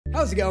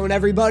How's it going,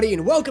 everybody,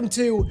 and welcome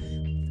to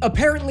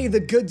apparently the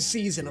good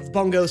season of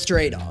Bungo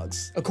Stray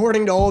Dogs.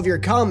 According to all of your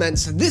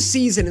comments, this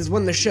season is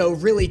when the show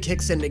really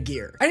kicks into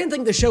gear. I didn't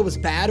think the show was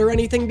bad or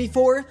anything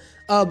before,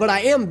 but I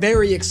am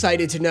very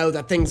excited to know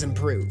that things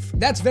improve.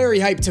 That's very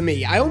hype to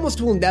me. I almost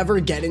will never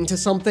get into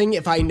something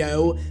if I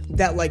know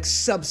that, like,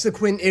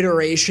 subsequent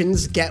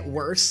iterations get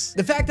worse.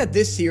 The fact that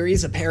this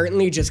series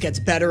apparently just gets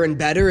better and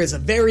better is a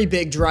very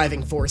big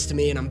driving force to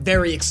me, and I'm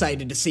very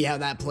excited to see how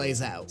that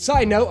plays out.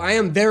 Side note, I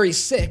am very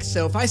sick,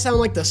 so if I sound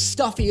like the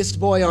stuffiest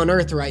boy on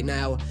earth right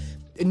now,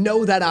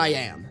 know that I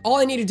am. All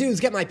I need to do is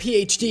get my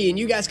PhD, and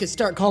you guys could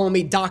start calling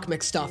me Doc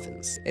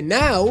McStuffins. And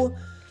now,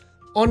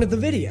 onto the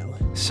video.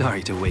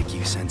 Sorry to wake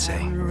you, Sensei.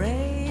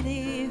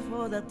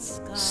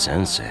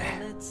 Sensei?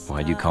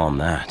 Why'd you call him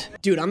that?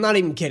 Dude, I'm not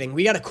even kidding.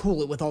 We gotta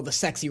cool it with all the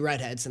sexy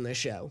redheads in this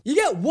show. You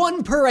get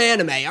one per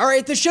anime,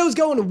 alright? The show's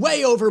going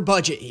way over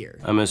budget here.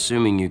 I'm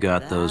assuming you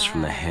got those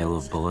from the hail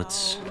of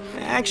bullets?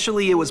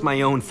 Actually, it was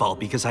my own fault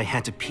because I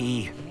had to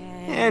pee.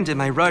 And in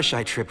my rush,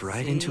 I tripped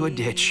right into a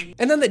ditch.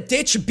 And then the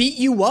ditch beat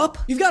you up?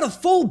 You've got a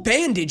full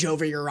bandage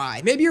over your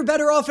eye. Maybe you're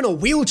better off in a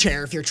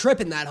wheelchair if you're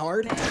tripping that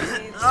hard.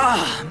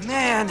 Ah,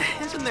 man,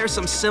 isn't there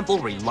some simple,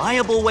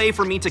 reliable way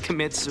for me to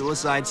commit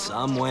suicide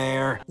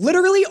somewhere?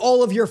 Literally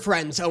all of your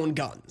friends own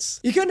guns.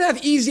 You couldn't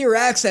have easier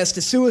access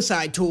to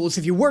suicide tools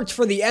if you worked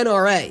for the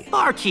NRA.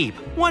 Barkeep,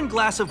 1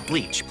 glass of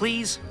bleach,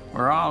 please.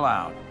 We're all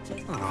out.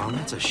 Oh,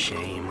 that's a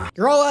shame.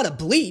 You're all out of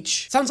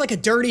bleach? Sounds like a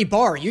dirty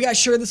bar. You guys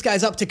sure this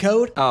guy's up to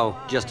code?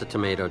 Oh, just a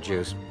tomato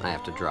juice. I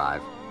have to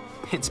drive.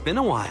 It's been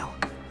a while.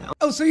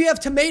 Oh, so you have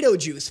tomato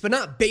juice, but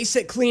not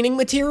basic cleaning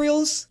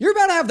materials? You're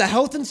about to have the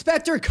health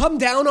inspector come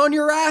down on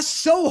your ass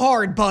so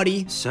hard,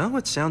 buddy. So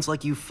it sounds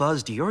like you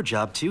fuzzed your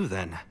job too,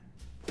 then.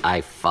 I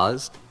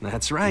fuzzed?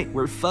 That's right,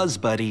 we're fuzz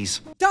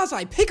buddies.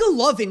 Dazai, pick a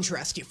love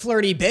interest, you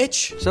flirty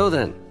bitch. So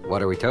then,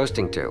 what are we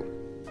toasting to?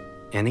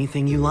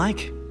 Anything you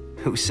like.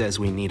 Who says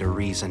we need a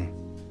reason?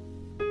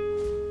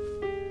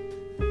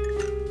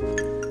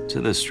 To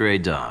the stray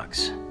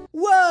dogs.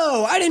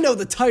 Whoa, I didn't know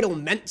the title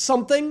meant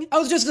something. I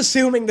was just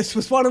assuming this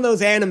was one of those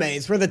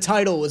animes where the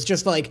title was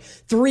just like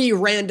 3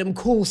 random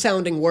cool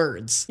sounding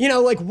words. You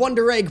know, like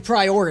Wonder Egg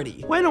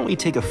Priority. Why don't we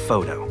take a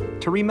photo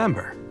to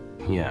remember?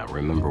 Yeah,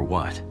 remember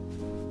what?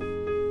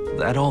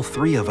 That all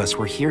 3 of us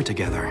were here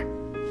together.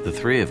 The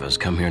 3 of us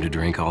come here to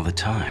drink all the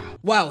time.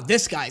 Wow,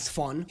 this guy's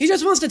fun. He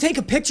just wants to take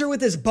a picture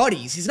with his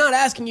buddies. He's not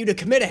asking you to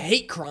commit a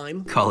hate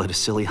crime. Call it a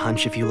silly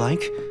hunch if you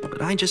like,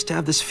 but I just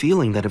have this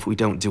feeling that if we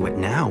don't do it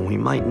now, we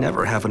might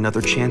never have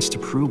another chance to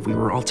prove we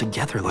were all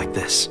together like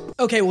this.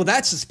 Okay, well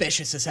that's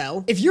suspicious as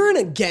hell. If you're in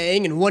a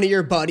gang and one of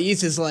your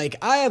buddies is like,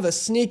 I have a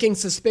sneaking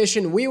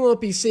suspicion we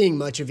won't be seeing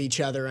much of each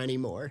other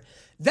anymore,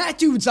 that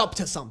dude's up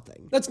to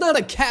something. That's not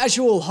a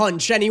casual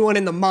hunch anyone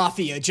in the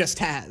mafia just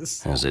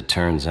has. As it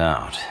turns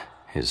out,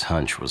 his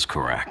hunch was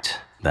correct.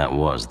 That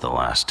was the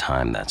last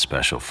time that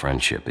special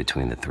friendship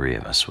between the 3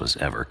 of us was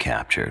ever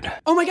captured.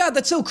 Oh my god,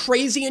 that's so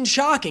crazy and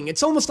shocking.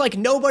 It's almost like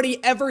nobody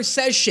ever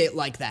says shit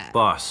like that.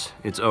 Boss,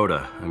 it's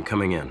Oda. I'm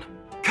coming in.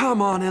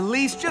 Come on,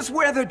 Elise, just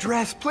wear the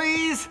dress,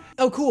 please.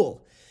 Oh,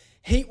 cool.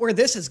 Hate where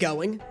this is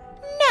going.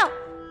 No,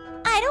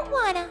 I don't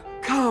wanna.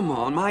 Come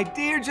on, my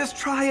dear, just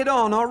try it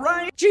on, all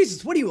right?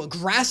 Jesus, what are you, a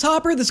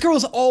grasshopper? This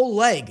girl's all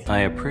leg. I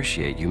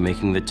appreciate you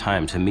making the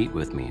time to meet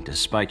with me,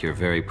 despite your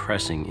very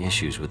pressing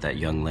issues with that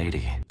young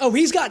lady. Oh,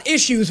 he's got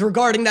issues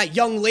regarding that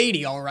young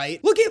lady, all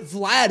right? Look at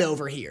Vlad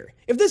over here.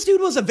 If this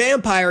dude was a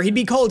vampire, he'd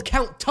be called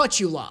Count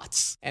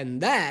Touch-You-Lots. And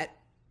that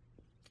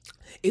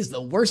is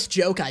the worst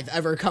joke I've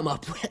ever come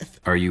up with.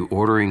 Are you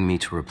ordering me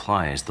to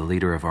reply as the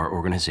leader of our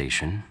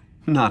organization?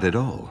 Not at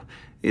all.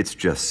 It's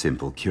just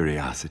simple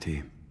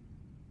curiosity.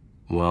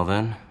 Well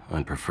then,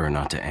 I'd prefer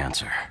not to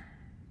answer.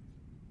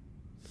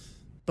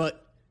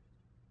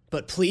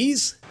 But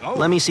please?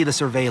 Let me see the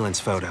surveillance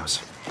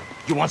photos.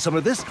 You want some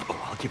of this?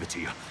 Oh, I'll give it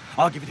to you.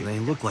 I'll give it to you. They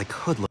look like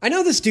hoodlums. I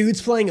know this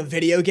dude's playing a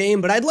video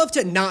game, but I'd love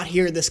to not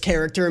hear this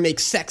character make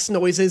sex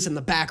noises in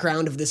the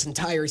background of this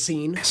entire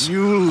scene.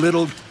 You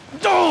little...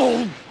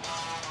 Oh!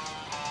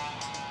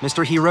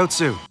 Mr.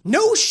 Hirotsu.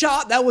 No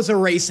shot that was a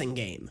racing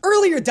game.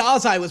 Earlier,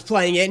 Dazai was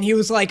playing it and he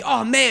was like,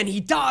 oh man, he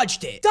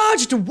dodged it.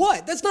 Dodged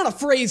what? That's not a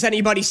phrase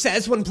anybody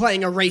says when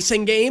playing a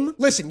racing game.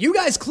 Listen, you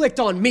guys clicked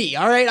on me,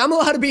 all right? I'm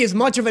allowed to be as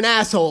much of an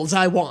asshole as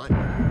I want.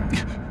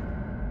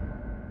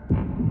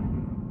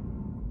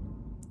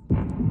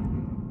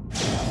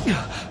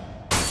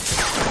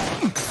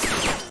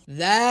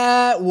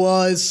 That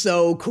was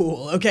so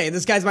cool. Okay,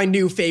 this guy's my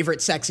new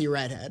favorite sexy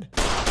redhead.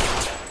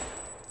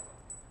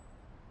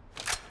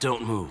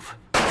 Don't move.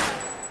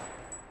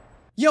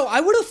 Yo,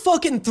 I would've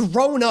fucking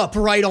thrown up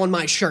right on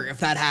my shirt if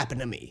that happened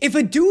to me. If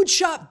a dude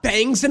shot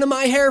bangs into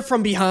my hair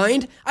from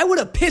behind, I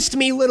would've pissed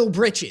me little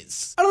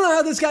britches. I don't know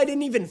how this guy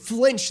didn't even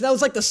flinch. That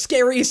was like the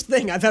scariest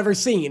thing I've ever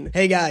seen.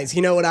 Hey guys,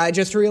 you know what I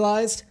just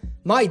realized?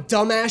 My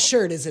dumbass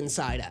shirt is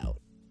inside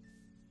out.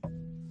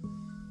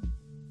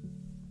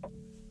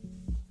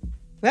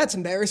 That's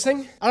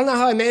embarrassing. I don't know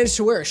how I managed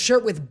to wear a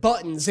shirt with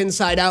buttons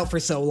inside out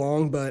for so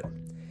long, but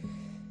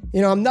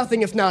You know, I'm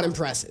nothing if not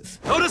impressive.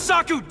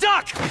 Otosaku,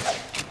 duck!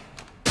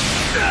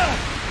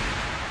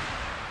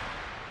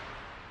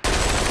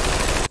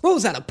 What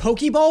was that, a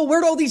Pokeball?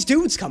 Where'd all these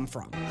dudes come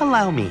from?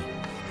 Allow me.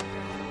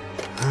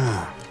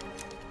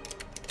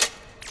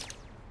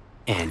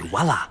 And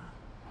voila.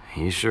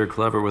 He's sure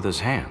clever with his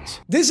hands.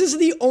 This is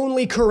the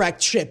only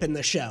correct ship in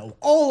the show.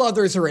 All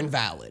others are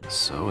invalid.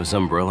 So his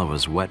umbrella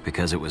was wet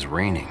because it was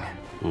raining.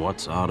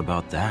 What's odd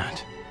about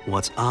that?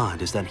 What's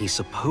odd is that he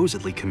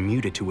supposedly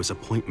commuted to his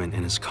appointment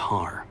in his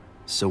car.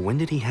 So when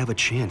did he have a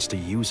chance to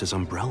use his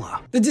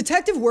umbrella? The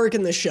detective work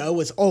in the show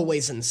is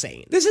always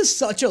insane. This is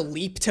such a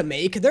leap to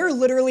make. There are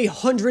literally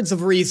hundreds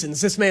of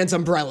reasons this man's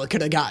umbrella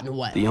could have gotten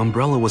wet. The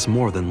umbrella was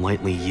more than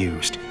lightly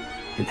used.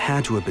 It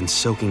had to have been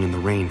soaking in the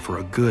rain for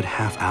a good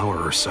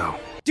half-hour or so.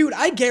 Dude,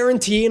 I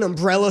guarantee an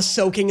umbrella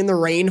soaking in the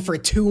rain for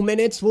 2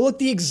 minutes will look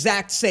the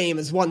exact same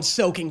as one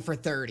soaking for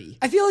 30.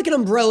 I feel like an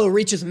umbrella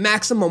reaches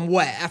maximum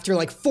wet after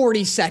like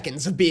 40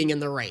 seconds of being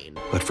in the rain.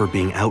 But for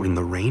being out in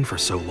the rain for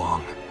so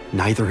long,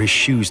 neither his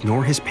shoes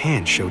nor his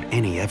pants showed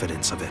any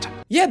evidence of it.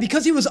 Yeah,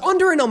 because he was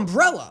under an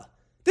umbrella.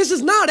 This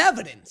is not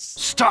evidence.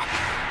 Stop!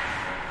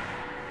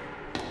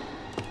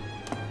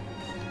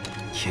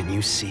 Can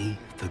you see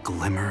the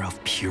glimmer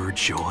of pure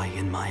joy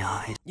in my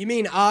eyes? You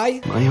mean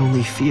I? My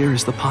only fear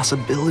is the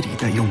possibility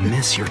that you'll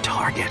miss your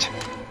target.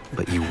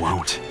 But you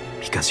won't,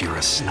 because you're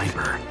a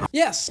sniper.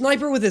 Yeah,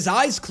 sniper with his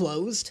eyes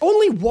closed.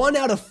 Only 1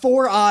 out of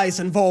 4 eyes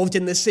involved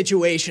in this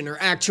situation are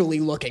actually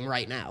looking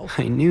right now.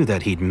 I knew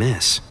that he'd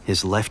miss.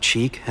 His left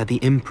cheek had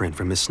the imprint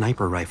from his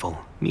sniper rifle,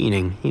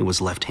 meaning he was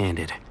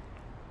left-handed.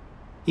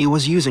 He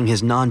was using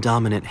his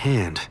non-dominant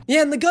hand.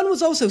 Yeah, and the gun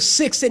was also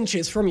 6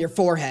 inches from your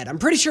forehead. I'm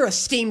pretty sure a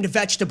steamed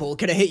vegetable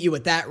could have hit you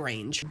at that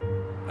range.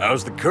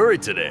 How's the curry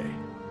today?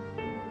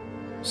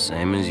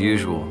 Same as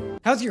usual.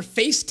 How's your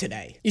face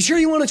today? You sure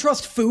you want to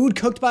trust food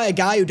cooked by a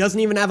guy who doesn't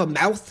even have a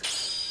mouth?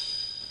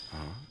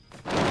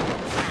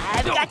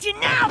 I've got you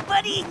now,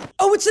 buddy!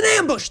 Oh, it's an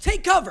ambush!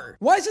 Take cover!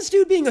 Why is this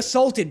dude being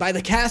assaulted by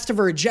the cast of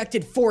a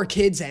rejected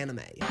 4Kids anime?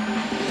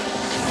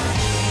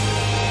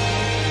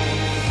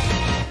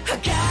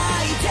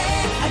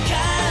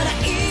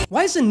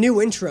 Why is the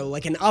new intro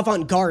like an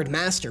avant-garde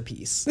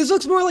masterpiece? This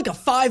looks more like a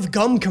 5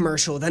 Gum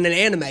commercial than an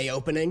anime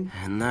opening.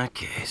 In that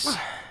case,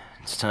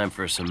 it's time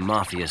for some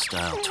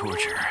mafia-style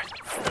torture.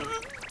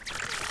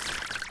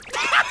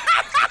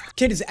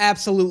 Kid is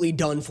absolutely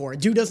done for.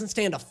 Dude doesn't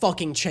stand a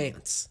fucking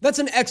chance. That's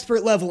an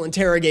expert level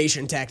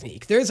interrogation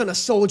technique. There isn't a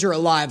soldier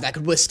alive that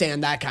could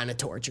withstand that kind of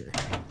torture.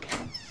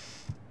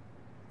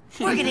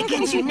 We're gonna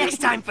get you next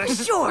time for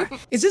sure!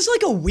 Is this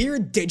like a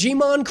weird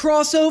Digimon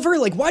crossover?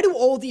 Like, why do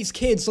all these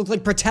kids look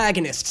like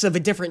protagonists of a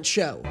different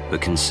show?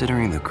 But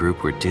considering the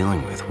group we're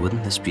dealing with,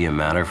 wouldn't this be a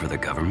matter for the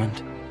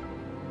government?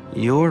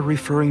 You're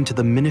referring to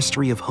the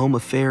Ministry of Home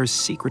Affairs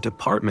secret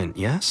department,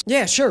 yes?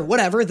 Yeah, sure,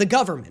 whatever, the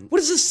government.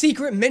 What is the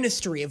secret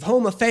Ministry of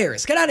Home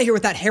Affairs? Get out of here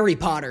with that Harry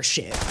Potter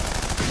shit.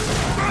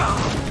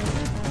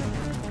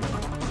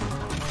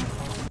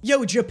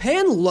 Yo,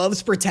 Japan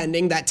loves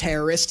pretending that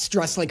terrorists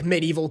dress like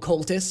medieval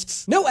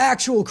cultists. No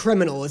actual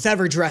criminal is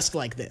ever dressed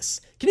like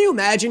this. Can you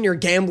imagine you're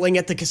gambling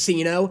at the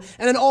casino,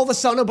 and then all of a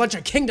sudden a bunch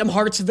of Kingdom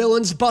Hearts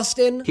villains bust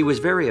in? He was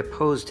very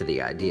opposed to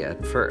the idea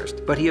at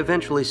first, but he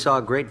eventually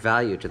saw great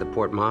value to the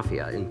Port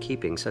Mafia in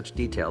keeping such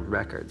detailed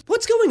records.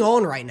 What's going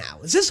on right now?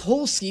 Is this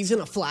whole season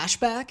a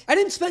flashback? I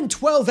didn't spend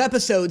 12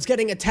 episodes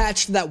getting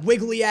attached to that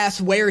wiggly-ass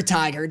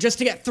were-tiger just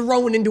to get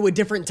thrown into a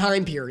different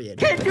time period.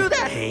 Can't do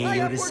that! Hey,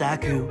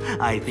 Otosaku,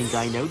 I think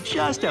I know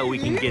just how we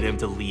can get him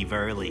to leave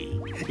early.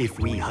 If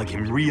we hug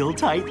him real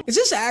tight. Is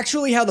this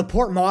actually how the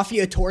Port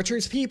Mafia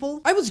tortures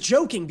people? I was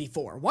joking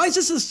before. Why is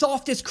this the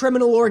softest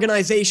criminal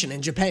organization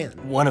in Japan?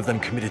 One of them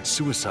committed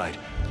suicide,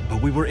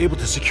 but we were able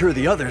to secure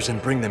the others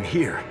and bring them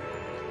here.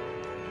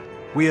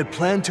 We had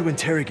planned to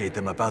interrogate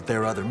them about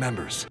their other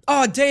members.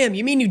 Aw, damn,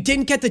 you mean you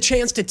didn't get the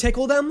chance to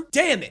tickle them?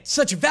 Damn it,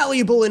 such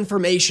valuable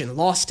information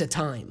lost to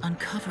time.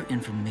 Uncover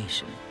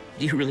information?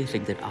 Do you really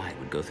think that I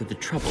would go through the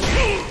trouble?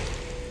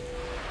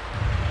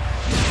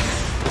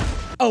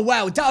 Oh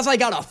wow, Dazai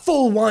got a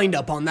full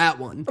wind-up on that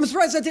one. I'm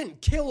surprised that didn't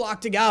kill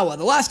Octagawa.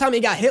 The last time he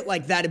got hit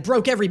like that, it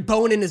broke every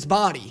bone in his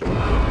body.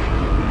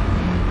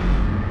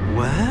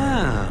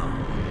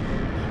 Wow.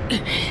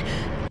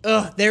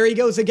 Ugh, there he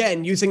goes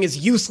again, using his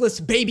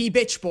useless baby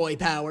bitch boy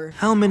power.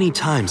 How many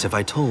times have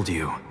I told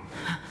you?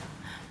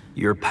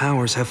 Your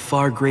powers have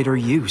far greater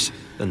use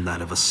than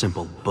that of a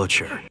simple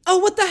butcher. Oh,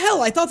 what the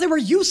hell? I thought they were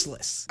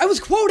useless. I was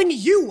quoting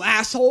you,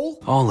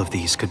 asshole. All of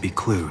these could be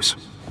clues.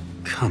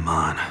 Come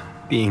on.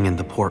 Being in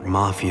the Port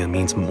Mafia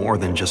means more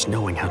than just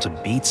knowing how to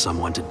beat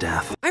someone to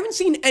death. I haven't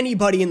seen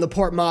anybody in the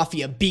Port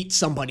Mafia beat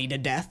somebody to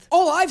death.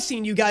 All I've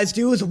seen you guys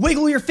do is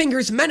wiggle your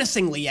fingers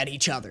menacingly at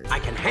each other. I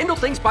can handle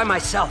things by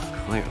myself.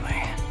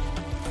 Clearly.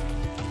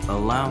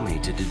 Allow me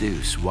to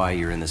deduce why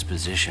you're in this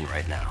position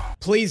right now.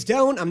 Please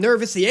don't. I'm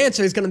nervous the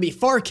answer is gonna be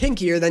far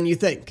kinkier than you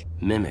think.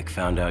 Mimic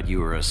found out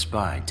you were a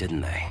spy, didn't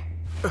they?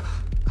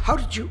 How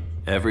did you...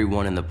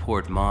 Everyone in the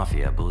Port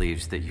Mafia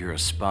believes that you're a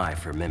spy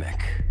for Mimic.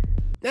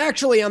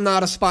 Actually, I'm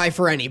not a spy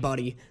for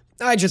anybody.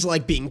 I just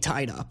like being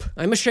tied up.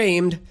 I'm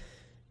ashamed,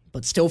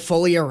 but still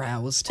fully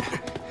aroused.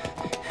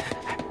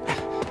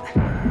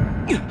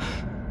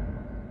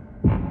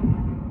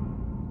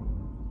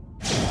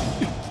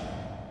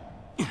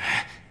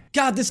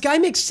 God, this guy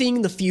makes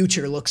seeing the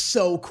future look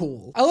so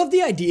cool. I love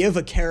the idea of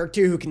a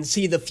character who can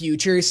see the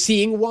future,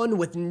 seeing one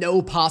with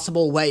no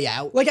possible way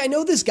out. Like, I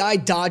know this guy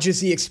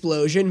dodges the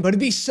explosion, but it'd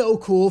be so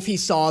cool if he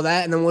saw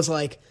that and then was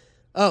like,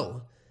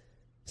 oh,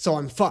 so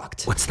I'm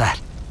fucked. What's that?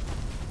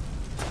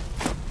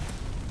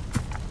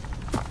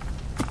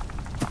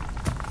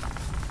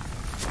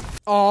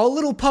 Aw,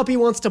 little puppy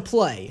wants to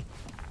play.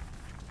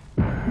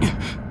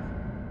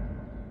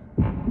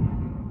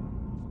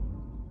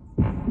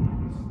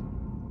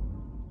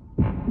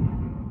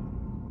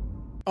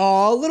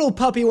 Aw, little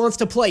puppy wants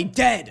to play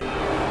dead.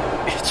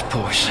 It's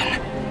poison.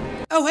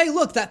 Oh, hey,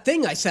 look, that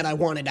thing I said I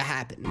wanted to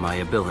happen. My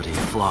ability,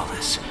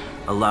 Flawless,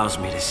 allows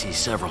me to see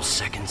several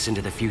seconds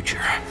into the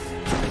future.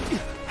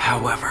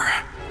 However,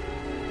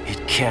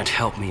 it can't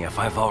help me if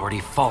I've already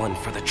fallen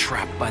for the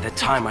trap by the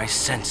time I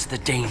sense the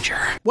danger.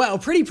 Wow,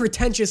 pretty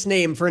pretentious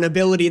name for an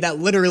ability that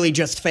literally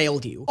just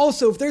failed you.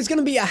 Also, if there's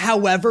gonna be a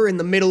however in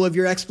the middle of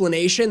your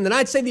explanation, then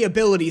I'd say the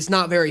ability's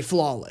not very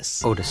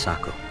flawless.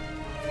 Odasaku.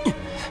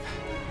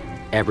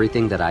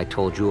 Everything that I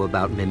told you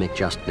about Mimic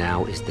just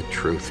now is the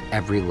truth,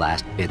 every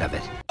last bit of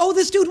it. Oh,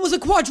 this dude was a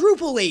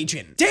quadruple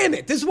agent. Damn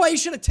it, this is why you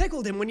should have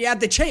tickled him when you had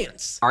the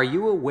chance. Are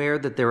you aware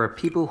that there are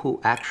people who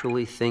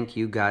actually think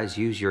you guys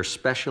use your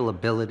special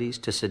abilities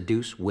to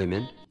seduce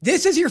women?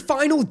 This is your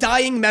final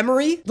dying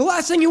memory? The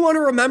last thing you want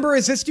to remember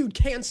is this dude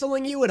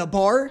canceling you at a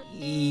bar?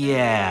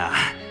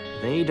 Yeah.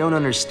 They don't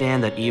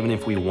understand that even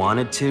if we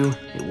wanted to,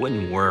 it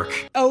wouldn't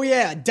work. Oh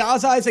yeah,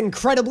 Dazai's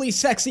incredibly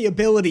sexy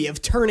ability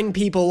of turning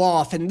people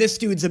off and this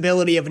dude's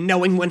ability of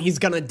knowing when he's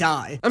gonna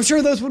die. I'm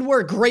sure those would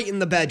work great in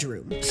the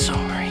bedroom.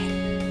 Sorry,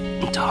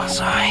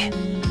 Dazai.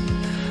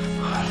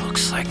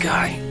 Looks like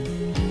I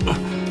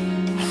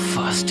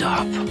fuzzed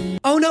up.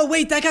 Oh no,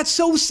 wait, that got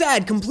so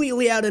sad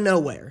completely out of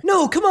nowhere.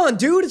 No, come on,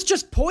 dude, it's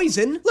just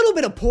poison. Little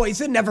bit of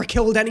poison never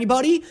killed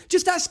anybody.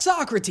 Just ask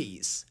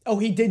Socrates. Oh,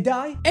 he did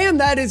die? And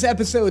that is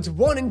episodes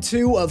 1 and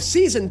 2 of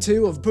season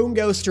 2 of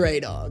Bungo Stray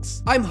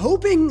Dogs. I'm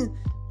hoping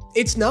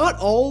it's not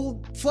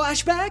all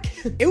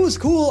flashback. It was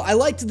cool. I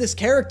liked this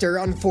character,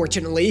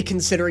 unfortunately,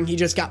 considering he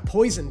just got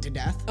poisoned to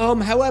death.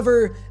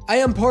 However, I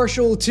am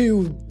partial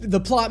to the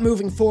plot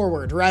moving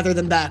forward rather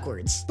than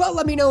backwards. But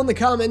let me know in the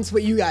comments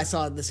what you guys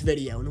saw in this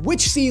video and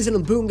which season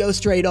of Bungo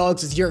Stray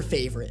Dogs is your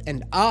favorite.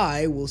 And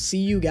I will see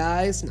you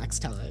guys next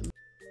time.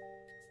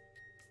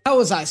 How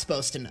was I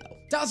supposed to know?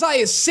 Dazai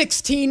is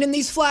 16 in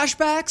these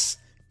flashbacks?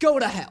 Go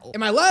to hell. In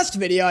my last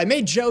video, I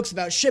made jokes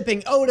about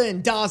shipping Oda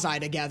and Dazai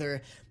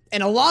together,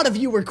 and a lot of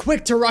you were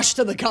quick to rush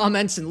to the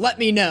comments and let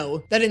me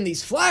know that in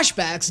these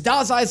flashbacks,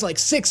 Dazai's like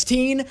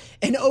 16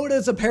 and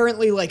Oda's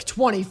apparently like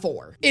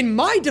 24. In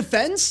my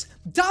defense,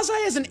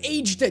 Dazai hasn't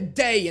aged a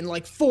day in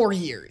like 4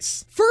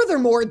 years.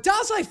 Furthermore,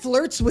 Dazai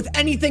flirts with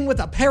anything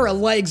with a pair of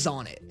legs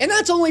on it. And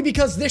that's only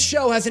because this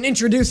show hasn't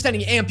introduced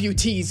any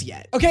amputees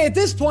yet. Okay, at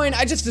this point,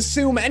 I just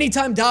assume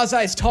anytime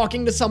Dazai is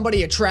talking to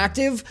somebody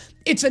attractive,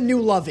 it's a new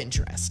love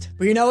interest.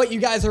 But you know what? You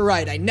guys are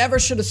right. I never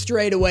should have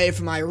strayed away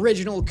from my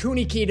original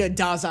Kunikita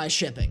Dazai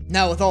shipping.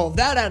 Now, with all of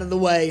that out of the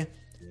way,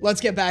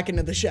 let's get back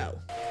into the show.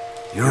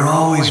 You're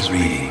always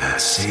reading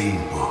that same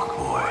book,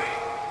 boy.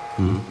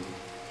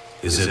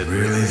 Is it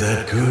really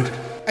that good?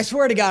 I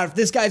swear to God, if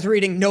this guy's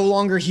reading No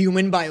Longer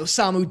Human by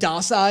Osamu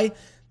Dazai,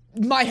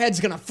 my head's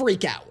gonna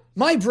freak out.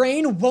 My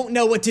brain won't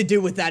know what to do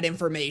with that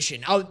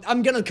information.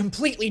 I'm gonna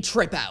completely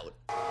trip out.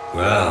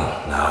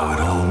 Well, now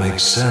it all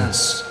makes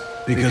sense.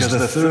 Because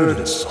the third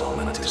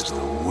installment is the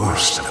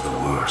worst of the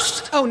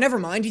worst. Oh, never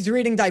mind. He's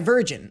reading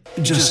Divergent.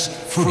 Just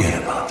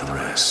forget about the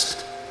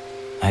rest.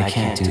 I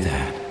can't do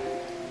that.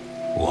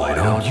 Why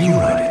don't you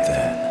write it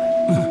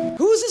then?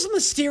 Who is this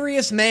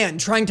mysterious man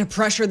trying to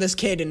pressure this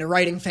kid into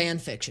writing fan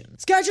fiction?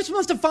 This guy just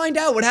wants to find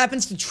out what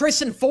happens to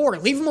Triss and 4.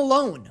 Leave him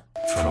alone.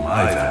 From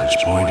my vantage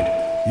point,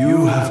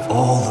 you have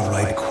all the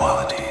right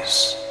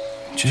qualities.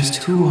 Just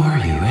who are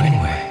you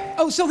anyway?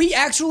 Oh, so he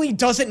actually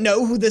doesn't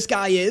know who this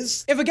guy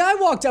is? If a guy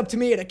walked up to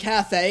me at a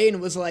cafe and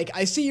was like,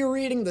 I see you're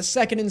reading the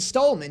second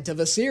installment of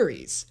a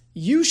series.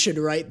 You should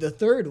write the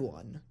third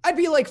one. I'd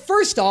be like,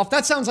 first off,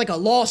 that sounds like a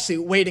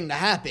lawsuit waiting to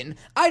happen.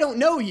 I don't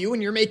know you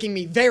and you're making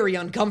me very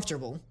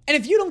uncomfortable. And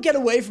if you don't get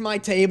away from my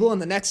table in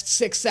the next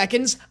 6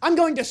 seconds, I'm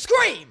going to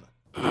scream!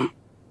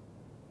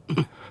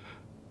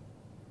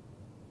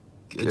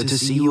 Good to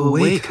see you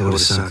awake,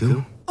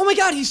 Odasaku. Oh my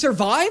god, he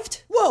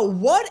survived? Whoa,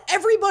 what?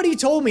 Everybody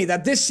told me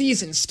that this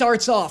season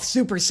starts off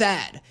super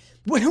sad.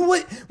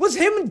 What, was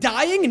him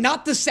dying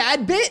not the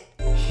sad bit?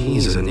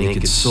 He's a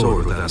naked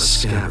sword without a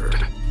scabbard.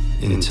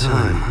 In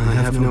time, I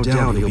have no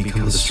doubt he'll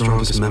become the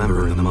strongest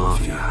member in the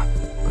Mafia.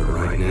 But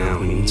right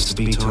now, he needs to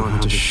be taught how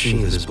to sheath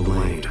his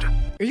blade.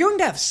 Are you going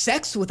to have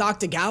sex with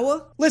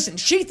Octagawa? Listen,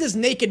 sheath his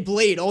naked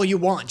blade all you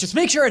want. Just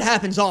make sure it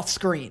happens off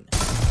screen.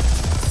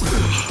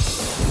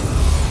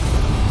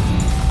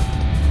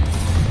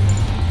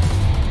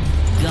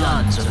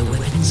 Guns are the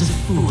weapons of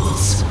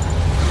fools.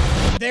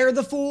 They're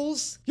the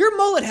fools? Your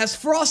mullet has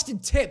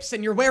frosted tips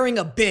and you're wearing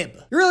a bib.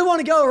 You really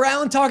want to go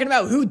around talking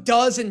about who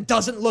does and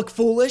doesn't look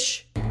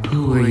foolish?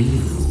 Who are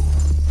you?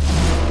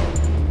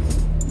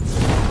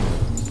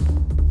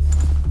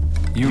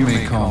 You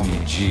may call me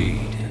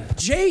Jade.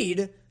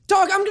 Jade?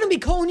 Dog, I'm gonna be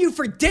calling you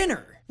for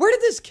dinner. Where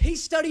did this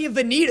case study of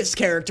Vanitas'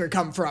 character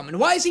come from,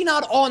 and why is he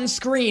not on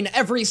screen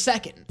every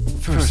second?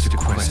 First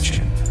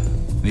question.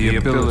 The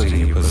ability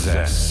you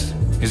possess,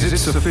 is it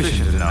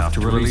sufficient enough to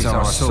release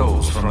our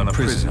souls from the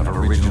prison of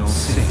original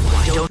sin?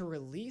 To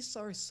release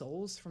our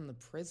souls from the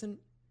prison?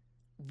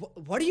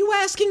 What are you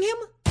asking him?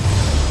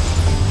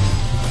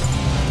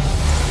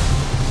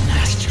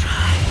 Nice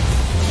try.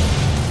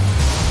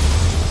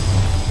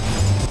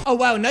 Oh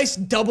wow, nice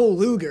double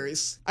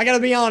Lugers. I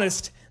gotta be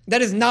honest,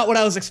 that is not what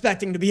I was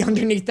expecting to be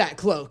underneath that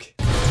cloak.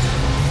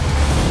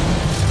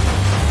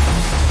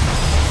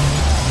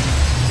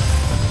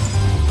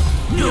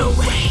 No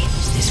way!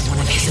 Is this one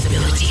of his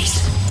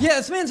abilities? Yeah,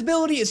 this man's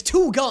ability is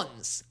 2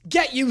 guns.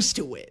 Get used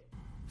to it.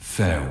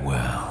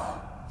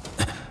 Farewell.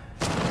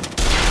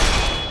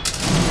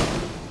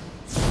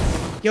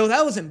 Yo,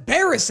 that was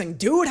embarrassing,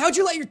 dude. How'd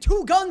you let your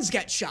 2 guns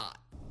get shot?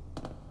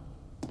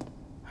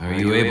 Are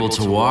you able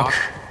to walk?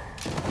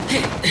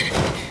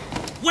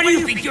 What do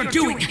you think you're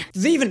doing?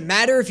 Does it even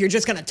matter if you're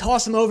just gonna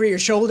toss him over your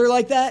shoulder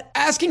like that?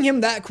 Asking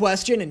him that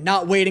question and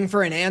not waiting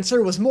for an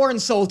answer was more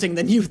insulting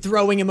than you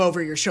throwing him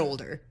over your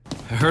shoulder.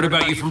 I heard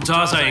about you from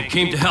Dazai and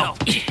came to help.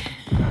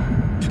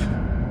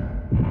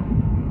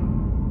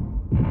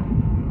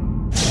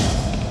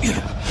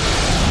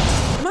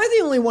 Am I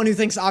the only one who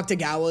thinks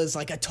Octagawa is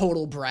like a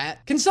total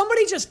brat? Can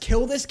somebody just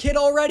kill this kid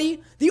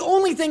already? The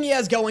only thing he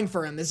has going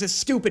for him is his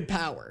stupid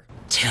power.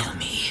 Tell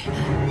me.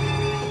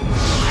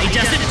 Why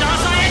doesn't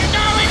Dazai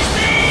acknowledge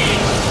me?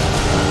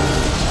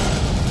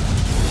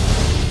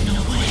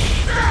 No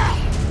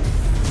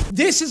way.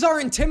 This is our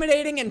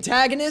intimidating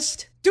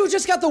antagonist? Dude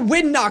just got the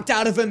wind knocked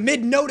out of him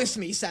mid-notice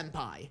me,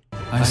 senpai.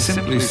 I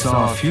simply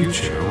saw a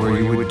future where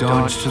you would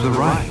dodge to the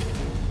right,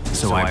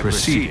 so I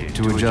proceeded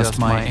to adjust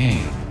my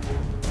aim.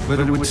 But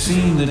it would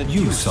seem that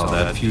you saw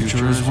that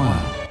future as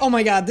well. Oh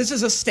my god, this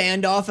is a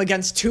standoff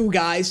against 2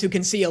 guys who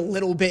can see a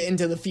little bit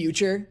into the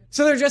future.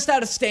 So they're just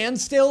at a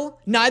standstill?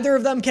 Neither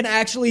of them can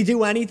actually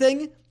do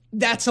anything?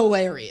 That's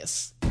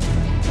hilarious.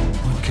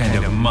 What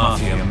kind of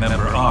mafia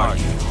member are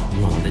you?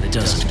 One that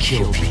doesn't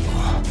kill people.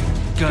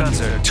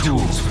 Guns are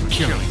tools for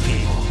killing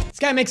people. This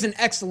guy makes an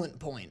excellent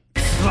point.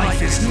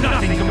 Life is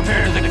nothing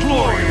compared to the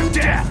glory of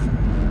death.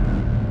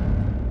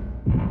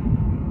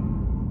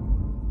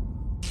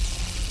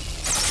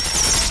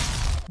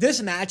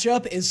 This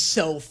matchup is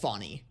so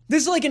funny.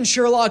 This is like in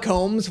Sherlock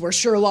Holmes, where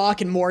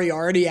Sherlock and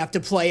Moriarty have to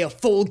play a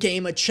full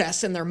game of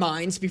chess in their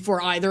minds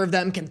before either of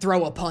them can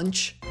throw a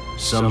punch.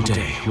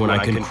 Someday, when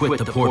I can quit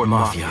the Port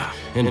Mafia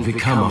and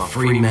become a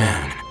free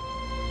man,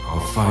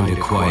 I'll find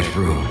a quiet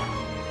room,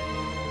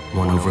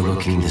 one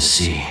overlooking the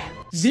sea.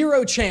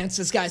 0 chance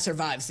this guy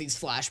survives these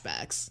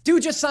flashbacks.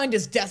 Dude just signed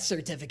his death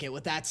certificate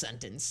with that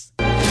sentence.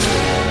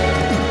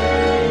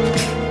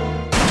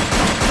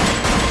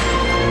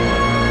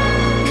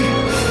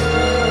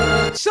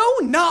 So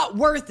not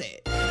worth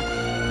it.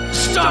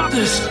 Stop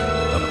this!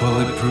 A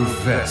bulletproof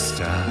vest,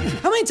 huh?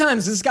 How many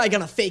times is this guy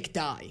gonna fake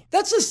die?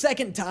 That's the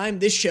 2nd time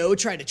this show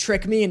tried to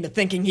trick me into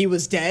thinking he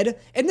was dead,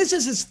 and this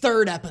is his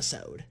 3rd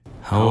episode.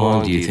 How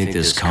long do you think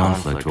this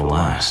conflict will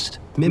last?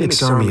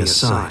 Mimic's army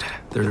aside,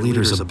 their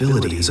leader's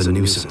ability is a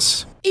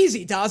nuisance.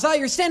 Easy, Dazai,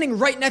 you're standing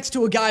right next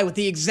to a guy with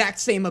the exact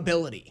same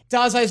ability.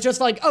 Dazai's just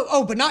like,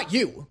 oh, but not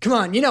you. Come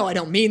on, you know I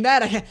don't mean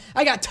that.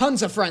 I got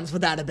tons of friends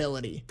with that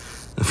ability.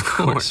 Of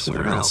course,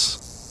 where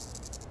else?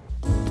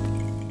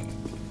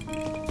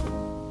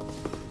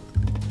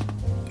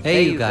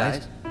 Hey, you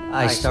guys.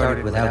 I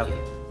started without you.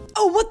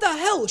 Oh, what the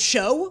hell,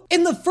 show?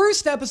 In the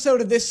 1st episode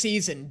of this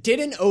season,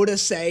 didn't Oda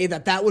say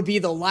that would be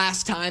the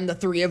last time the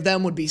 3 of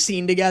them would be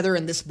seen together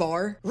in this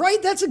bar?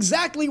 Right? That's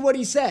exactly what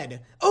he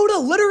said. Oda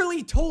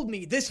literally told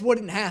me this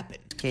wouldn't happen.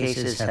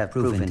 Cases have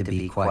proven to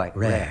be quite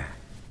rare.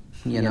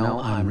 You know,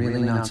 I'm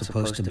really not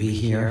supposed to be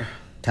here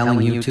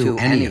telling you two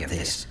any of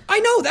this. I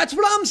know, that's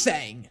what I'm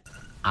saying.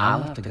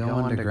 I'll have to go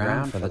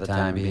underground for the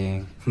time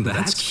being.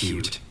 That's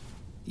cute.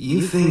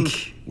 You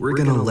think we're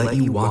gonna let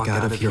you walk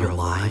out of here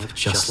alive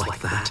just like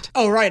that?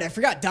 Oh right, I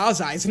forgot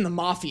Dazai's in the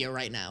Mafia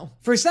right now.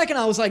 For a second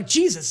I was like,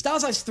 Jesus,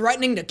 Dazai's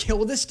threatening to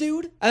kill this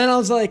dude? And then I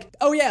was like,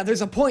 oh yeah,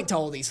 there's a point to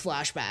all these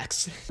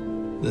flashbacks.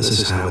 This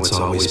is how it's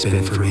always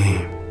been for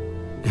me.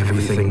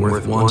 Everything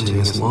worth wanting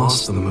is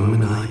lost the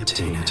moment I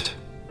obtain it.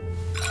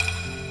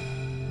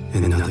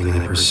 And nothing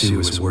I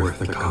pursue is worth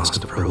the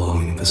cost of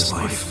prolonging this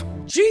life.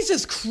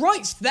 Jesus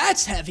Christ,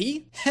 that's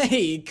heavy.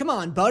 Hey, come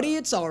on, buddy,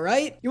 it's all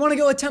right. You want to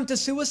go attempt a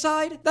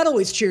suicide? That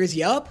always cheers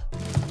you up.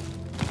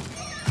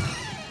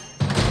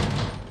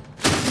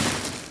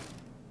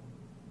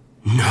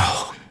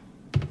 No.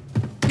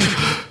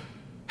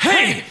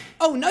 Hey!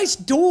 Oh, nice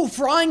dual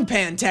frying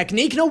pan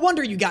technique. No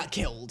wonder you got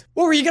killed.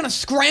 What, were you gonna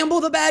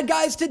scramble the bad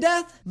guys to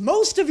death?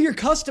 Most of your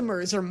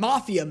customers are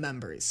Mafia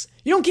members.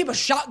 You don't keep a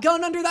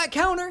shotgun under that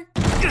counter?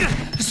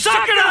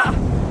 Suck it up!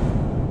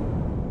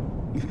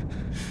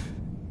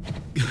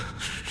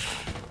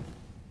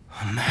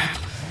 A map?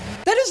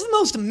 That is the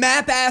most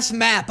map-ass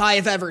map I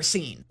have ever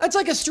seen. That's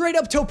like a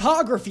straight-up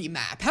topography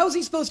map. How's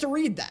he supposed to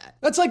read that?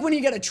 That's like when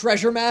you get a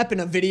treasure map in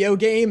a video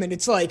game and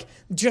it's like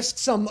just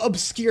some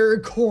obscure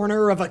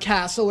corner of a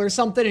castle or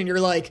something and you're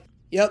like,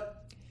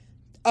 yep.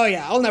 Oh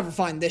yeah, I'll never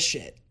find this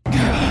shit.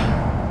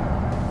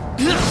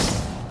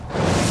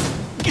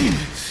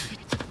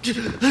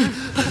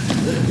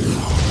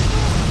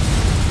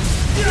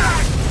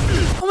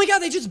 Oh my god,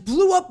 they just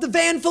blew up the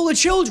van full of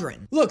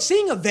children. Look,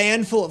 seeing a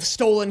van full of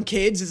stolen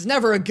kids is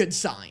never a good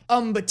sign.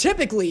 But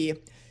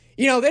typically,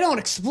 you know, they don't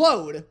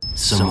explode.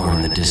 Somewhere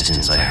in the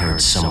distance, I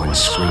heard someone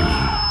screaming.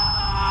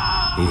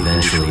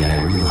 Eventually,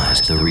 I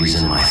realized the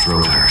reason my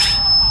throat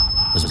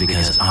hurt was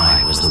because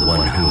I was the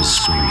one who was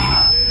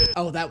screaming.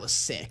 Oh, that was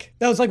sick.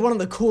 That was like one of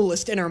the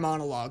coolest inner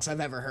monologues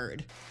I've ever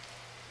heard.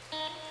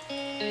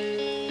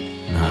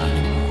 Not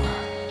anymore.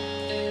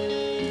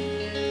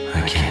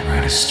 I can't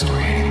write a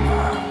story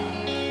anymore.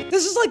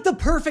 This is like the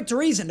perfect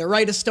reason to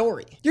write a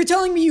story. You're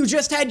telling me you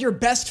just had your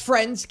best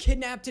friends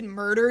kidnapped and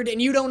murdered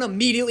and you don't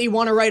immediately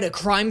want to write a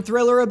crime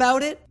thriller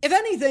about it? If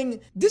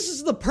anything, this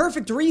is the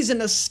perfect reason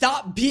to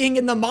stop being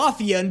in the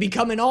mafia and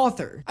become an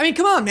author. I mean,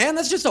 come on, man,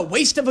 that's just a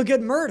waste of a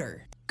good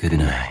murder. Good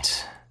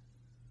night,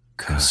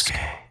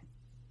 Kosuke.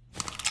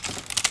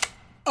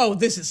 Oh,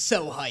 this is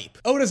so hype.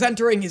 Oda's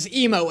entering his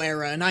emo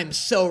era and I'm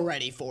so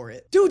ready for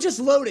it. Dude just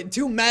loaded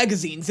 2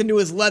 magazines into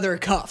his leather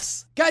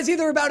cuffs. Guy's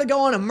either about to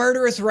go on a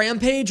murderous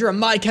rampage or a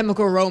My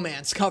Chemical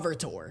Romance cover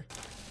tour.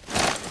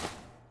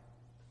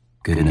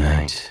 Good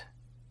night,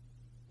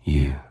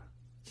 you.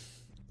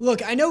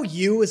 Look, I know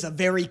Yu is a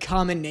very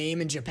common name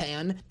in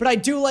Japan, but I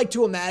do like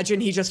to imagine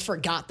he just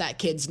forgot that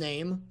kid's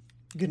name.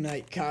 Good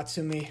night,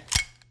 Katsumi.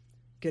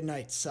 Good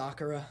night,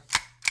 Sakura.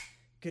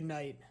 Good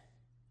night,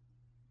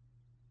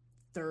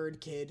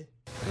 third kid.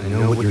 I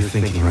know what you're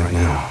thinking right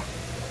now,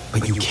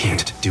 but you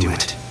can't do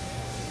it.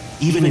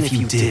 Even if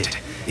you did,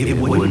 it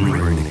wouldn't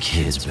bring the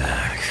kids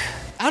back.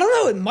 I don't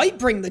know, it might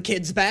bring the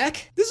kids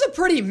back. This is a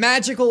pretty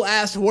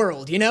magical-ass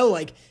world, you know?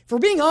 Like, if we're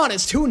being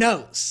honest, who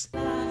knows?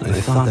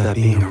 I thought that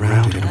being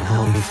around it would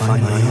help me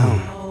find my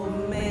own.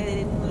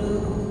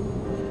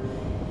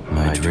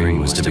 My dream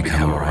was to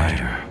become a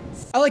writer.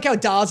 I like how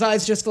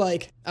Dazai's just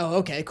like, oh,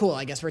 okay, cool,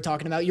 I guess we're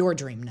talking about your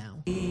dream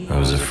now. I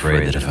was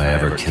afraid that if I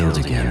ever killed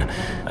again,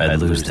 I'd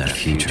lose that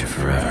future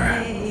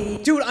forever.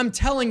 Dude, I'm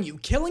telling you,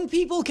 killing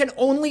people can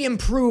only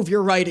improve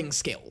your writing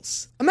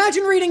skills.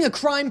 Imagine reading a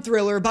crime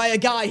thriller by a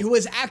guy who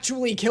has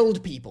actually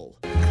killed people.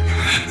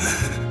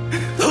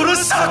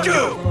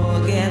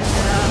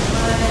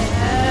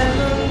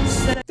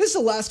 This is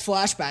the last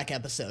flashback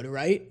episode,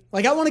 right?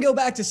 Like, I want to go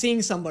back to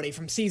seeing somebody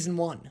from season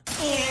 1.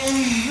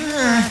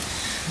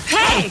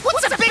 Hey,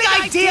 what's a big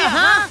idea,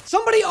 huh?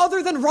 Somebody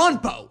other than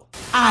Ronpo.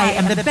 I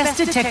am the best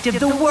detective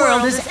the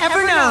world has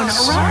ever known.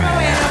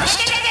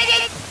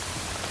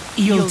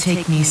 You'll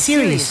take me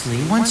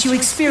seriously once you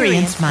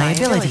experience my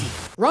ability.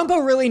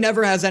 Ronpo really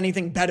never has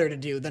anything better to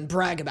do than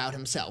brag about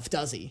himself,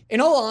 does he?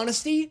 In all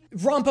honesty,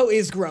 Ronpo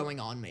is growing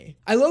on me.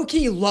 I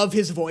low-key love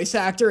his voice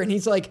actor, and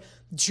he's like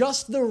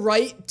just the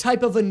right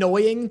type of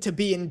annoying to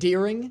be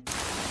endearing.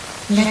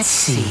 Let's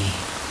see.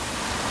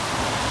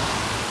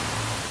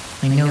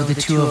 I know the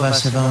two of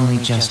us have only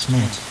just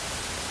met,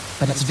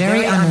 but it's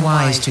very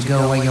unwise to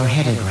go where you're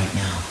headed right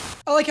now.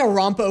 I like how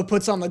Ronpo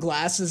puts on the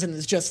glasses and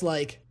is just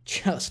like,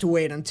 just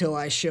wait until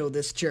I show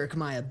this jerk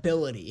my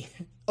ability.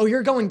 Oh,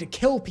 you're going to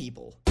kill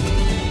people.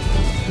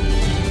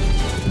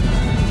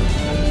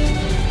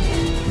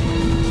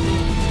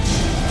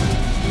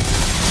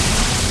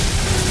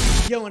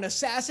 Yo, an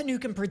assassin who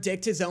can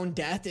predict his own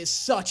death is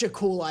such a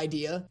cool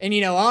idea. And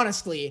you know,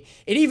 honestly,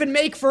 it'd even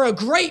make for a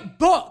great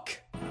book!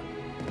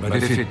 But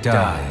if it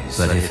dies,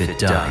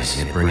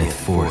 it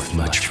bringeth forth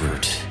much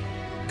fruit.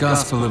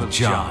 Gospel of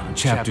John,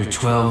 chapter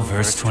 12,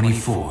 verse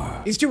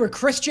 24. These two are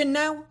Christian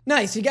now?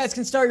 Nice, you guys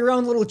can start your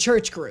own little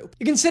church group.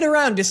 You can sit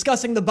around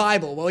discussing the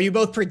Bible while you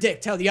both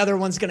predict how the other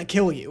one's gonna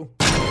kill you.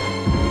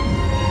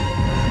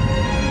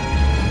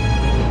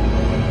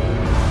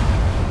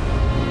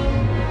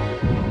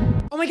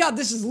 Oh my god,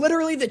 this is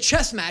literally the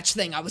chess match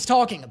thing I was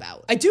talking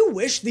about. I do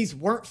wish these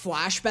weren't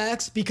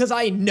flashbacks because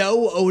I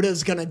know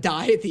Oda's gonna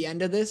die at the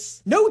end of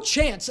this. No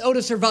chance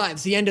Oda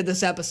survives the end of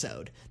this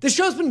episode. The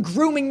show's been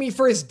grooming me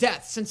for his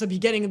death since the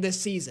beginning of this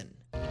season.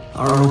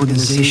 Our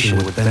organization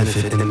would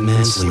benefit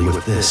immensely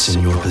with this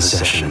in your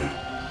possession.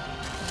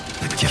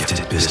 A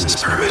gifted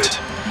business permit.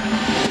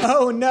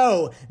 Oh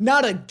no,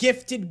 not a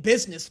gifted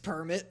business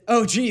permit.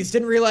 Oh geez,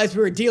 didn't realize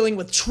we were dealing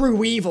with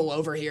true evil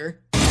over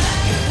here.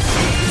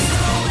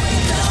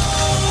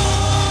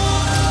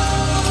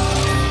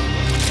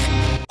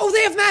 Oh,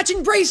 they have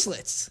matching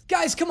bracelets!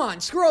 Guys, come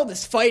on, screw all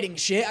this fighting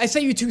shit. I say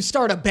you two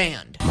start a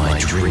band. My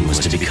dream was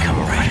to become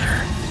a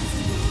writer.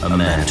 A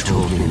man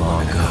told me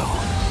long ago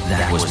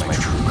that was my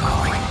true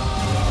calling.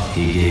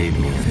 He gave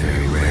me a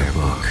very rare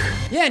book.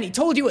 Yeah, and he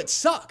told you it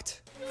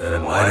sucked.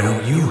 Then why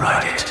don't you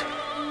write it?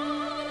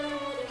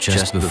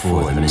 Just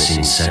before the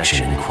missing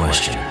section in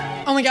question.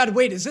 Oh my god,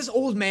 wait, is this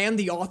old man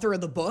the author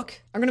of the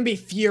book? I'm gonna be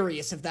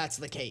furious if that's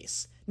the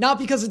case. Not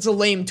because it's a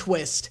lame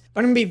twist,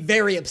 but I'm gonna be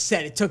very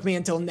upset it took me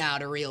until now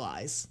to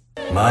realize.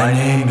 My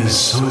name is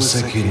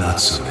Suiseki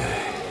Natsume.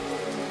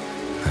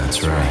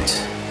 That's right.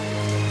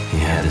 He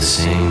had the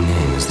same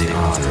name as the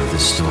author of the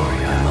story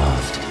I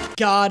loved.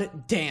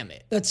 God damn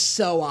it. That's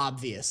so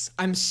obvious.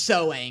 I'm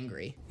so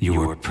angry. You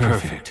were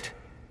perfect.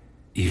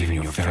 Even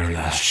your very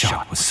last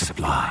shot was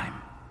sublime.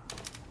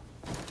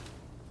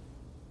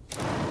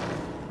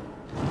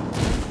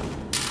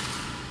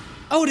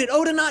 Oh, did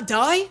Oda not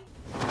die?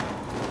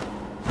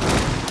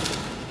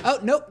 Oh,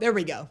 nope, there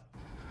we go.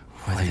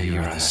 Whether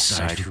you're on the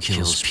side who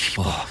kills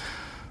people,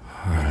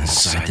 or on the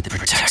side that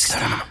protects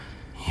them,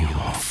 you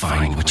won't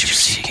find what you're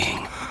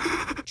seeking.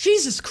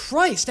 Jesus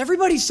Christ,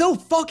 everybody's so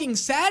fucking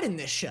sad in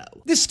this show.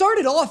 This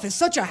started off as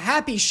such a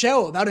happy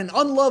show about an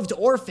unloved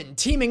orphan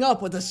teaming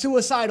up with a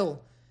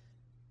suicidal...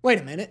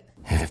 Wait a minute.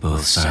 If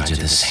both sides are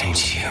the same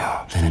to you,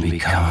 then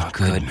become a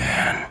good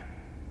man.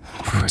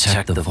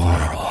 Protect the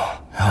vulnerable.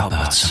 Help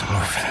out some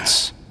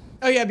orphans.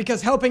 Oh yeah,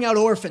 because helping out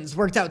orphans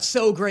worked out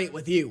so great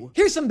with you.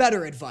 Here's some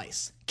better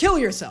advice. Kill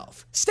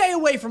yourself. Stay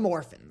away from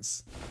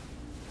orphans.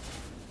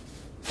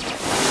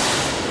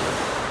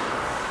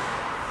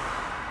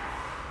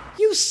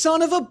 You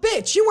son of a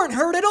bitch, you weren't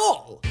hurt at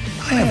all.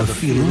 I have a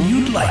feeling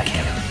you'd like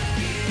him.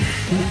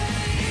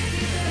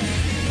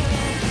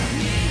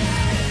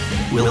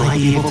 Will I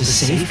be able to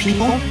save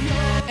people?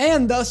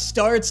 And thus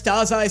starts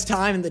Dazai's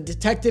time in the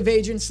detective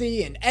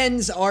agency and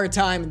ends our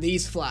time in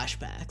these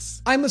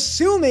flashbacks. I'm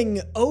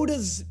assuming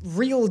Oda's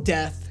real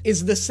death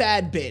is the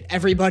sad bit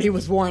everybody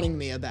was warning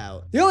me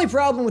about. The only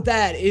problem with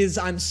that is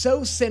I'm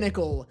so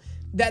cynical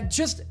that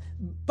just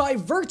by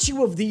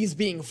virtue of these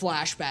being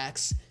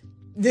flashbacks,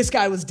 this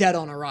guy was dead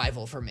on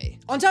arrival for me.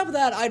 On top of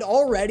that, I'd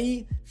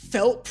already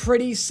felt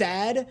pretty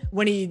sad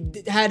when he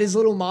had his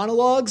little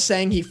monologue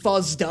saying he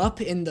fuzzed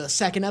up in the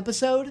second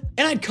episode.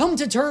 And I'd come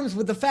to terms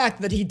with the fact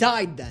that he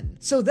died then.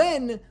 So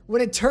then,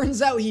 when it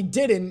turns out he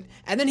didn't,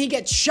 and then he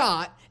gets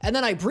shot, and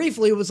then I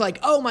briefly was like,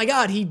 oh my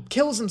god, he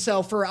kills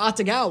himself for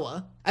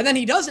Atagawa, and then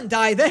he doesn't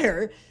die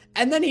there,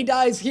 and then he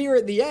dies here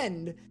at the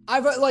end.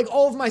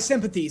 All of my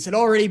sympathies had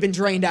already been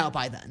drained out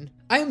by then.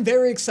 I am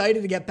very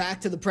excited to get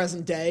back to the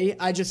present day.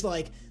 I just,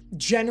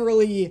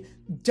 generally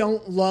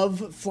don't love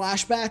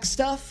flashback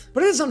stuff.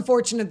 But it is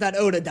unfortunate that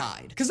Oda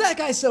died, because that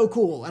guy's so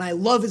cool, and I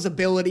love his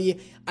ability.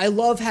 I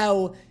love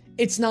how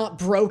it's not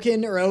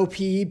broken or OP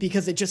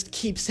because it just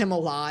keeps him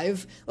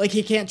alive. Like,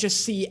 he can't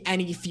just see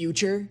any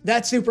future.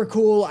 That's super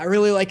cool. I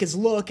really like his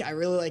look. I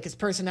really like his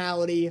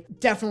personality.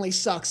 Definitely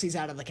sucks he's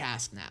out of the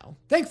cast now.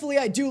 Thankfully,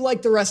 I do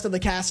like the rest of the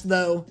cast,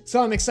 though,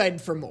 so I'm excited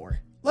for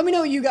more. Let me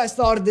know what you guys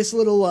thought of this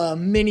little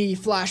mini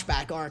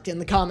flashback arc in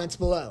the comments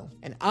below.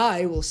 And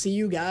I will see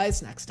you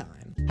guys next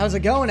time. How's it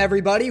going,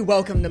 everybody?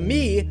 Welcome to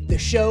me, the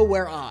show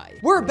where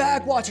we're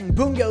back watching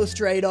Bungo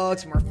Stray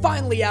Dogs, and we're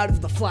finally out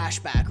of the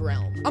flashback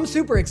realm. I'm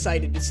super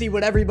excited to see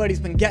what everybody's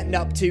been getting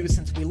up to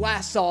since we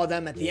last saw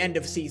them at the end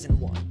of season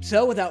 1.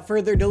 So without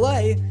further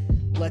delay,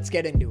 let's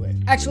get into it.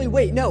 Actually,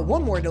 wait, no,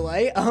 one more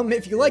delay.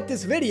 If you like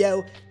this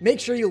video, make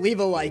sure you leave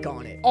a like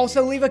on it.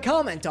 Also, leave a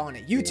comment on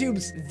it.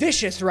 YouTube's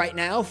vicious right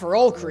now for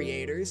all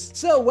creators.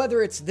 So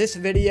whether it's this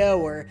video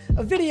or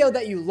a video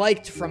that you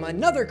liked from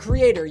another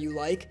creator you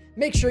like,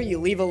 make sure you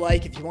leave a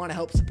like if you want to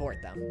help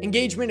support them.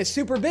 Engagement is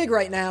super big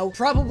right now,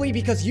 probably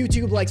because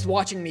YouTube likes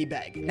watching me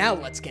beg. Now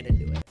let's get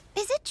into it.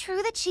 Is it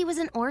true that she was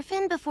an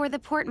orphan before the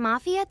Port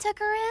Mafia took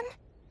her in?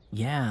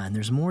 Yeah, and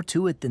there's more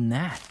to it than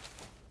that.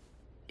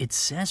 It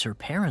says her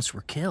parents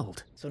were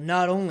killed. So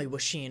not only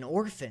was she an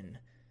orphan,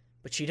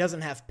 but she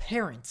doesn't have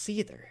parents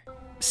either.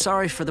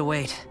 Sorry for the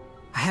wait.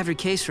 I have your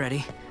case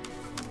ready.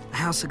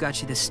 I also got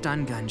you this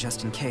stun gun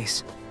just in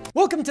case.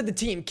 Welcome to the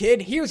team,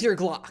 kid. Here's your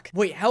Glock.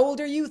 Wait, how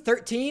old are you?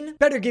 13?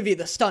 Better give you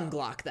the stun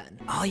Glock then.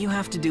 All you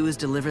have to do is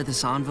deliver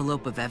this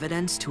envelope of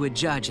evidence to a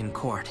judge in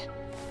court.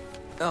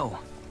 Oh,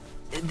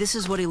 this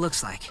is what he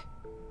looks like.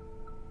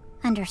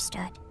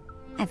 Understood.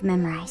 I've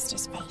memorized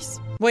his face.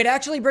 Wait,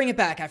 actually bring it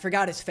back. I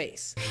forgot his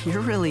face.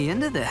 You're really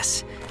into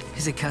this.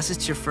 Is it 'cause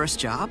it's your first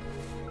job?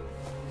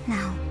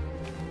 No.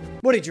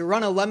 What, did you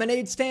run a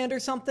lemonade stand or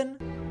something?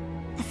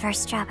 The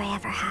first job I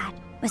ever had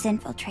was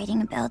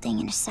infiltrating a building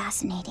and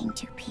assassinating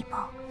 2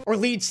 people. Or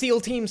lead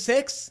SEAL Team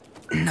 6?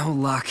 No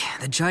luck.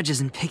 The judge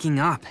isn't picking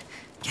up.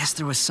 Guess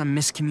there was some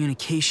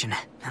miscommunication.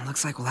 It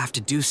looks like we'll have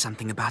to do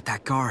something about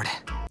that guard.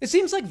 It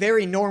seems like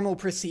very normal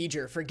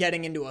procedure for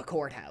getting into a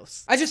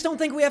courthouse. I just don't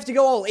think we have to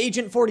go all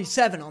Agent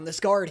 47 on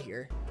this guard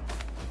here.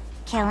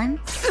 Kill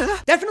him?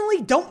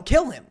 Definitely don't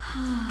kill him.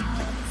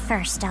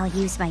 First, I'll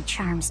use my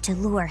charms to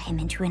lure him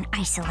into an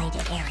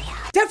isolated area.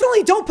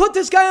 Definitely don't put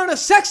this guy on a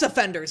sex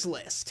offenders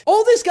list.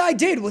 All this guy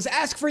did was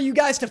ask for you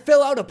guys to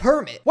fill out a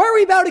permit. Why are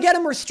we about to get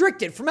him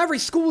restricted from every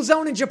school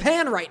zone in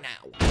Japan right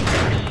now?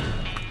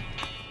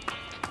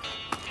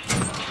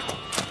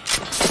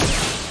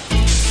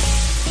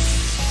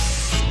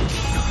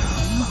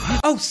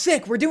 Oh,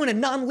 sick, we're doing a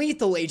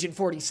non-lethal Agent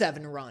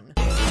 47 run.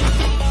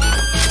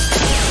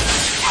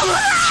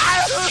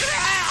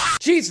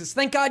 Jesus,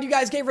 thank God you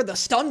guys gave her the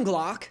stun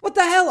Glock. What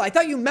the hell? I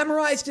thought you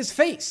memorized his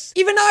face.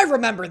 Even I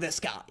remember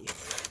this guy.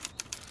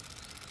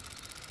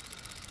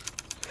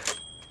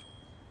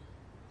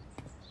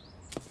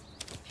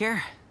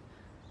 Here.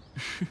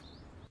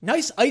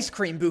 Nice ice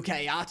cream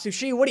bouquet,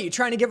 Atsushi. What are you,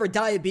 trying to give her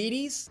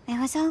diabetes? It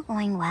was all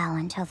going well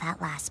until that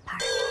last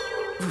part.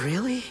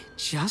 Really?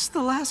 Just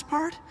the last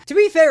part? To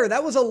be fair,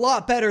 that was a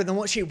lot better than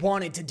what she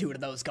wanted to do to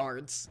those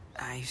guards.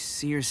 I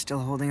see you're still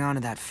holding on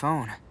to that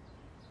phone.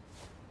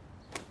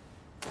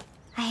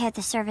 I had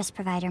the service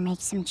provider make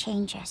some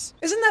changes.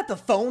 Isn't that the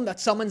phone that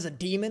summons a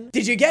demon?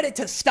 Did you get it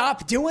to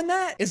stop doing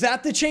that? Is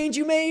that the change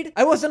you made?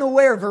 I wasn't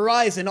aware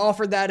Verizon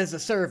offered that as a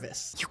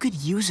service. You could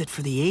use it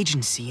for the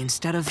agency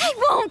instead of— I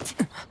won't!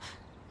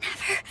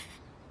 Never.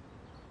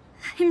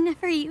 I'm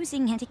never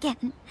using it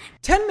again.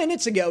 10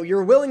 minutes ago, you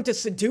were willing to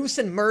seduce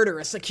and murder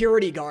a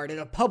security guard at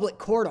a public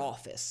court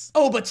office.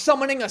 Oh, but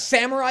summoning a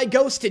samurai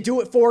ghost to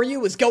do it for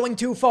you is going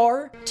too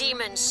far?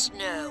 Demon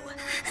Snow.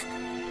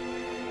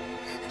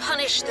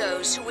 Punish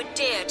those who would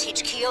dare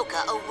teach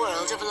Kyoka a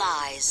world of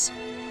lies.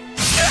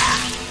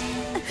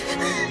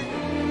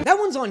 That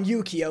one's on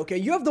you,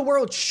 Kyoka. You have the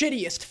world's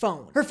shittiest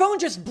phone. Her phone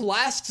just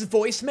blasts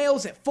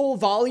voicemails at full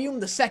volume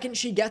the second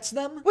she gets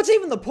them. What's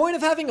even the point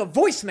of having a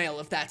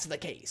voicemail if that's the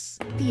case?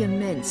 The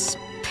immense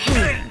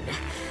pain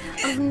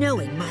of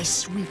knowing my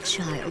sweet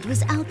child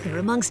was out there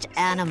amongst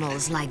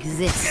animals like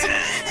this.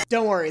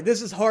 Don't worry,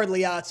 this is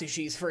hardly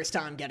Atsushi's first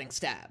time getting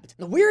stabbed.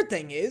 The weird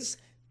thing is,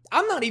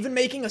 I'm not even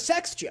making a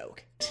sex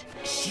joke.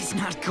 She's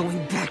not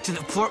going back to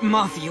the Port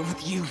Mafia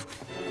with you.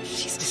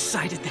 She's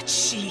decided that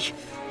she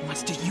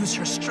wants to use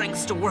her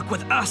strengths to work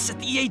with us at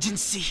the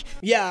agency.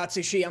 Yeah,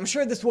 Atsushi, I'm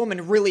sure this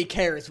woman really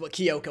cares what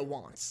Kyoka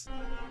wants.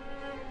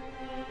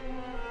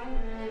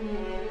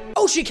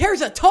 Oh, she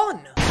cares a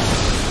ton!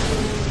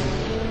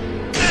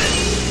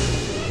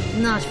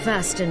 Not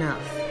fast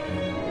enough.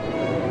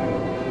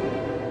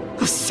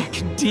 A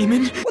second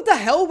demon? What the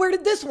hell? Where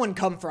did this one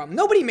come from?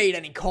 Nobody made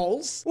any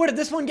calls. What, did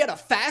this one get a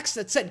fax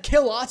that said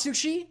kill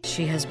Atsushi?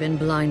 She has been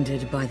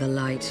blinded by the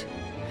light.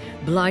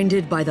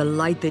 Blinded by the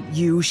light that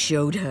you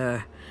showed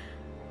her.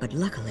 But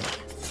luckily,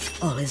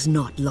 all is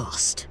not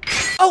lost.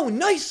 Oh,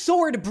 nice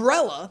sword,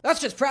 Brella.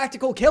 That's just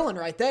practical killing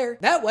right there.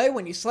 That way,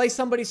 when you slice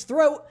somebody's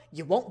throat,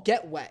 you won't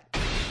get wet.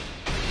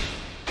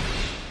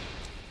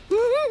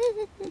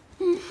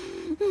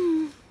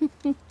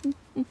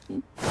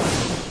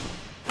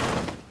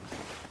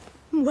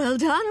 Well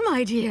done,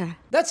 my dear.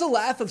 That's a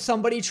laugh of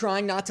somebody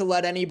trying not to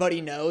let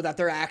anybody know that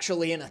they're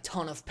actually in a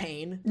ton of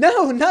pain.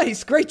 No,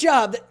 nice, great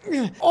job.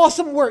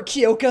 Awesome work,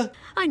 Kyoka.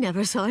 I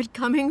never saw it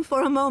coming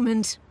for a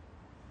moment.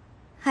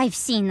 I've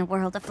seen the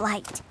world of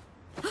light.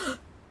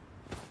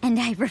 And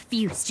I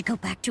refuse to go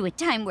back to a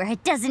time where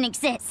it doesn't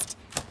exist.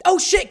 Oh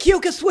shit,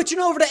 Kyoka's switching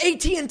over to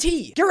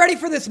AT&T. Get ready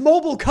for this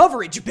mobile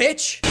coverage,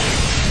 bitch.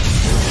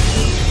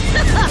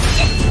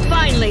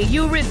 Finally,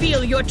 you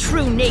reveal your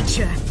true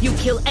nature. You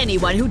kill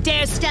anyone who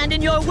dares stand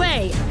in your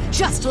way,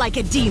 just like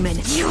a demon.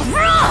 You're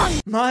wrong!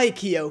 My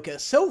Kyoka,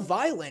 so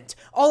violent.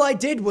 All I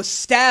did was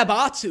stab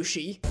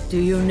Atsushi. Do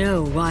you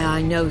know why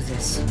I know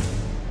this?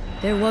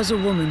 There was a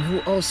woman who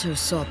also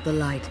sought the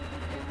light,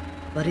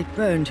 but it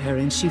burned her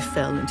and she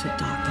fell into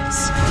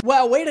darkness.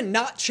 Wow, way to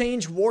not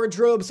change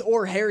wardrobes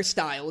or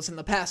hairstyles in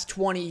the past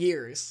 20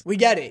 years. We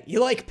get it,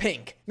 you like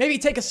pink. Maybe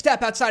take a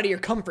step outside of your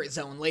comfort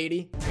zone,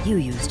 lady. You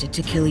used it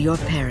to kill your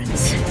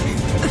parents.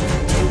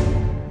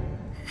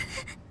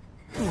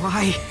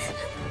 Why?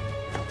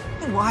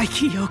 Why,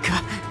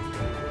 Kyoka?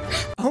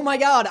 Oh my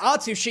god,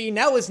 Atsushi,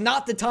 now is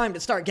not the time to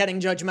start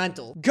getting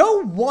judgmental.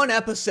 Go one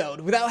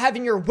episode without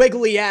having your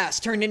wiggly ass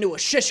turned into a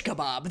shish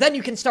kebab, then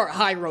you can start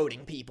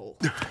high-roading people.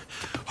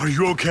 Are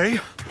you okay?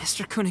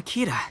 Mr.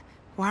 Kunakita,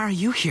 why are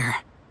you here?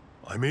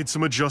 I made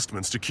some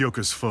adjustments to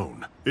Kyoka's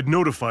phone. It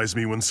notifies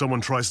me when someone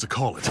tries to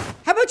call it.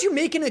 How about you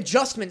make an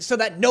adjustment so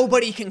that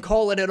nobody can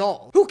call it at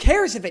all? Who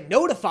cares if it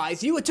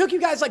notifies you? It took you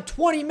guys like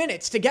 20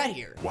 minutes to get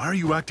here. Why are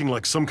you acting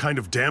like some kind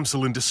of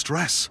damsel in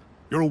distress?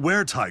 You're a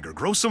were-tiger.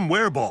 Grow some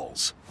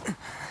wereballs.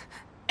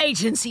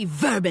 Agency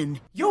vermin.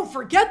 Yo,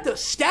 forget the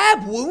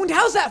stab wound.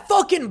 How's that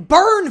fucking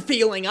burn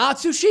feeling,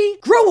 Atsushi?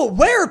 Grow a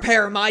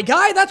were-pair, my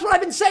guy. That's what I've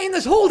been saying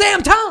this whole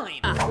damn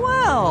time.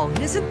 Well,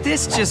 isn't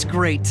this just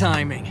great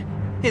timing?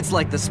 It's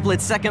like the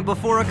split second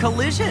before a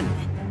collision.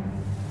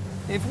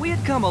 If we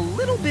had come a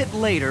little bit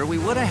later, we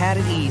would have had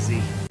it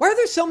easy. Why are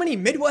there so many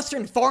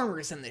Midwestern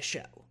farmers in this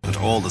show? But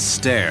all the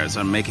stairs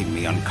are making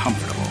me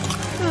uncomfortable.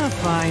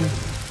 Fine.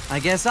 I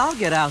guess I'll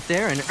get out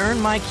there and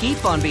earn my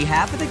keep on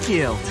behalf of the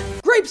guild.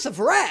 Grapes of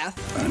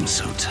Wrath? I'm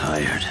so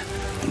tired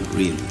and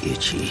really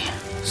itchy.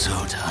 So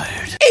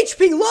tired.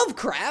 H.P.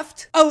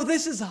 Lovecraft? Oh,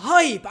 this is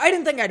hype. I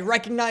didn't think I'd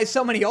recognize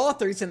so many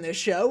authors in this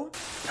show.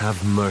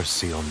 Have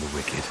mercy on the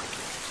wicked.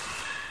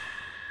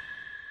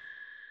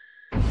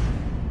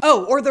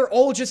 Oh, or they're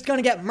all just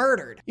gonna get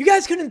murdered. You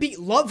guys couldn't beat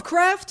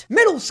Lovecraft?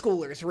 Middle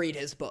schoolers read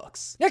his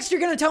books. Next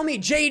you're gonna tell me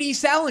J.D.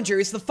 Salinger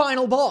is the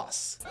final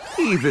boss.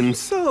 Even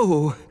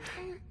so...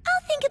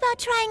 I'll think about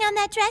trying on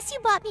that dress you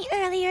bought me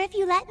earlier if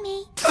you let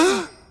me.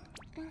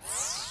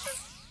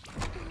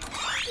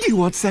 You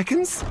want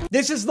seconds?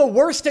 This is the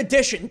worst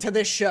addition to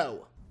this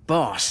show.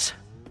 Boss.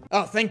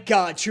 Oh, thank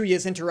God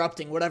Chuya's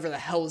interrupting whatever the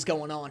hell is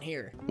going on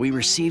here. We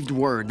received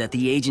word that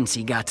the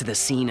agency got to the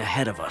scene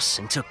ahead of us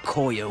and took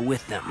Koya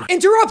with them.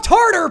 Interrupt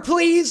harder,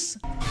 please!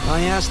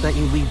 I ask that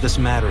you leave this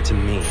matter to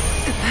me.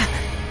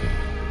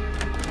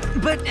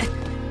 But...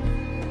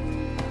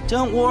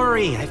 Don't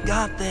worry, I've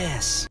got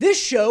this.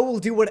 This show will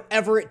do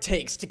whatever it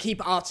takes to keep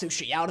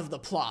Atsushi out of the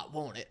plot,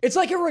 won't it? It's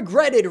like it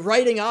regretted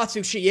writing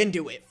Atsushi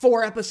into it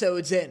 4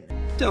 episodes in.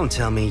 Don't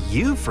tell me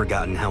you've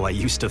forgotten how I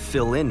used to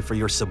fill in for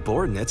your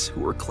subordinates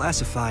who were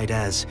classified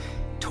as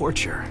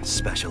torture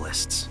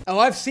specialists. Oh,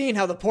 I've seen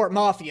how the Port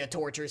Mafia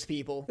tortures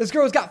people. This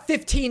girl's got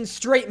 15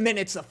 straight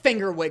minutes of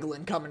finger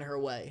wiggling coming her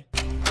way.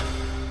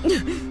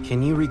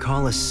 Can you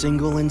recall a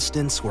single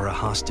instance where a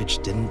hostage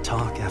didn't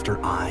talk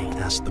after I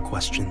asked the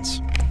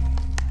questions?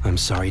 I'm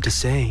sorry to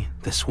say,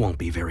 this won't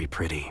be very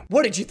pretty.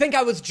 What, did you think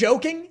I was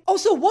joking?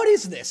 Also, what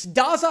is this?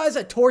 Dazai's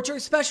a torture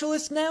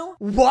specialist now?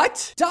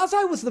 What?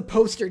 Dazai was the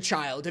poster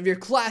child of your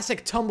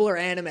classic Tumblr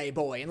anime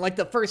boy in like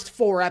the first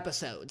 4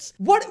 episodes.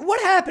 What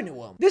happened to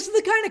him? This is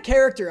the kind of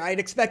character I'd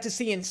expect to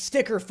see in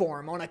sticker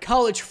form on a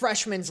college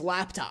freshman's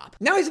laptop.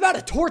 Now he's about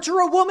to torture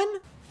a woman?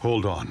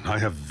 Hold on, I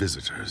have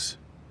visitors.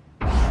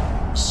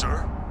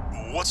 Sir,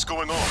 what's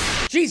going on?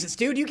 Jesus,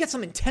 dude, you get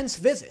some intense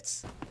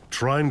visits.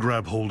 Try and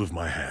grab hold of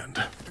my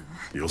hand.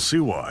 You'll see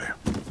why.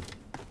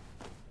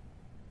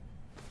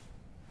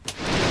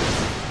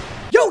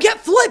 Yo, get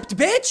flipped,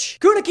 bitch!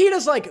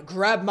 Kunakita's like,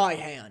 grab my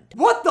hand.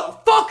 What the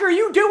fuck are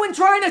you doing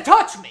trying to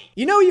touch me?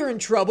 You know you're in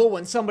trouble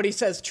when somebody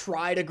says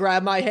try to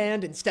grab my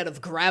hand instead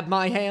of grab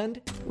my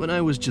hand? When I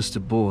was just a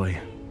boy,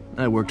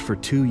 I worked for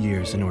 2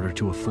 years in order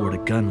to afford a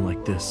gun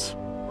like this.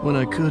 When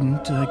I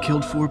couldn't, I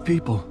killed 4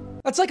 people.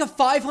 That's like a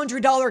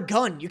 $500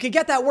 gun. You could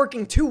get that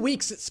working 2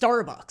 weeks at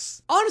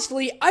Starbucks.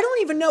 Honestly, I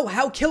don't even know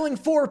how killing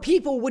 4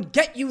 people would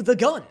get you the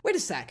gun. Wait a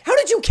sec. How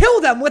did you kill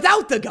them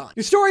without the gun?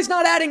 Your story's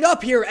not adding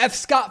up here, F.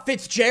 Scott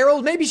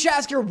Fitzgerald. Maybe you should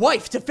ask your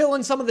wife to fill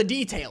in some of the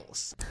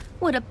details.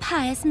 What a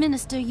pious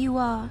minister you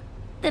are.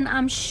 Then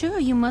I'm sure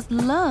you must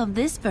love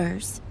this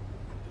verse.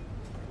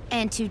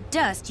 And to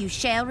dust you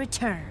shall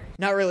return.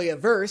 Not really a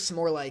verse,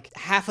 more like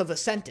half of a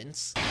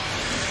sentence.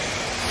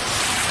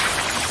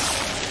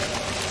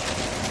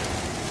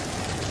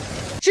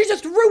 She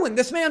just ruined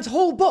this man's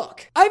whole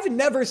book. I've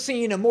never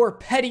seen a more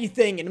petty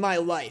thing in my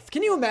life.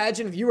 Can you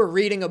imagine if you were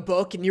reading a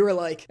book and you were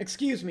like,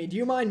 excuse me, do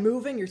you mind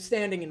moving? You're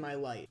standing in my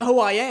light. Oh,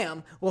 I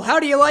am? Well, how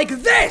do you like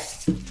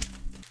this?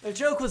 The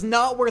joke was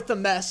not worth the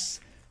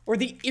mess or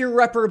the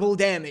irreparable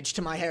damage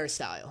to my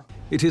hairstyle.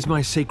 It is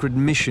my sacred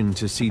mission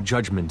to see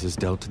judgment is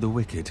dealt to the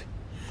wicked.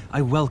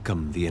 I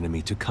welcome the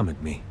enemy to come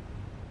at me.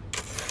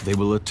 They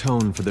will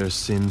atone for their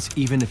sins,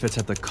 even if it's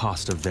at the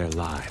cost of their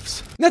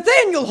lives.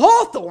 Nathaniel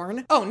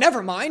Hawthorne? Oh,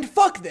 never mind.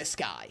 Fuck this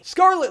guy.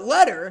 Scarlet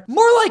Letter?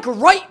 More like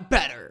write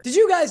better. Did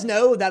you guys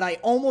know that I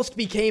almost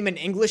became an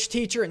English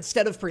teacher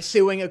instead of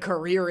pursuing a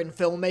career in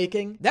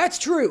filmmaking? That's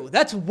true.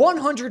 That's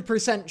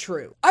 100%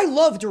 true. I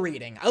loved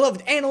reading. I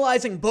loved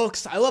analyzing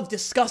books. I loved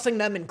discussing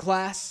them in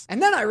class.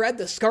 And then I read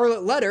the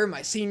Scarlet Letter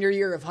my senior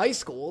year of high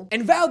school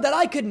and vowed that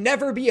I could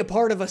never be a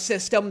part of a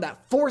system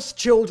that forced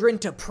children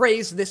to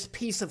praise this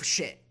piece of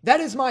shit. That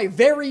is my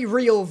very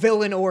real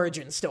villain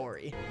origin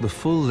story. The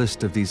full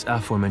list of these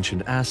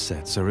aforementioned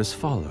assets are as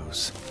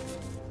follows.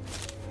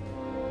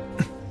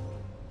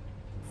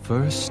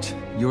 First,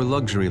 your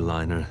luxury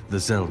liner, the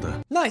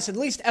Zelda. Nice, at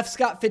least F.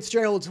 Scott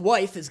Fitzgerald's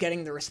wife is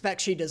getting the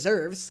respect she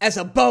deserves. As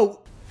a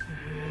boat.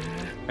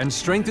 And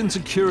strengthen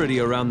security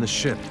around the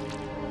ship.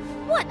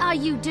 What are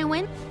you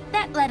doing?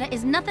 That letter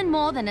is nothing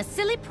more than a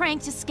silly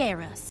prank to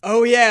scare us.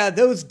 Oh yeah,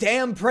 those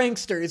damn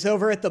pranksters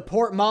over at the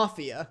Port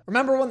Mafia.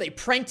 Remember when they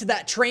pranked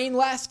that train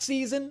last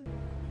season?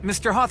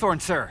 Mr. Hawthorne,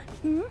 sir.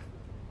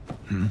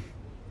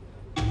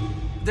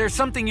 There's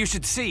something you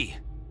should see.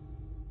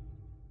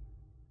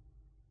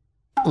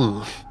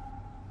 Oh,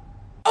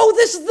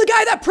 this is the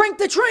guy that pranked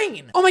the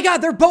train! Oh my god,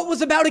 their boat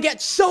was about to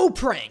get so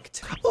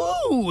pranked!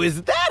 Ooh,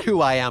 is that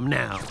who I am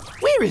now?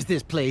 Where is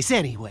this place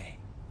anyway?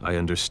 I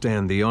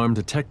understand the armed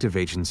detective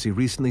agency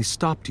recently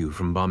stopped you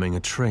from bombing a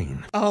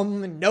train.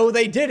 No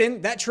they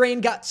didn't. That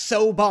train got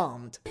so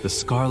bombed. The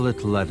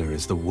Scarlet Letter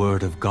is the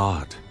word of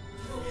God.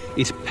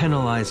 It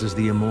penalizes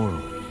the immoral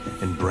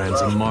and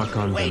brands a mark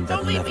on them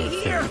that never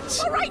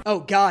fades. Oh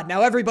god,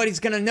 now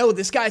everybody's gonna know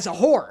this guy's a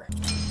whore.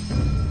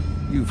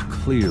 You've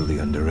clearly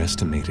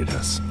underestimated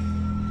us.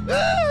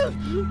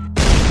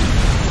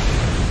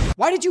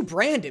 Why did you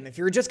brand him if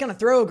you were just gonna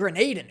throw a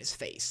grenade in his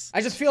face?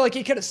 I just feel like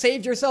you could have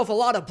saved yourself a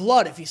lot of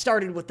blood if you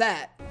started with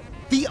that.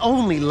 The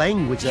only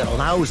language that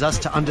allows us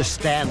to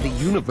understand the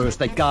universe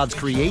that God's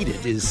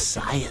created is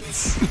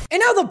science.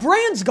 And now the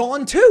brand's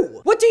gone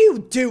too! What do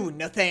you do,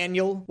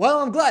 Nathaniel? Well,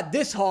 I'm glad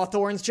this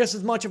Hawthorne's just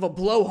as much of a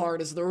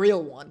blowhard as the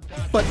real one.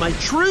 But my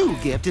true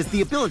gift is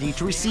the ability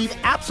to receive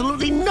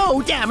absolutely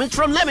no damage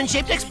from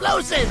lemon-shaped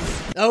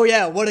explosives! Oh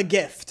yeah, what a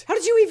gift. How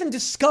did you even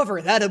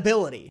discover that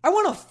ability? I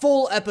want a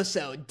full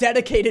episode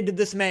dedicated to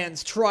this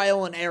man's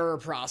trial and error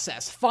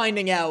process,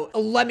 finding out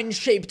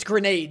lemon-shaped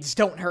grenades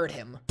don't hurt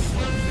him.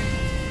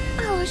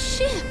 Oh,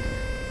 shit.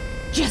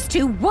 Just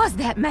who was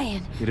that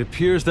man? It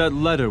appears that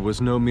letter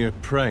was no mere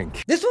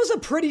prank. This was a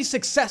pretty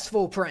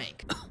successful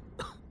prank.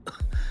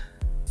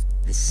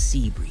 The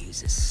sea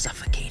breeze is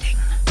suffocating.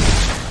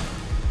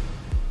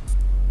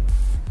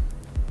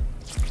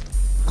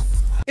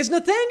 Is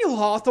Nathaniel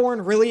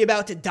Hawthorne really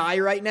about to die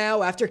right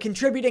now after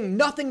contributing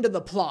nothing to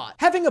the plot,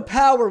 having a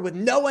power with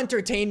no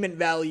entertainment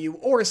value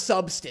or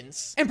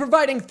substance, and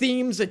providing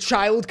themes a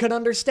child could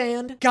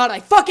understand? God, I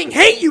fucking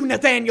hate you,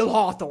 Nathaniel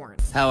Hawthorne!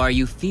 How are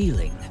you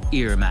feeling,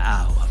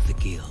 Irma'au of the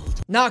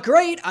Guild? Not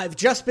great, I've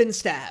just been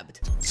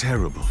stabbed.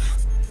 Terrible.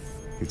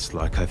 It's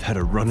like I've had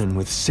a run-in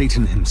with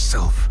Satan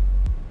himself.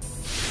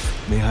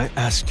 May I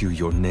ask you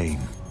your name?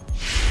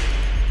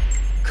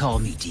 Call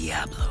me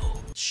Diablo.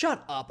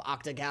 Shut up,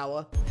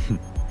 Octagawa.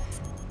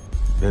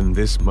 Then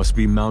this must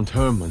be Mount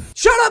Hermon.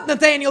 Shut up,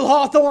 Nathaniel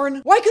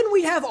Hawthorne! Why couldn't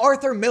we have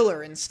Arthur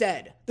Miller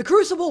instead? The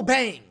Crucible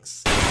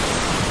bangs.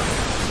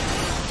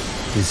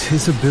 Is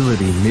his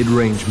ability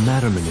mid-range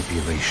matter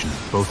manipulation,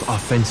 both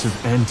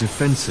offensive and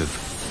defensive?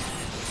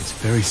 It's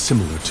very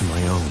similar to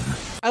my own.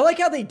 I like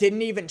how they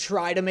didn't even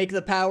try to make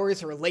the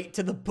powers relate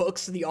to the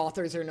books the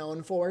authors are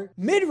known for.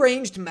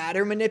 Mid-ranged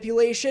matter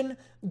manipulation,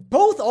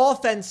 both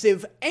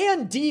offensive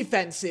and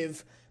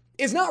defensive,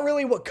 is not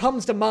really what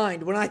comes to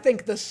mind when I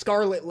think the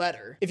Scarlet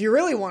Letter. If you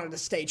really wanted to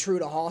stay true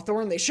to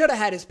Hawthorne, they should have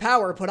had his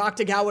power put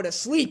Octagawa to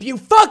sleep, you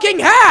fucking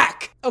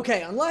hack!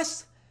 Okay,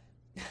 unless...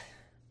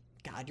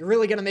 God, you're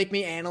really gonna make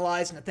me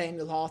analyze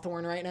Nathaniel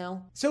Hawthorne right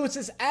now? So it's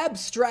this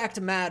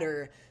abstract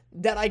matter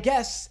that I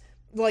guess,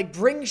 like,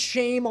 brings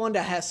shame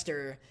onto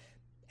Hester,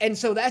 and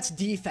so that's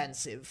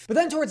defensive. But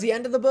then towards the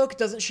end of the book,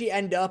 doesn't she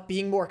end up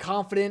being more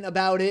confident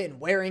about it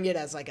and wearing it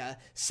as like a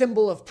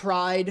symbol of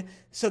pride,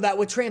 so that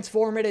would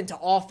transform it into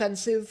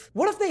offensive?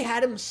 What if they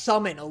had him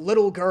summon a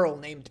little girl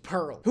named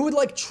Pearl, who would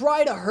like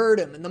try to hurt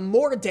him, and the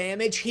more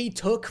damage he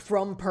took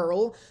from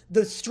Pearl,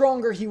 the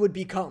stronger he would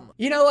become?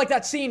 You know, like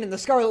that scene in the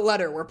Scarlet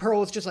Letter where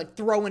Pearl is just like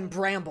throwing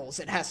brambles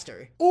at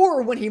Hester.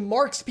 Or when he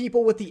marks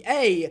people with the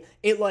A,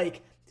 it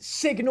like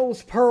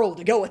signals Pearl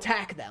to go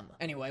attack them.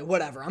 Anyway,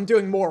 whatever. I'm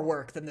doing more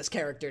work than this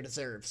character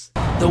deserves.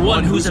 The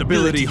one whose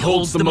ability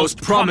holds the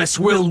most promise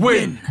will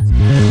win!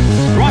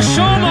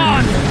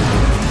 Rashomon!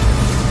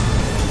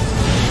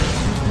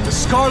 The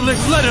Scarlet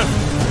Letter!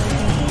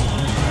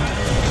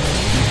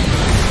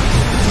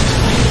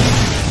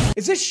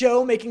 Is this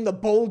show making the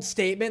bold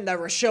statement that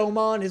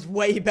Rashomon is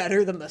way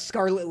better than the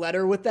Scarlet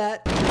Letter with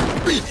that?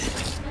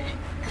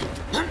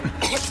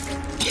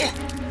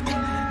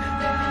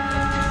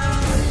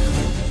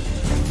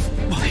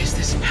 Why is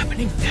this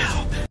happening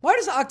now? Why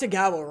does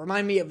Octagawa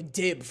remind me of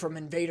Dib from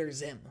Invader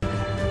Zim?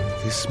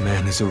 This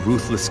man is a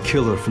ruthless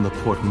killer from the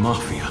Port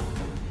Mafia.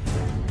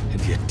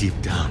 And yet deep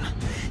down,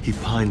 he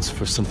pines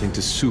for something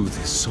to soothe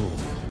his soul.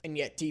 And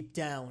yet deep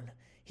down,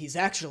 he's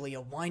actually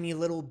a whiny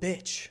little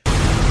bitch.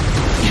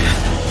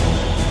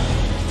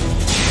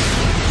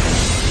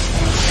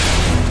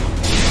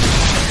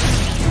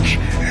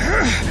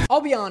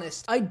 I'll be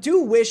honest, I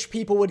do wish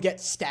people would get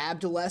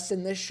stabbed less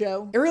in this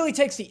show. It really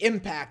takes the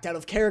impact out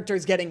of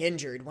characters getting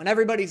injured when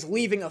everybody's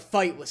leaving a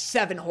fight with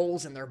 7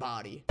 holes in their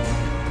body.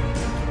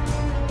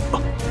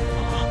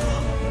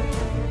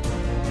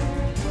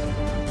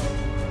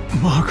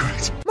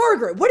 Margaret!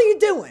 Margaret, what are you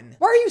doing?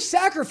 Why are you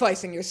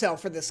sacrificing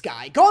yourself for this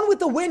guy? Gone with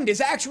the Wind is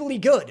actually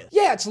good.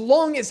 Yeah, it's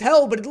long as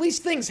hell, but at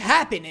least things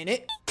happen in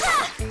it.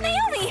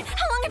 Naomi,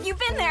 how long have you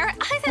been there?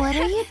 What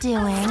are you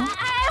doing?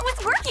 I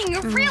was working,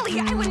 really.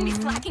 I wouldn't be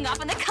slacking off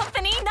on the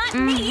company, not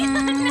me.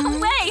 No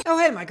way. Oh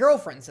hey, my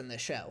girlfriend's in this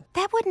show.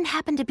 That wouldn't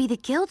happen to be the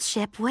guild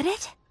ship, would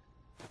it?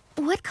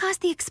 What caused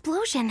the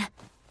explosion?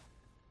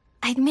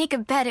 I'd make a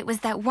bet it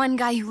was that one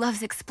guy who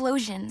loves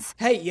explosions.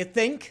 Hey, you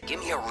think? Give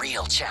me a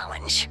real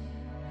challenge.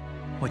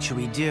 What should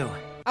we do?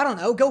 I don't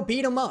know, go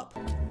beat him up.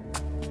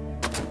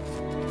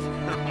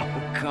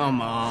 Oh,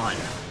 come on.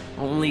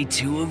 Only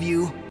 2 of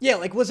you? Yeah,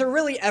 like, was there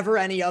really ever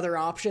any other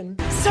option?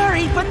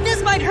 Sorry, but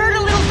this might hurt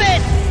a little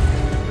bit!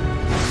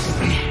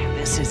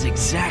 This is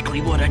exactly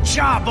what a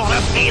job ought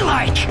to be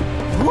like!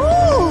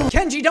 Woo!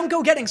 Kenji, don't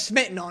go getting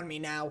smitten on me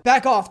now.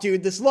 Back off,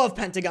 dude. This love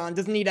pentagon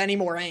doesn't need any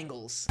more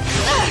angles.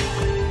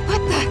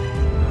 What the?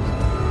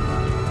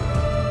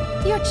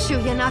 You're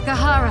Chuya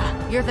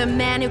Nakahara. You're the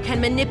man who can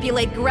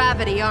manipulate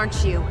gravity,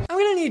 aren't you? I'm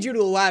gonna need you to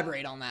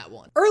elaborate on that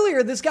one.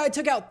 Earlier, this guy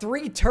took out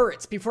 3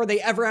 turrets before they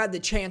ever had the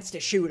chance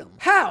to shoot him.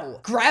 How?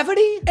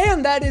 Gravity?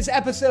 And that is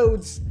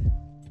episodes...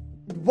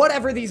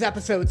 whatever these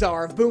episodes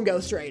are of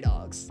Bungo Stray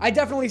Dogs. I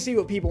definitely see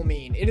what people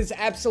mean. It is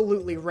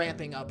absolutely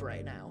ramping up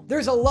right now.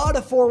 There's a lot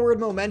of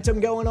forward momentum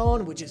going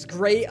on, which is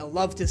great. I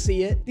love to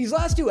see it. These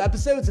last 2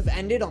 episodes have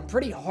ended on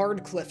pretty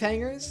hard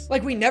cliffhangers.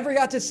 Like, we never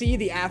got to see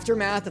the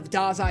aftermath of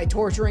Dazai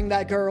torturing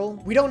that girl.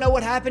 We don't know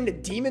what happened to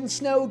Demon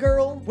Snow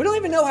Girl. We don't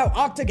even know how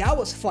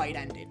Octagawa's fight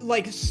ended.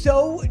 Like,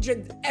 so,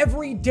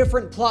 every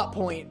different plot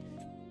point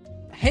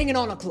hanging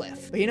on a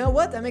cliff. But you know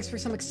what? That makes for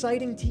some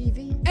exciting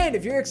TV. And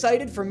if you're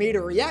excited for me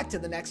to react to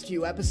the next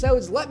few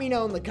episodes, let me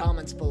know in the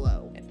comments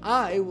below. And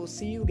I will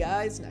see you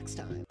guys next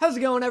time. How's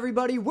it going,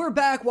 everybody? We're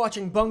back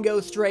watching Bungo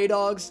Stray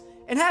Dogs.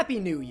 and Happy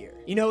New Year.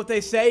 You know what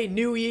they say,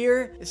 New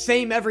Year,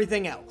 same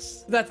everything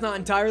else. That's not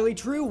entirely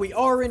true, we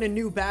are in a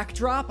new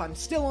backdrop, I'm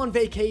still on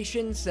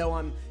vacation, so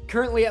I'm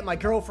currently at my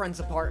girlfriend's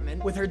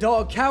apartment, with her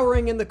dog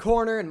cowering in the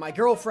corner and my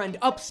girlfriend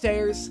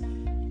upstairs,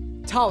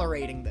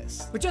 tolerating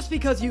this. But just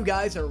because you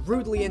guys are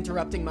rudely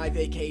interrupting my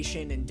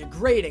vacation and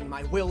degrading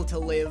my will to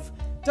live,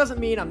 doesn't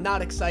mean I'm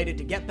not excited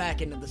to get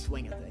back into the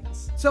swing of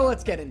things. So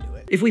let's get into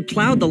it. If we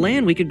plowed the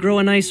land, we could grow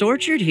a nice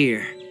orchard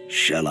here.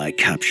 Shall I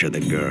capture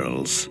the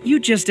girls?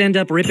 You'd just end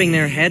up ripping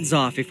their heads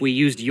off if we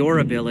used your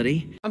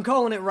ability. I'm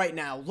calling it right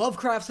now.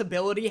 Lovecraft's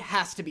ability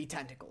has to be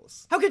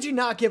tentacles. How could you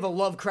not give a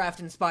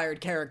Lovecraft-inspired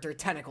character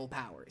tentacle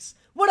powers?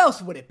 What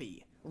else would it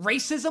be?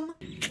 Racism?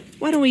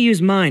 Why don't we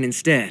use mine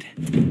instead?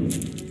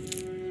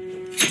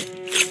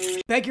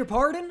 Beg your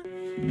pardon?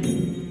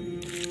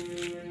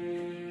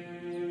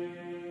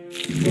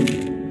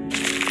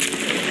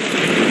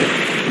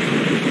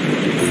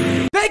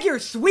 Beg your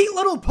sweet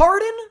little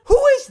pardon?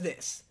 Who is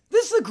this?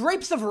 This the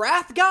Grapes of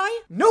Wrath guy?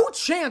 No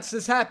chance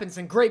this happens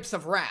in Grapes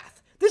of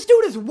Wrath. This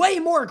dude is way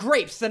more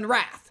grapes than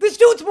wrath. This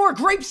dude's more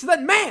grapes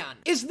than man.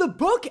 Is the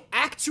book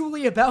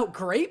actually about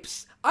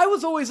grapes? I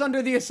was always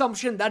under the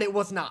assumption that it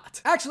was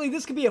not. Actually,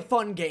 this could be a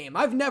fun game.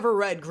 I've never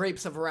read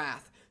Grapes of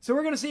Wrath, so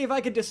we're gonna see if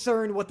I can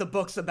discern what the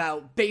book's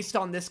about based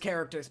on this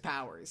character's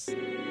powers.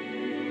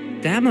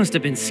 That must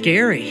have been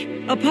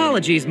scary.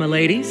 Apologies, my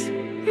ladies.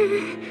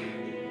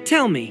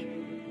 Tell me,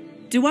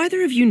 do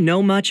either of you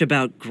know much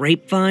about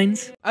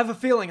grapevines? I have a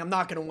feeling I'm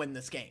not gonna win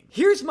this game.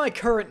 Here's my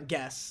current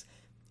guess.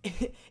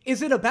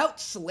 Is it about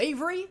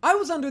slavery? I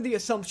was under the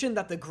assumption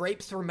that the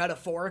grapes were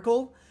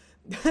metaphorical,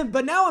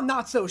 but now I'm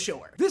not so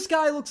sure. This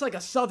guy looks like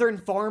a southern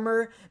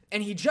farmer,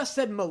 and he just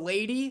said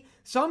milady,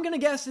 so I'm gonna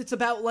guess it's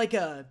about like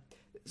a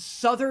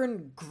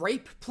southern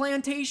grape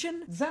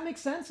plantation? Does that make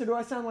sense, or do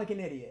I sound like an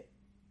idiot?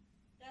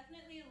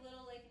 Definitely a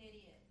little like an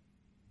idiot.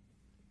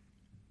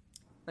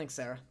 Thanks,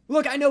 Sarah.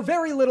 Look, I know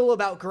very little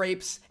about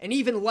grapes, and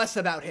even less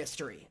about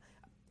history.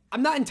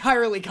 I'm not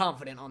entirely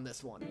confident on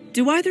this one.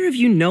 Do either of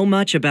you know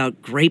much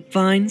about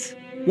grapevines?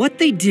 What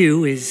they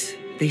do is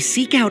they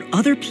seek out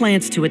other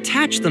plants to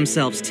attach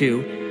themselves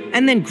to,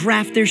 and then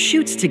graft their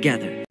shoots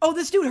together. Oh,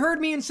 this dude heard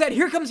me and said,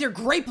 "Here comes your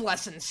grape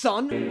lesson,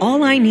 son."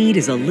 All I need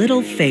is a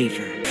little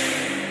favor.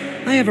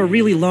 I have a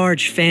really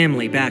large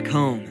family back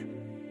home.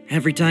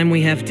 Every time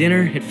we have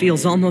dinner, it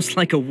feels almost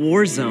like a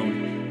war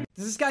zone.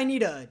 Does this guy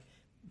need a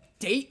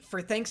date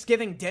for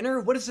Thanksgiving dinner?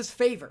 What is this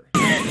favor?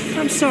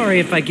 I'm sorry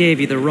if I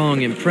gave you the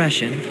wrong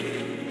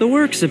impression. The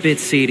work's a bit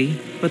seedy,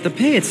 but the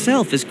pay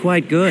itself is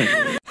quite good.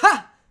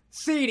 Ha!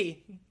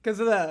 Seedy. Because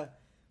of the...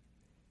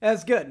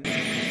 That's good.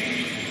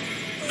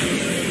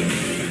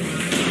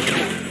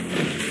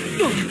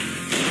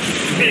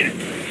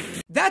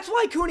 That's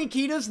why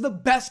Kunikita's the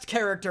best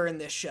character in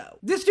this show.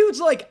 This dude's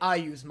like, I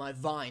use my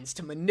vines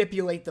to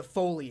manipulate the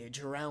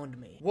foliage around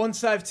me.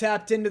 Once I've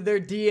tapped into their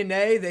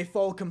DNA, they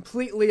fall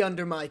completely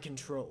under my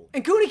control.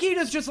 And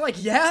Kunikita's just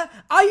like, yeah,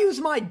 I use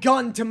my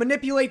gun to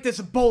manipulate this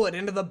bullet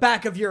into the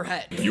back of your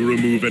head. You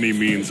remove any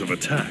means of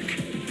attack.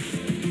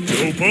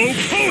 Topo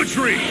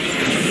poetry!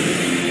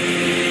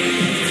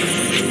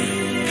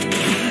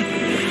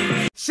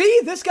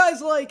 See, this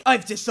guy's like,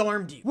 I've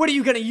disarmed you. What are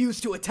you gonna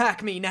use to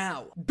attack me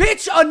now?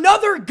 Bitch,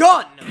 another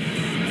gun!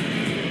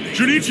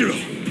 Junichiro,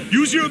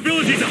 use your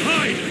ability to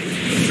hide!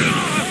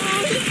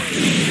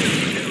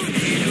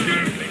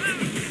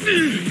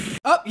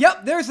 Oh,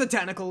 yep, there's the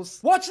tentacles.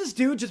 Watch this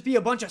dude just be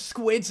a bunch of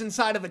squids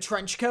inside of a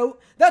trench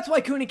coat. That's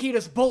why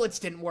Kunikita's bullets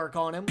didn't work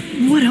on him.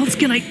 What else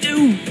can I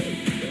do?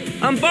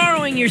 I'm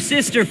borrowing your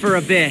sister for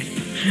a bit.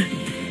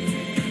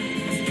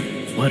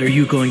 What are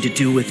you going to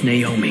do with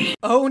Naomi?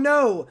 Oh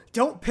no,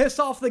 don't piss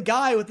off the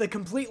guy with the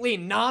completely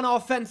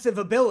non-offensive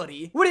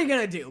ability. What are you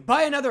gonna do,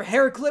 buy another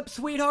hair clip,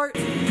 sweetheart?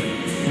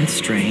 That's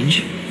strange.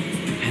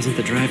 Hasn't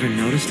the driver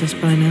noticed us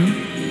by now?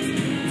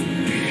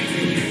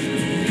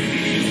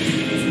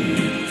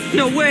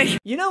 No way!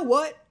 You know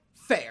what?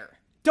 Fair.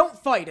 Don't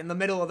fight in the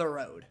middle of the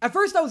road. At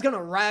first I was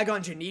gonna rag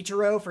on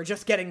Junichiro for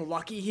just getting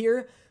lucky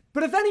here,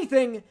 but if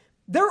anything,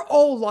 they're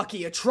all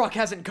lucky a truck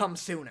hasn't come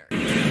sooner.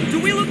 Do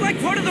we look like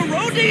part of the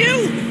road to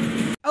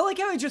you? I like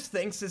how he just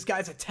thinks this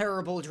guy's a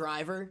terrible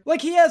driver.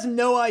 Like, he has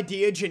no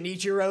idea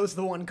Junichiro's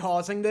the one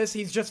causing this.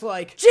 He's just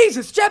like,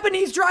 Jesus,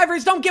 Japanese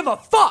drivers don't give a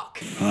fuck!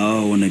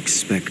 How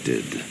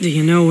unexpected. Do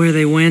you know where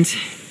they went?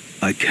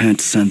 I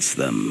can't sense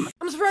them.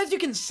 I'm surprised you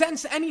can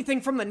sense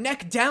anything from the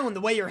neck down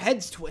the way your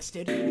head's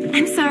twisted.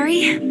 I'm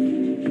sorry.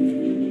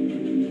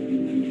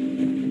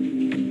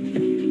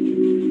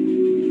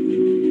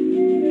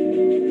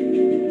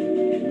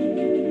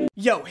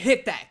 Yo,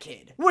 hit that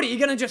kid. What, are you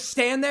gonna just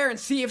stand there and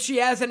see if she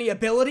has any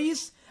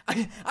abilities?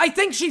 I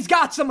think she's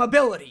got some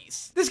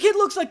abilities. This kid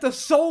looks like the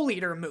Soul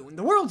Eater Moon.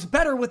 The world's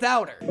better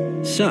without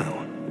her. So,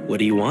 what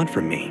do you want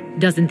from me?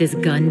 Doesn't this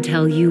gun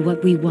tell you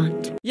what we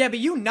want? Yeah, but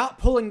you not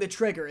pulling the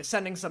trigger is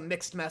sending some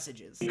mixed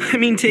messages. I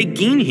mean, take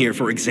Geen here,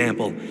 for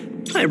example.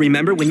 I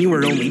remember when you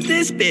were only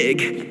this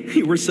big.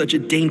 You were such a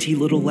dainty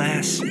little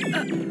lass.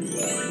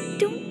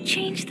 Don't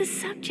change the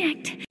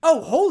subject.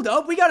 Oh, hold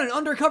up, we got an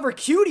undercover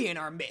cutie in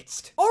our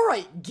midst.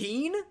 Alright,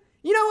 Geen.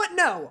 You know what?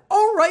 No.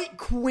 Alright,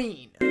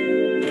 Queen.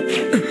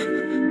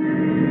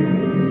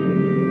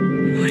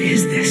 What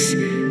is this?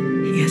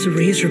 He has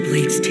razor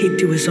blades taped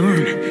to his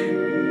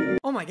arm.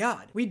 Oh my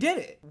god, we did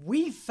it.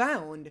 We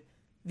found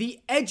the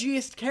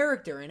edgiest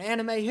character in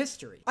anime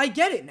history. I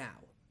get it now.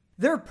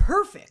 They're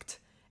perfect.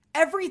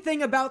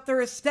 Everything about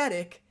their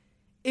aesthetic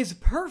is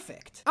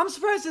perfect. I'm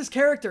surprised this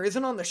character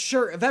isn't on the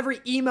shirt of every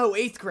emo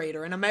 8th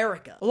grader in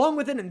America, along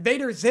with an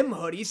Invader Zim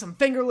hoodie, some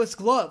fingerless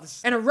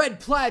gloves, and a red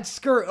plaid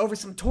skirt over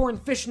some torn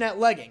fishnet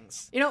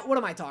leggings. You know, what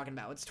am I talking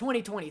about? It's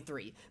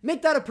 2023.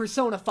 Make that a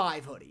Persona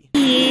 5 hoodie.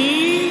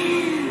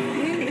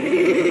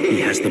 He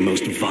has the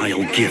most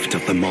vile gift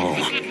of them all.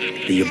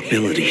 The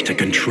ability to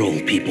control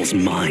people's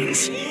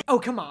minds. Oh,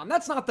 come on,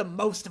 that's not the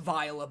most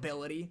vile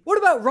ability. What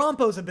about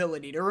Rompo's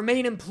ability to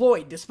remain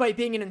employed despite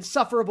being an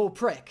insufferable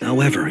prick?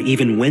 However,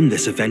 even when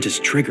this event is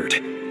triggered,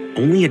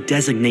 only a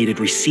designated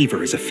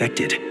receiver is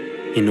affected.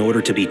 In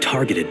order to be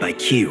targeted by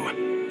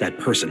Q, that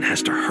person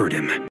has to hurt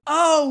him.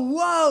 Oh,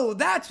 whoa,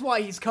 that's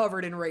why he's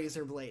covered in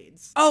razor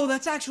blades. Oh,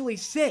 that's actually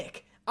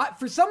sick.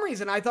 For some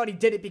reason, I thought he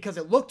did it because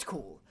it looked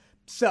cool.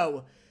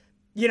 So,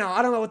 you know,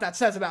 I don't know what that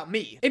says about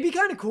me. It'd be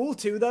kind of cool,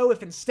 too, though,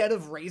 if instead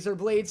of razor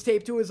blades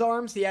taped to his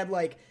arms, he had,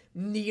 like,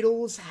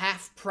 needles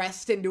half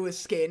pressed into his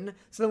skin,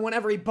 so then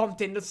whenever he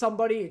bumped into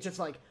somebody, it just,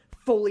 like,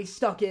 fully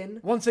stuck in.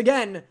 Once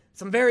again,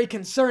 some very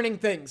concerning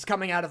things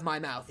coming out of my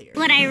mouth here.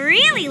 What I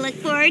really look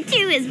forward to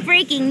is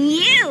breaking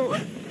you.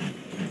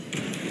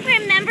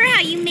 Remember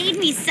how you made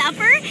me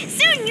suffer?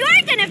 Soon you're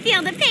gonna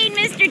feel the pain,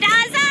 Mr.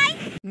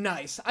 Dazai.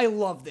 Nice. I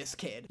love this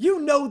kid. You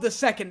know the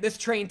second this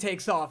train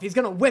takes off, he's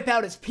gonna whip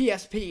out his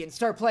PSP and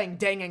start playing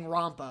Danging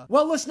Rampa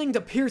while listening to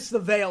Pierce the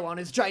Veil on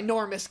his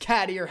ginormous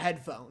cat ear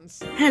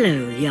headphones.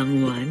 Hello,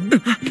 young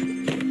one.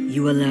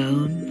 You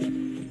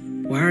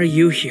alone? Why are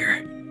you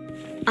here?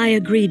 I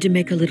agreed to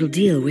make a little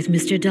deal with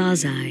Mr.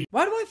 Dazai.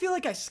 Why do I feel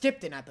like I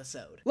skipped an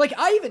episode? Like,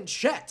 I even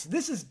checked.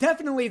 This is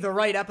definitely the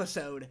right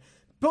episode.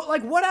 But,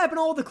 like, what happened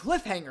to all the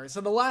cliffhangers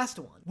of the last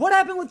one? What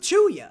happened with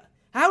Chuya?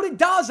 How did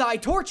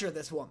Dazai torture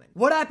this woman?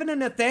 What happened to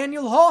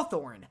Nathaniel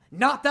Hawthorne?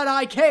 Not that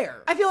I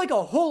care. I feel like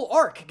a whole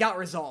arc got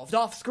resolved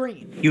off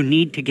screen. You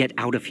need to get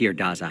out of here,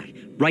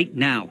 Dazai. Right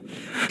now.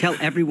 Tell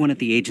everyone at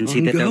the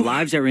agency that their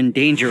lives are in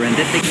danger and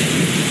that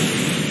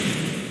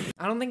they...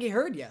 I don't think he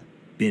heard you.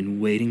 Been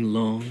waiting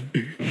long?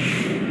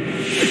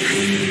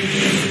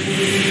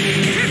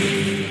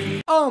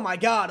 Oh my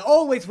god,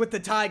 always with the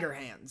tiger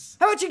hands.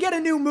 How about you get a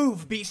new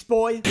move, Beast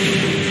Boy?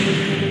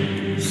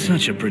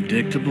 Such a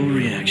predictable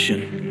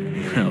reaction.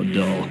 How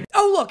dull.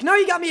 Oh look, now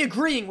you got me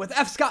agreeing with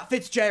F. Scott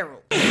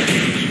Fitzgerald.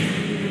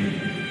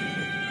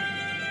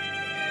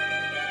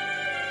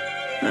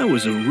 That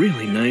was a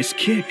really nice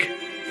kick.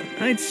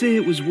 I'd say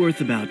it was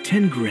worth about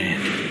 10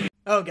 grand.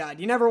 Oh god,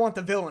 you never want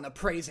the villain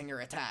appraising your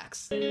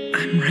attacks.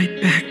 I'm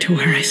right back to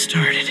where I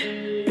started.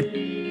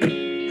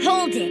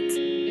 Hold it.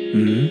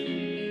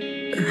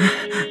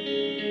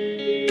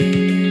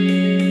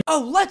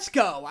 Oh, let's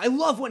go! I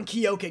love when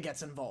Kyoka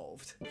gets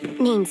involved.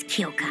 Name's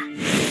Kyoka.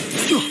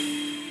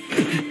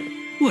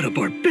 What a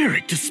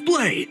barbaric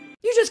display!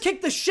 You just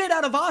kicked the shit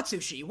out of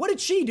Atsushi. What did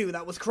she do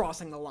that was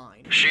crossing the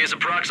line? She is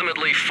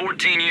approximately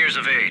 14 years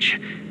of age.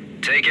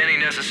 Take any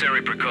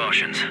necessary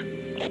precautions.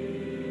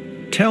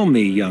 Tell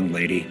me, young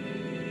lady,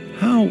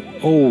 how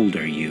old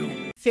are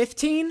you?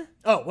 15?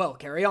 Oh, well,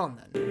 carry on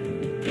then.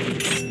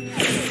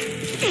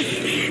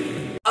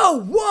 Oh,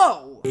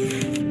 whoa!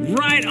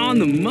 Right on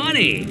the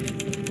money!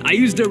 I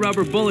used her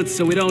rubber bullets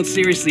so we don't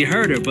seriously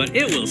hurt her, but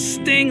it will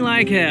sting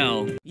like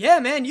hell. Yeah,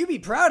 man, you be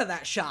proud of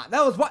that shot.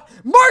 That was what?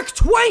 Mark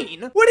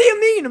Twain? What do you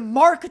mean,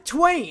 Mark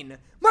Twain?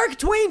 Mark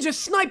Twain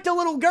just sniped a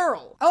little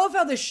girl. I love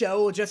how this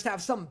show will just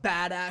have some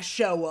badass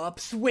show up,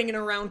 swinging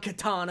around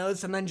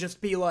katanas, and then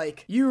just be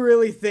like, you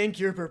really think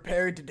you're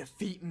prepared to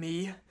defeat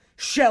me,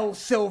 Shel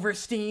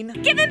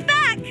Silverstein? Give it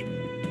back!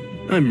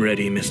 I'm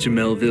ready, Mr.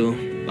 Melville.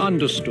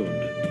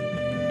 Understood.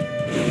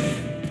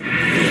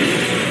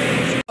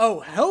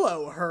 Oh,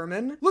 hello,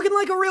 Herman. Looking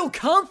like a real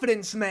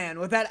confidence man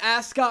with that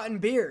ascot and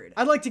beard.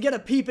 I'd like to get a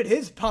peep at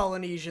his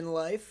Polynesian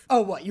life.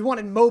 Oh, what, you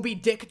wanted Moby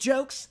Dick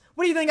jokes?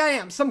 What do you think I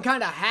am, some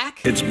kind of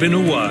hack? It's been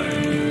a while,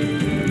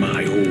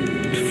 my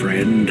old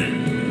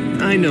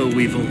friend. I know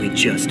we've only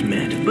just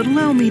met, but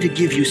allow me to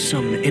give you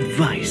some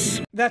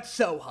advice. That's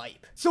so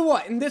hype. So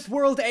what, in this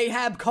world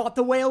Ahab caught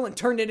the whale and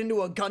turned it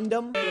into a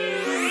Gundam?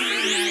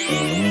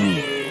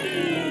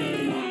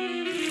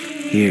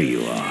 Here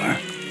you are.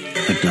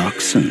 A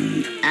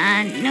dachshund.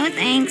 No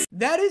thanks.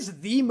 That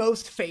is the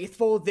most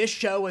faithful this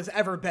show has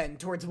ever been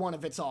towards one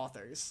of its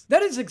authors.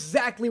 That is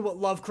exactly what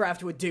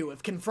Lovecraft would do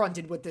if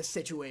confronted with this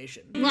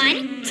situation.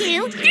 1,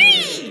 2,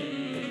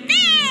 3!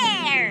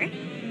 There!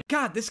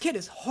 God, this kid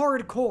is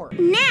hardcore.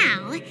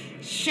 Now,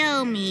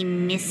 show me,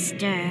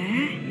 mister.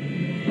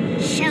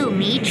 Show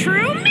me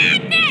true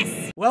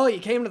madness! Well, you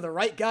came to the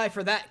right guy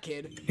for that,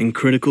 kid. In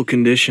critical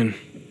condition.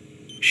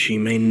 She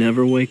may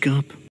never wake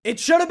up. It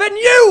should have been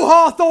you,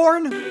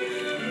 Hawthorne!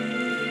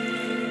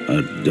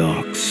 A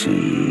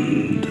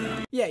dachshund.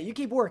 Yeah, you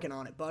keep working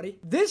on it, buddy.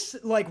 This,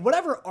 like,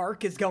 whatever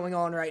arc is going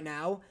on right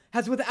now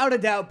has without a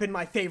doubt been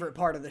my favorite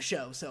part of the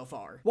show so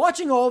far.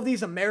 Watching all of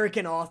these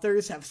American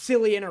authors have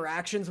silly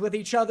interactions with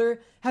each other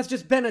has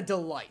just been a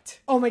delight.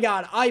 Oh my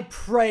god, I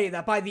pray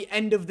that by the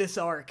end of this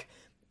arc,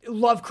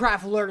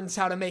 Lovecraft learns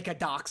how to make a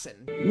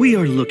dachshund. We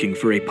are looking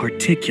for a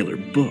particular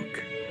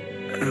book.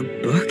 A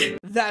book?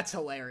 That's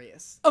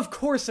hilarious. Of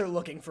course they're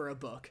looking for a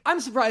book.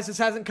 I'm surprised this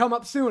hasn't come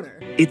up sooner.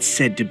 It's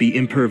said to be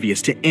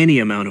impervious to any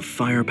amount of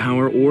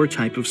firepower or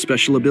type of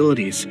special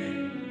abilities.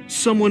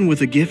 Someone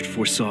with a gift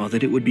foresaw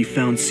that it would be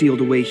found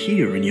sealed away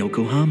here in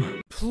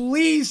Yokohama.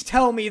 Please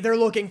tell me they're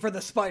looking for the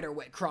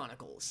Spiderwick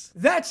Chronicles.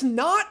 That's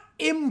not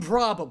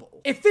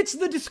improbable. It fits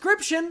the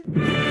description.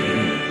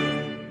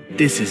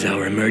 This is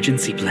our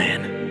emergency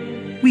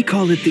plan. We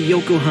call it the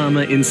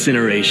Yokohama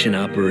Incineration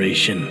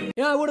Operation.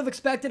 You know, I would have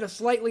expected a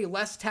slightly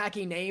less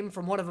tacky name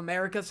from one of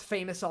America's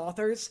famous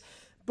authors,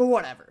 but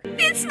whatever.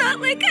 It's not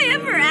like I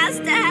ever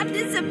asked to have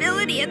this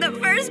ability in the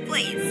first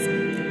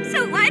place.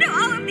 So why do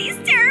all of these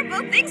terrible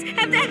things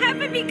have to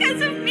happen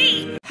because of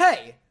me?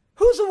 Hey,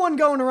 who's the one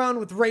going around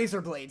with razor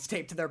blades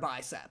taped to their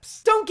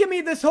biceps? Don't give me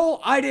this whole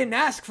I didn't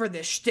ask for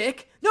this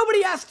shtick.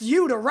 Nobody asked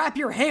you to wrap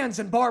your hands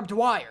in barbed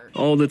wire.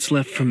 All that's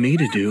left for me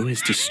to do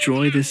is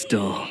destroy this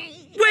doll.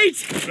 Wait!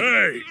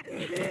 Hey!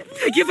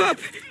 I give up!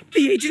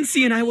 The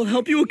agency and I will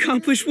help you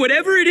accomplish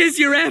whatever it is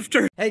you're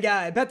after! Hey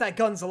guy, I bet that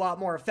gun's a lot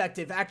more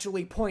effective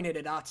actually pointed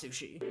at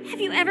Atsushi. Have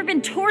you ever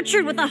been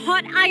tortured with a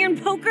hot iron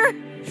poker?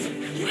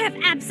 You have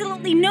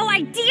absolutely no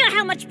idea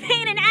how much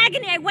pain and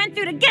agony I went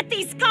through to get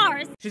these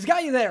scars! She's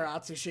got you there,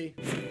 Atsushi.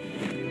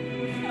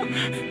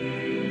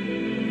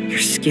 Your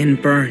skin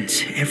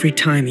burns every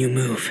time you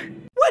move.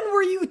 When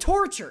were you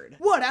tortured?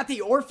 What, at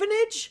the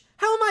orphanage?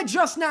 How am I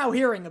just now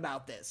hearing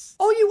about this?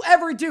 All you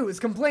ever do is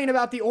complain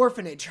about the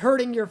orphanage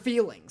hurting your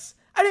feelings.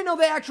 I didn't know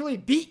they actually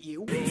beat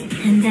you.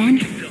 And then,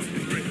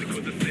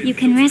 you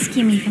can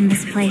rescue me from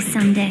this place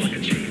someday.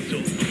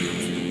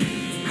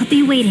 I'll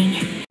be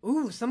waiting.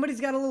 Ooh, somebody's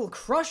got a little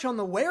crush on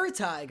the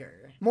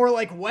were-tiger. More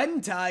like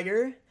when,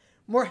 Tiger.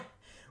 More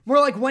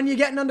like when you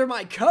getting under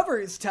my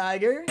covers,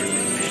 Tiger.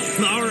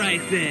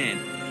 Alright then.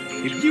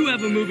 If you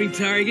have a moving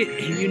target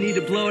and you need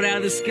to blow it out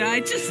of the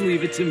sky, just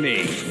leave it to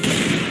me.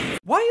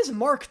 Why is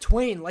Mark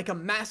Twain like a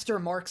master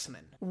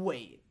marksman?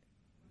 Wait.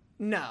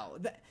 No,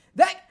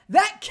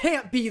 that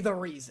can't be the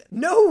reason.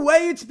 No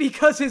way it's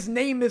because his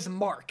name is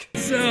Mark.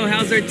 So,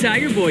 how's our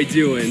tiger boy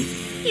doing?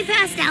 He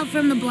passed out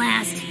from the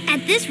blast.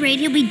 At this rate,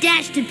 he'll be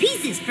dashed to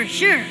pieces for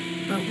sure.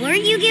 But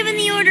weren't you given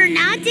the order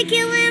not to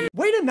kill him?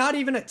 Way to not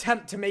even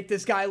attempt to make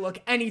this guy look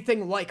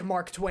anything like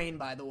Mark Twain,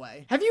 by the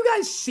way. Have you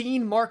guys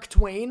seen Mark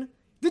Twain?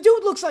 The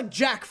dude looks like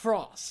Jack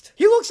Frost.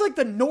 He looks like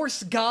the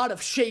Norse god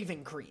of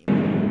shaving cream.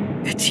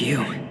 It's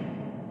you.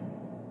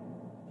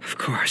 Of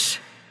course.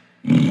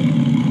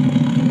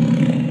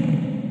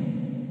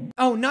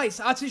 Oh, nice.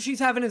 Atsushi's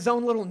having his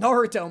own little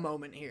Naruto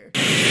moment here.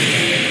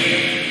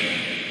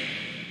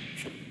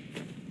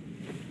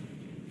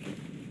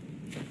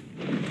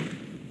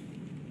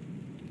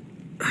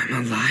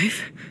 I'm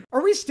alive?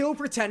 Are we still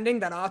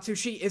pretending that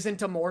Atsushi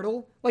isn't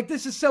immortal? Like,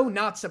 this is so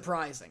not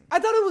surprising. I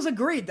thought it was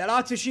agreed that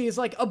Atsushi is,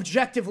 like,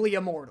 objectively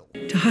immortal.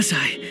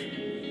 Dazai.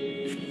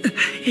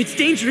 It's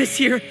dangerous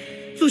here.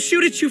 They'll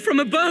shoot at you from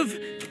above.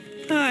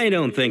 I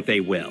don't think they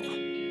will.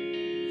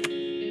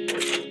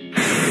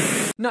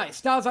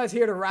 Nice, Dazai's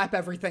here to wrap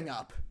everything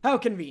up. How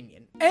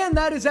convenient. And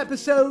that is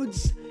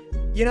episodes,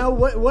 you know,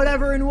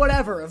 whatever and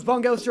whatever of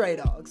Bungo Stray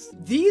Dogs.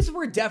 These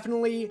were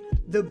definitely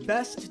the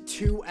best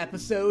 2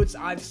 episodes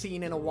I've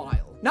seen in a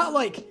while. Not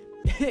like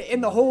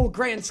in the whole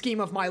grand scheme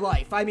of my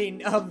life, I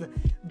mean of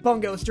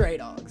Bungo Stray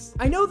Dogs.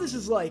 I know this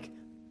is like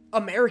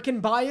American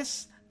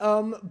bias,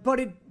 but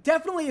it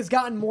definitely has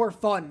gotten more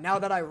fun now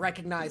that I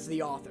recognize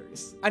the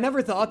authors. I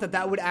never thought that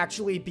that would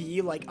actually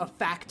be, like, a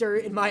factor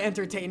in my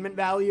entertainment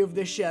value of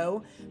this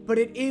show, but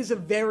it is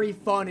very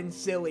fun and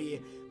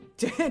silly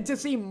to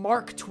see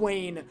Mark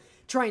Twain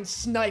try and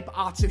snipe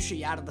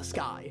Atsushi out of the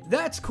sky.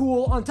 That's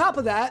cool. On top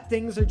of that,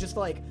 things are just,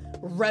 like,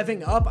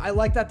 revving up. I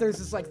like that there's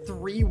this, like,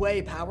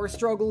 3-way power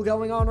struggle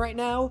going on right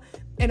now,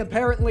 and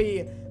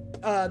apparently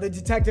the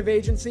detective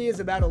agency is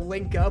about to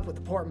link up with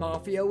the Port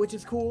Mafia, which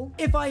is cool.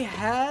 If I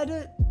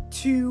had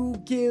to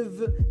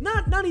give,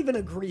 not even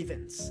a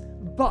grievance,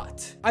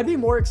 but I'd be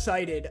more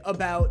excited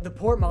about the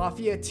Port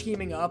Mafia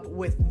teaming up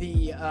with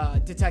the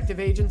detective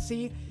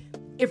agency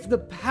if the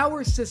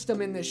power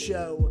system in this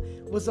show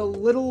was a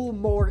little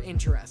more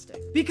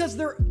interesting. Because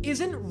there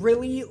isn't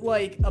really,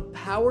 like, a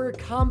power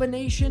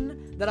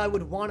combination that I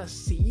would want to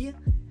see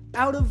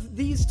out of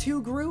these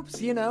 2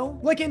 groups, you know?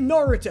 Like in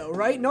Naruto,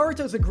 right?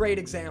 Naruto's a great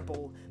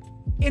example.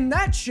 In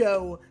that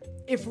show,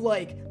 if,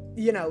 like,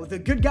 you know, the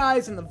good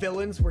guys and the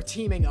villains were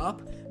teaming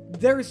up,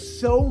 there's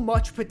so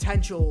much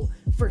potential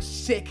for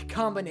sick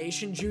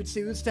combination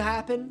jutsus to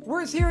happen.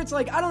 Whereas here it's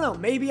like, I don't know,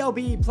 maybe I'll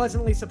be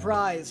pleasantly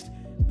surprised,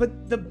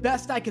 but the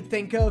best I could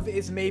think of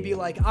is maybe,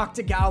 like,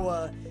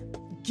 Akutagawa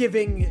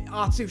giving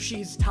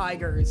Atsushi's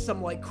tigers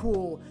some, like,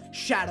 cool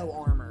shadow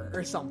armor.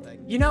 or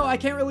something. You know, I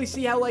can't really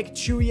see how, like,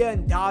 Chuya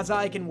and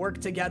Dazai can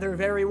work together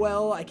very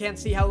well. I can't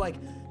see how, like,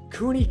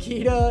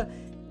 Kunikita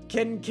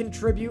can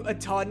contribute a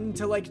ton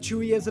to, like,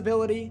 Chuya's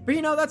ability. But,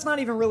 you know, that's not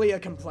even really a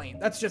complaint.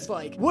 That's just,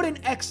 like,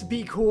 wouldn't X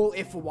be cool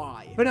if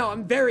Y? But no,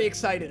 I'm very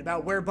excited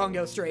about where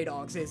Bungo Stray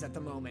Dogs is at the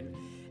moment.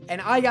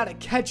 And I gotta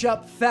catch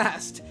up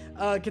fast,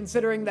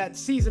 considering that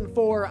Season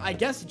 4, I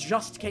guess,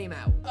 just came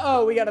out.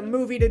 Oh, we got a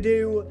movie to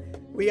do,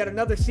 we got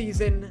another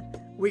season,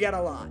 we got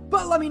a lot.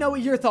 But let me know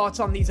what your thoughts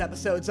on these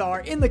episodes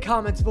are in the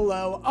comments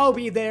below. I'll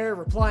be there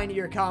replying to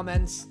your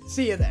comments.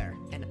 See you there.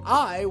 And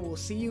I will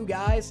see you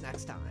guys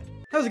next time.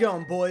 How's it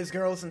going, boys,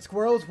 girls, and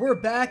squirrels? We're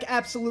back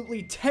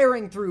absolutely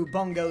tearing through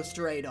Bungo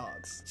Stray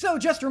Dogs. So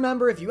just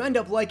remember, if you end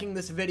up liking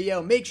this video,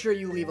 make sure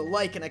you leave a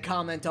like and a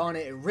comment on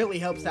it. It really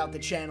helps out the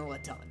channel a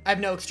ton. I have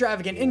no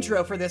extravagant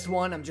intro for this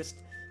one. I'm just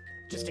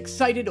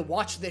excited to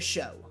watch this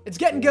show. It's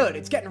getting good,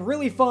 it's getting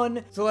really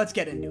fun, so let's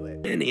get into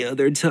it. Any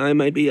other time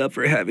I'd be up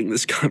for having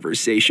this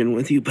conversation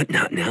with you, but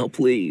not now,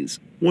 please.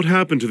 What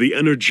happened to the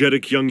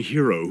energetic young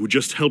hero who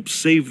just helped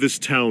save this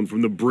town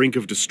from the brink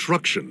of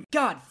destruction?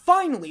 God,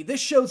 finally, this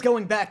show's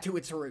going back to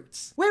its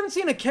roots. We haven't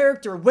seen a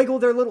character wiggle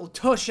their little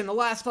tush in the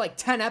last, like,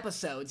 10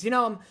 episodes. You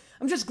know,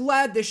 I'm just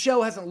glad this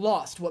show hasn't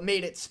lost what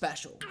made it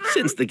special.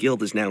 Since the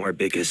guild is now our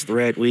biggest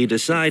threat, we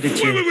decided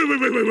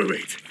to—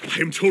 Wait.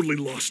 I am totally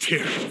lost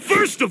here.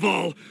 First of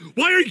all,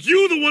 why are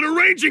you the one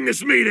arranging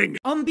this meeting?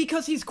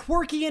 Because he's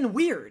quirky and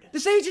weird.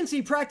 This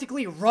agency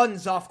practically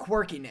runs off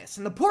quirkiness,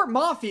 and the Port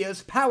Mafia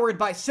is powered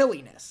by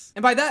silliness.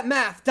 And by that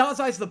math,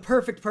 Dazai's the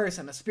perfect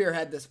person to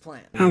spearhead this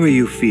plan. How are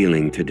you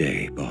feeling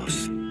today,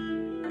 boss?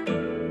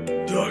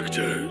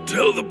 Doctor,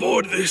 tell the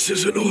board this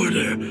is an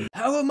order.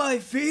 How am I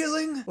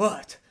feeling?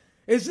 What?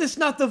 Is this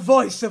not the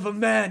voice of a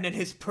man in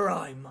his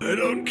prime? I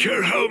don't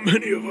care how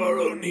many of our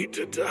own need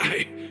to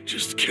die.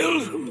 Just kill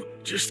them.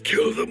 Just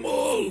kill them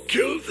all.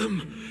 Kill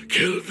them.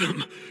 Kill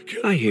them.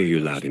 I hear you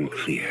loud and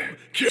clear.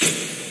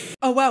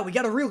 Oh wow, we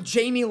got a real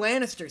Jaime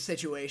Lannister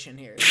situation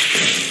here.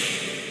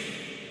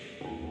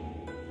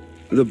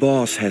 The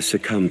boss has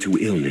succumbed to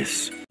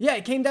illness. Yeah,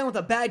 he came down with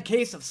a bad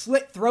case of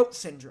slit throat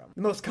syndrome.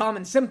 The most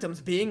common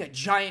symptoms being a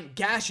giant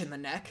gash in the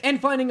neck,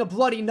 and finding a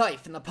bloody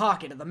knife in the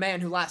pocket of the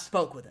man who last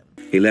spoke with him.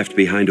 He left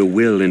behind a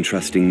will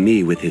entrusting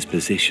me with his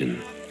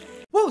position.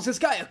 Whoa, is this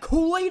guy a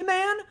Kool-Aid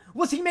man?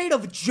 Was he made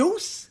of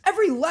juice?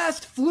 Every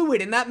last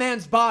fluid in that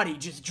man's body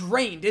just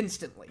drained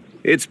instantly.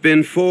 It's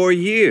been 4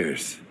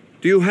 years.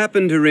 Do you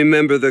happen to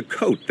remember the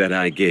coat that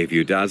I gave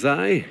you,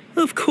 Dazai?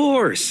 Of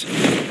course.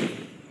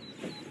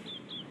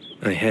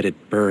 I had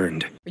it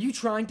burned. Are you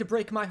trying to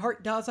break my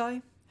heart,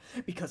 Dazai?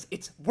 Because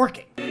it's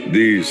working.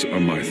 These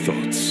are my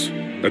thoughts.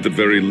 At the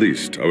very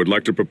least, I would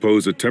like to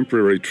propose a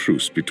temporary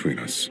truce between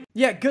us.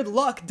 Yeah, good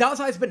luck.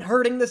 Dazai's been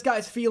hurting this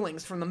guy's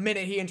feelings from the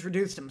minute he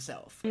introduced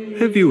himself.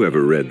 Have you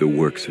ever read the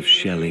works of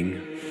Schelling?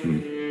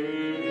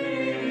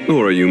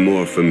 Or are you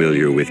more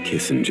familiar with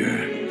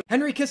Kissinger?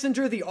 Henry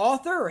Kissinger the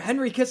author, or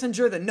Henry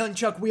Kissinger the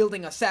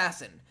nunchuck-wielding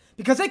assassin?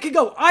 Because it could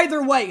go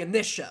either way in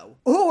this show.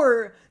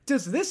 Or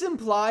does this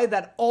imply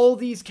that all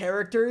these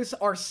characters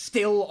are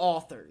still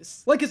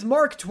authors? Like, is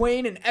Mark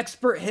Twain an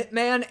expert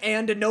hitman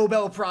and a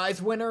Nobel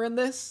Prize winner in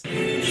this?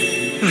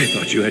 I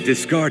thought you had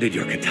discarded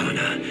your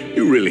katana.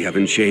 You really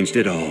haven't changed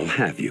at all,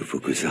 have you,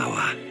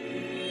 Fukuzawa?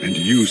 And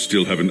you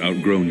still haven't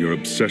outgrown your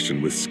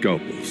obsession with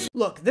scalpels.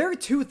 Look, there are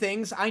two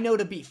things I know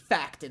to be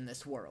fact in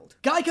this world.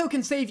 Geico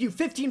can save you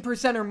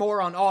 15% or more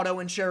on auto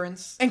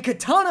insurance, and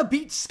katana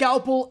beats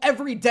scalpel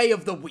every day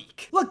of the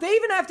week. Look, they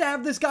even have to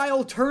have this guy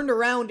all turned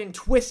around and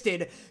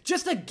twisted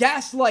just to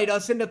gaslight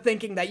us into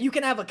thinking that you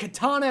can have a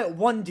katana at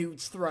one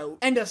dude's throat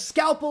and a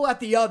scalpel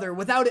at the other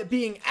without it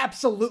being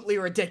absolutely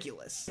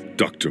ridiculous.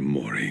 Dr.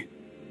 Mori,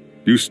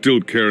 you still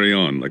carry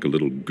on like a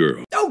little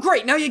girl. Oh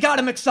great, now you got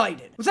him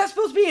excited. Was that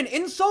supposed to be an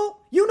insult?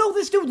 You know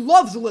this dude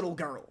loves little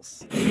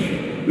girls.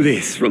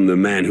 This from the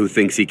man who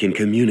thinks he can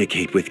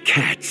communicate with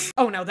cats.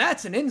 Oh, now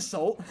that's an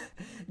insult.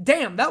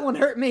 Damn, that one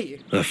hurt me.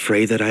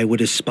 Afraid that I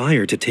would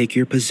aspire to take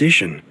your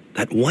position.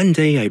 That one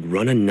day I'd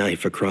run a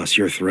knife across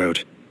your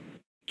throat.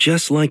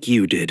 Just like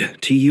you did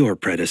to your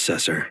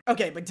predecessor.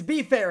 Okay, but to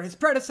be fair, his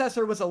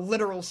predecessor was a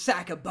literal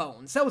sack of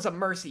bones. That was a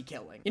mercy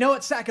killing. You know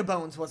what? Sack of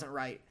bones wasn't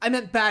right. I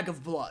meant bag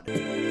of blood.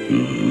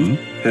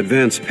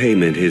 Advance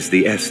payment is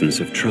the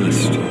essence of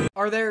trust.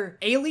 Are there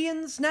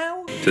aliens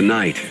now?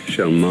 Tonight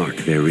shall mark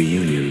their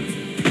reunion.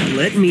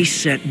 Let me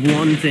set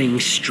one thing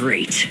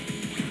straight.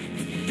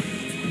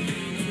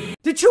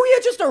 Did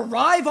Chuya just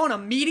arrive on a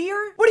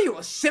meteor? What are you,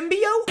 a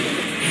symbiote?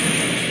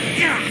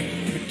 Yeah.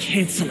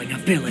 Canceling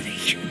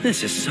ability.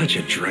 This is such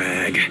a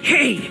drag.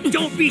 Hey,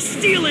 don't be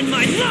stealing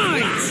my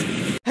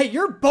lines! Hey,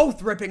 you're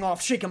both ripping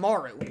off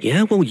Shikamaru.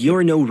 Yeah, well,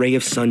 you're no ray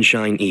of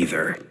sunshine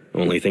either.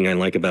 Only thing I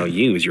like about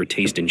you is your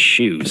taste in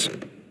shoes.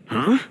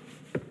 Huh?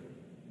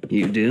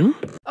 You do?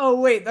 Oh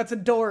wait, that's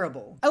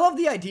adorable. I love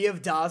the idea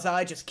of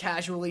Dazai just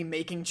casually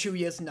making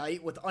Chuya's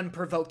night with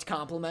unprovoked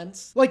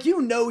compliments. Like,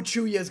 you know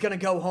Chuya's gonna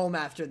go home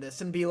after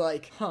this and be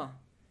like, huh,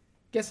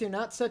 guess you're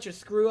not such a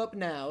screw-up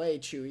now, eh,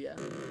 Chuya?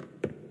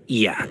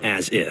 Yeah,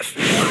 as if.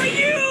 Are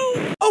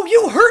you? Oh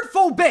you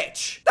hurtful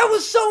bitch! That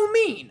was so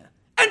mean!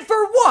 And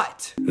for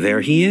what? There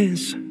he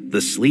is,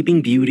 the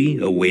Sleeping Beauty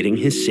awaiting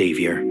his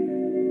savior.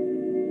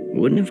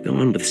 Wouldn't have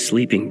gone with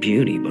Sleeping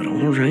Beauty, but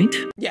alright.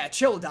 Yeah,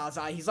 chill,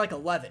 Dazai, he's like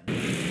 11.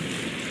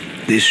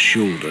 This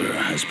shoulder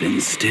has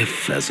been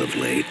stiff as of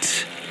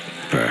late.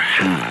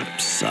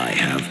 Perhaps I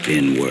have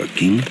been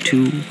working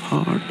too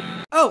hard.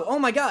 Oh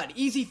my god,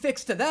 easy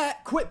fix to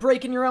that. Quit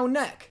breaking your own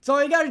neck. That's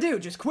all you gotta do,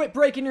 just quit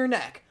breaking your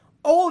neck.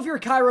 All of your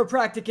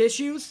chiropractic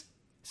issues,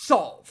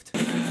 solved.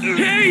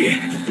 Hey!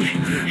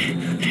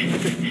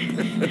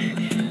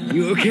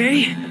 You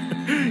okay?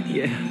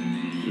 Yeah.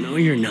 No,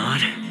 you're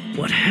not.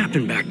 What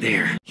happened back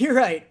there? You're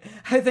right.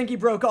 I think he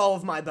broke all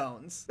of my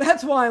bones.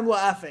 That's why I'm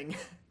laughing.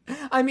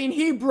 I mean,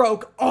 he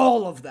broke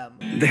all of them.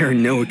 There are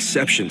no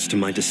exceptions to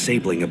my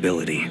disabling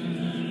ability,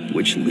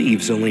 which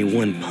leaves only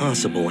one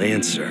possible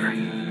answer.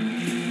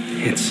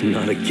 It's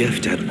not a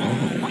gift at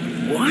all.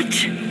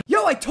 What?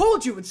 Yo, I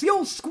told you, it's the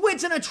old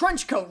squids in a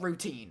trench coat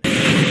routine.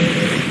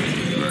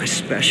 My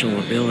special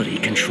ability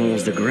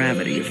controls the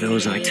gravity of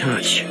those I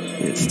touch.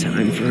 It's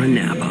time for a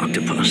nap,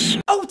 Octopus.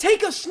 Oh,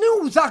 take a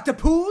snooze,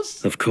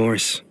 Octopus! Of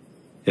course.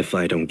 If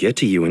I don't get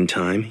to you in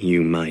time,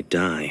 you might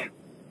die.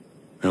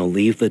 I'll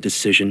leave the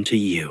decision to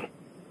you.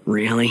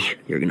 Really?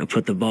 You're gonna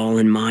put the ball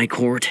in my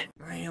court?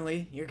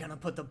 Really? You're gonna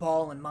put the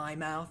ball in my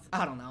mouth?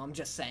 I don't know, I'm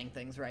just saying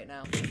things right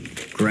now.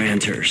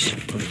 Granters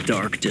of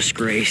dark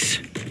disgrace.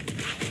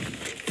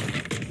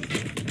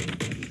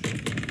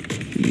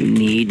 You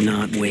need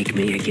not wake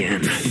me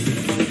again.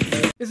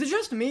 Is it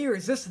just me, or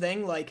is this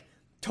thing, like,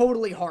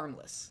 totally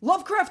harmless?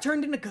 Lovecraft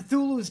turned into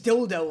Cthulhu's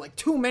dildo like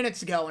 2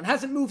 minutes ago and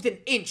hasn't moved an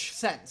inch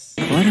since.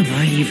 What am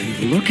I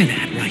even looking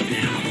at right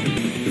now?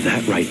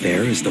 That right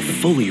there is the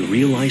fully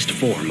realized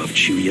form of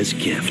Chuya's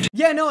gift.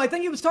 Yeah, no, I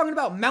think he was talking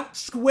about Mount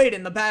Squid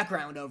in the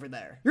background over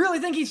there. You really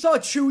think he saw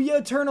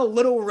Chuya turn a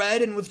little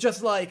red and was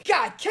just like,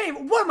 God,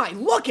 what am I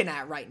looking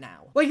at right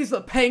now? Like he's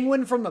the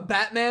penguin from the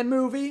Batman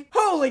movie?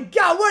 Holy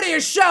God, what are you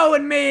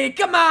showing me?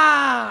 Come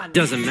on!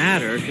 Doesn't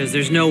matter, because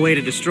there's no way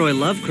to destroy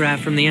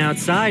Lovecraft from the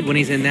outside when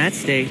he's in that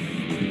state.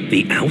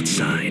 The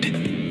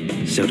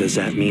outside? So does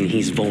that mean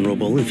he's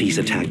vulnerable if he's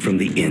attacked from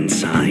the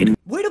inside?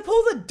 Way to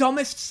pull the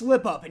dumbest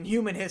slip-up in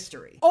human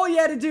history. All you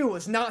had to do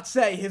was not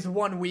say his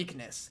one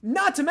weakness.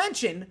 Not to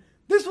mention,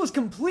 this was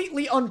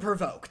completely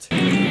unprovoked. All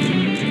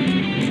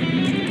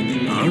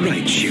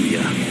right,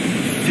 Chuya.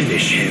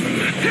 Finish him.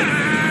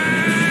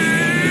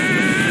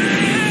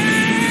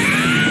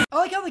 I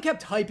like how they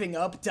kept hyping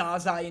up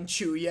Dazai and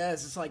Chuya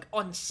as this, like,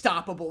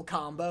 unstoppable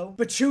combo.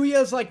 But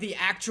Chuya's, like, the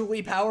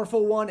actually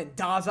powerful one, and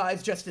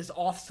Dazai's just his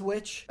off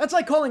switch. That's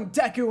like calling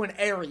Deku and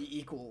Eri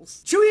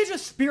equals. Chuya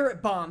just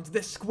spirit bombed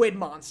this squid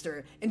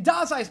monster, and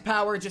Dazai's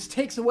power just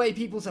takes away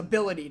people's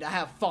ability to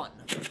have fun.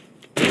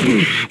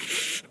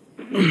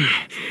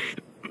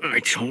 I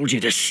told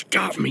you to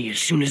stop me as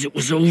soon as it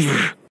was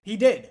over. He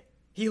did.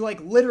 He, like,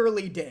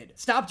 literally did.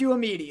 Stopped you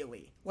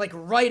immediately. Like,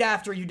 right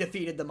after you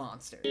defeated the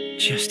monster.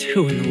 Just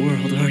who in the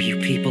world are you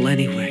people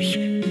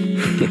anyway?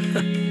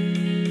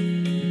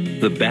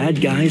 The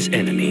bad guy's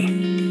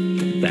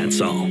enemy. That's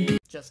all.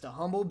 Just a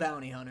humble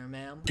bounty hunter,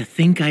 ma'am. To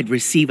think I'd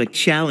receive a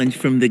challenge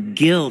from the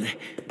guild.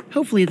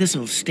 Hopefully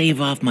this'll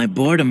stave off my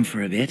boredom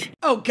for a bit.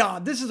 Oh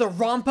God, this is a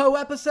Rompo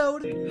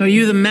episode? Are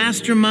you the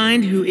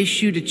mastermind who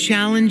issued a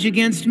challenge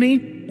against me?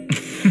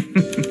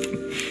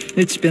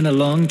 It's been a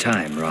long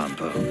time,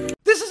 Rompo.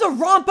 This is a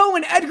Rompo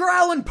and Edgar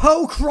Allan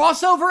Poe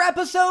crossover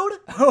episode?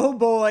 Oh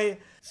boy.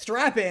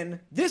 Strap in.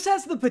 This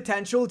has the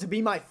potential to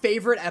be my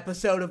favorite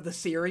episode of the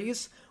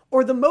series,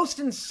 or the most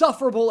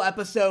insufferable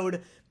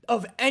episode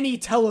of any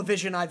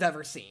television I've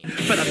ever seen.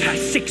 For the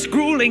past 6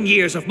 grueling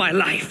years of my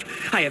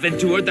life, I have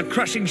endured the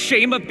crushing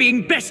shame of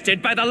being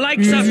bested by the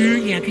likes of...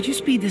 Yeah, could you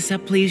speed this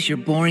up, please? You're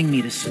boring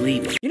me to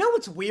sleep. You know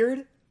what's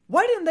weird?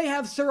 Why didn't they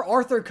have Sir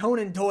Arthur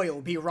Conan Doyle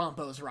be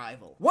Rompo's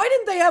rival? Why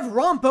didn't they have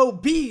Rompo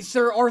be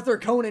Sir Arthur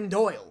Conan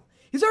Doyle?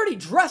 He's already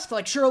dressed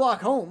like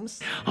Sherlock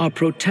Holmes. Our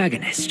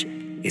protagonist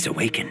is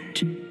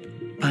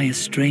awakened by a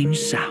strange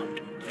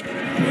sound.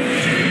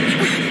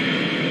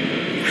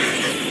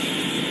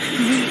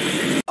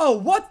 Oh,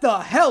 what the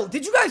hell?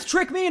 Did you guys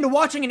trick me into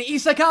watching an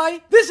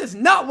isekai? This is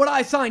not what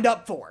I signed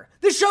up for.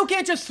 This show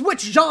can't just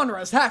switch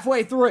genres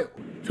halfway through.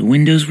 The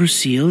windows were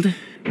sealed,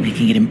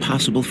 making it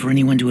impossible for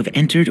anyone to have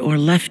entered or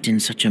left in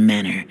such a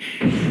manner.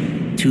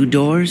 2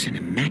 doors and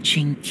a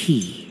matching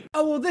key.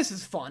 Oh, well, this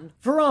is fun.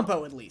 For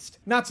Rompo, at least.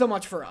 Not so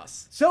much for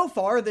us. So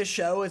far, this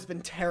show has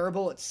been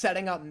terrible at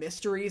setting up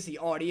mysteries the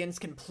audience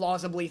can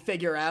plausibly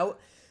figure out.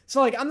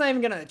 So, like, I'm not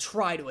even gonna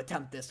try to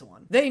attempt this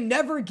one. They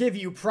never give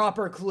you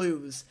proper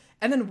clues,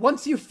 and then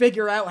once you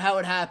figure out how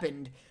it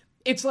happened,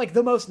 it's like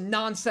the most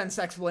nonsense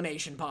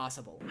explanation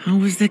possible. How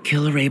was the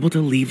killer able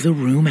to leave the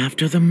room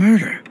after the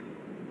murder?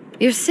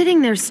 You're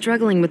sitting there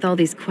struggling with all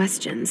these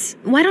questions.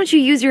 Why don't you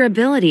use your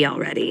ability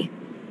already?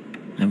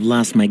 I've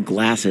lost my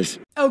glasses.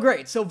 Oh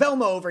great, so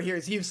Velma over here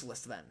is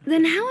useless then.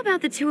 Then how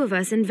about the two of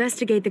us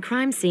investigate the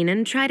crime scene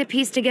and try to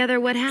piece together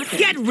what happened?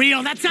 Get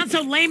real! That sounds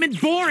so lame and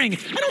boring!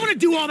 I don't want to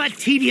do all that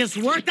tedious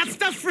work! That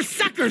stuff's for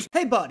suckers!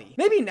 Hey buddy,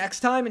 maybe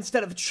next time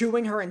instead of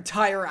chewing her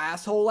entire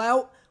asshole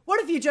out,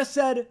 what if you just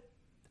said,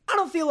 I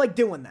don't feel like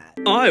doing that.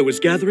 I was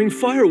gathering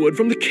firewood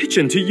from the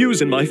kitchen to use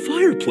in my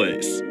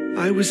fireplace.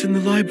 I was in the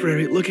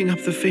library looking up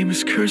the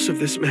famous curse of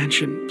this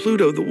mansion,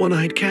 Pluto the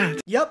One-Eyed Cat.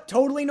 Yep,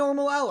 totally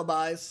normal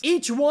alibis.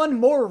 Each one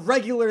more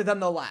regular than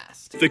the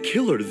last. The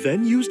killer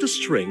then used a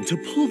string to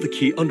pull the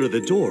key under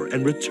the door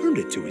and returned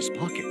it to his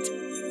pocket.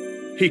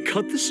 He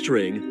cut the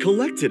string,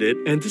 collected it,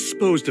 and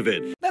disposed of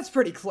it. That's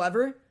pretty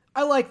clever.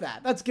 I like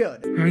that. That's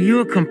good. Are you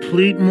a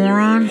complete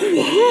moron?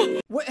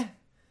 What?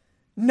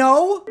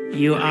 No?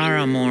 You are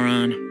a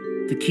moron.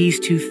 The key's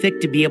too thick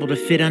to be able to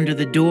fit under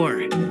the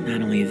door.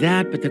 Not only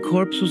that, but the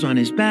corpse was on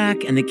his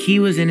back and the key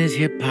was in his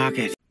hip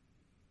pocket.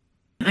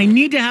 I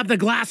need to have the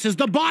glasses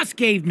the boss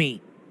gave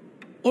me.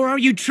 Or are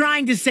you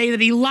trying to say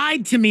that he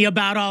lied to me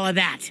about all of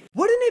that?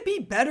 Wouldn't it be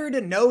better to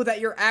know that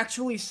you're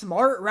actually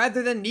smart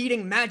rather than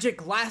needing magic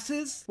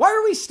glasses? Why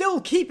are we still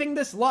keeping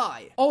this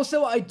lie?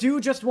 Also, I do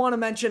just want to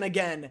mention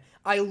again,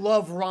 I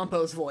love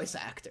Rompo's voice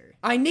actor.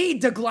 I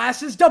need the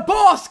glasses the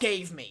boss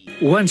gave me!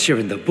 Once you're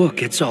in the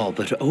book, it's all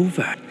but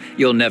over.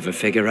 You'll never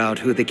figure out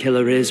who the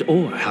killer is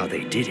or how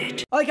they did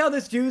it. I like how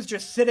this dude's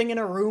just sitting in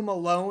a room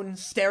alone,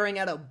 staring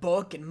at a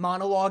book and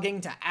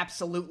monologuing to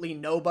absolutely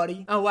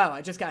nobody. Oh wow,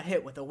 I just got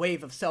hit with a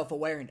wave of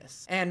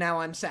self-awareness. And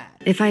now I'm sad.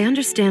 If I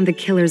understand the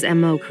killer's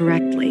MO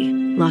correctly,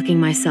 locking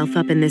myself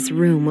up in this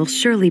room will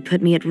surely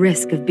put me at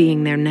risk of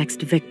being their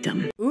next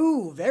victim.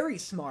 Ooh, very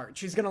smart.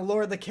 She's gonna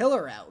lure the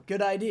killer out.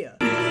 Good idea.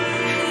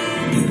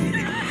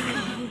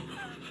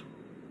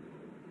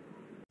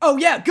 Oh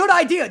yeah, good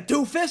idea,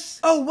 doofus!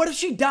 Oh, what if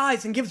she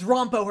dies and gives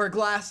Rompo her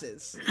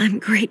glasses? I'm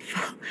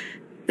grateful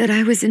that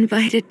I was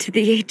invited to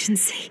the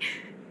agency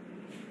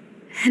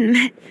and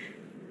met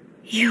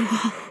you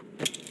all.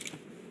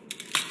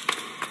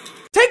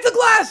 Take the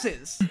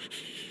glasses!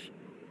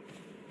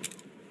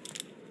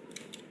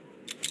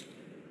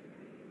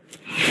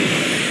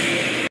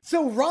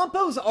 So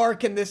Rompo's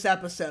arc in this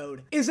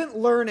episode isn't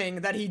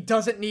learning that he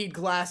doesn't need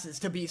glasses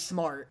to be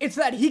smart. It's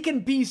that he can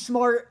be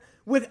smart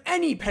with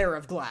any pair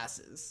of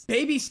glasses.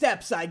 Baby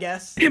steps, I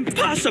guess.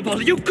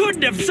 Impossible! You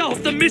couldn't have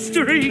solved the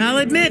mystery! I'll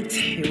admit,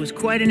 it was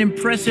quite an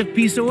impressive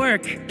piece of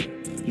work.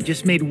 You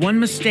just made one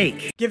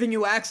mistake. Giving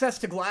you access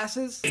to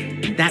glasses?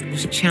 That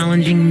was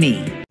challenging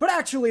me. But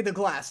actually the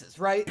glasses,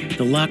 right?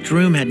 The locked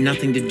room had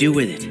nothing to do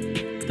with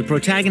it. The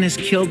protagonist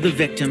killed the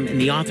victim,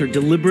 and the author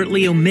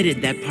deliberately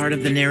omitted that part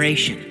of the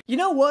narration. You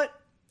know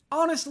what?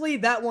 Honestly,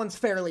 that one's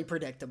fairly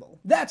predictable.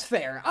 That's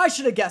fair. I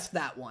should have guessed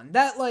that one.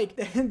 That, like,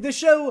 the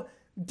show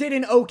did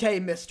an okay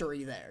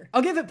mystery there.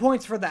 I'll give it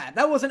points for that.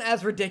 That wasn't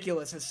as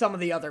ridiculous as some of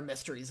the other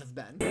mysteries have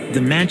been.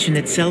 The mansion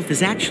itself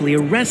is actually a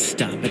rest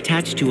stop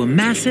attached to a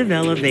massive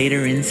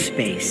elevator in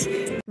space.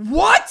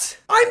 What?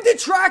 I'm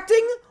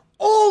detracting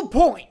all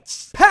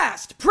points.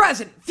 Past,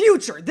 present,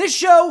 future. This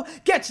show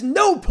gets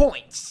no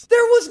points.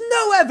 There was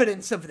no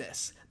evidence of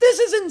this. This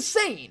is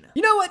insane.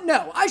 You know what?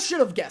 No, I should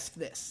have guessed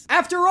this.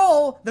 After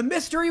all, the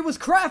mystery was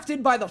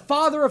crafted by the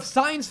father of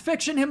science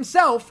fiction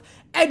himself,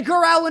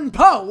 Edgar Allan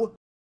Poe.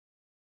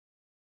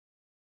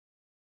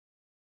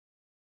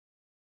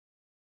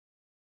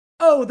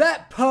 Oh,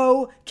 that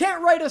Poe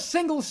can't write a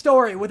single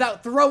story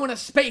without throwing a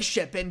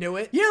spaceship into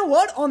it. You know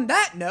what? On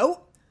that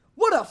note,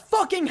 what a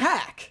fucking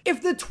hack!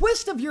 If the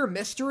twist of your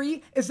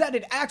mystery is that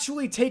it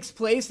actually takes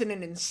place in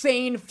an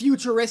insane,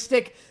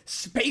 futuristic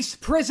space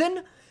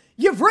prison,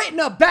 you've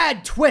written a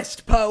bad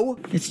twist, Poe!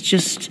 It's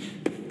just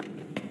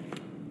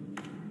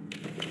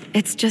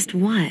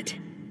what?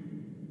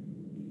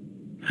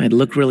 I'd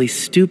look really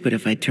stupid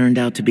if I turned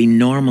out to be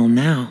normal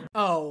now.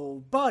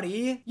 Oh,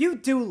 buddy, you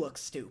do look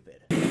stupid.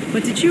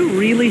 But did you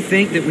really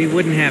think that we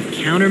wouldn't have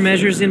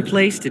countermeasures in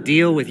place to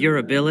deal with your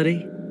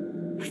ability?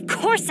 Of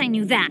course I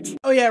knew that!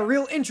 Oh yeah,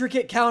 real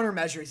intricate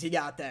countermeasures you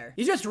got there.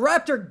 You just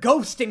wrapped her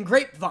ghost in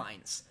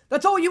grapevines.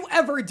 That's all you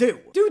ever do.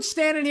 Dude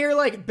standing here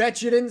like,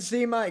 bet you didn't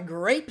see my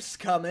grapes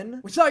coming.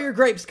 We saw your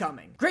grapes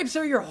coming. Grapes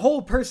are your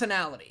whole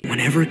personality.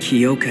 Whenever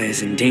Kyoka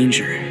is in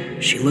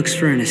danger, she looks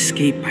for an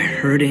escape by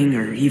hurting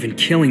or even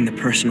killing the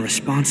person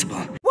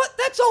responsible. What?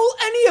 That's all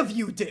any of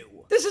you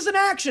do. This is an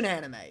action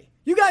anime.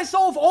 You guys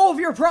solve all of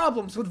your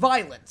problems with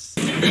violence.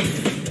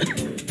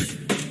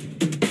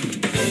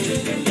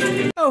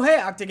 Oh hey,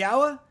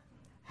 Octagawa.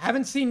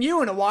 Haven't seen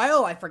you in a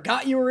while. I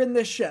forgot you were in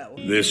this show.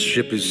 This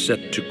ship is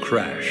set to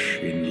crash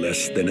in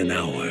less than an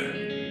hour.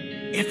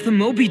 If the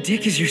Moby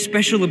Dick is your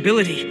special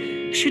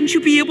ability, shouldn't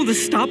you be able to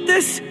stop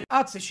this?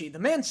 Atsushi, the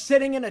man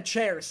sitting in a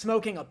chair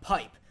smoking a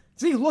pipe.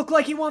 Does he look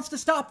like he wants to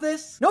stop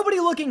this? Nobody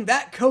looking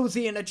that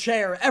cozy in a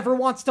chair ever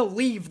wants to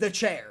leave the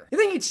chair. You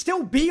think he'd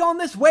still be on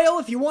this whale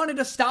if you wanted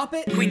to stop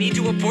it? We need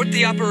to abort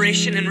the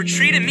operation and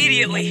retreat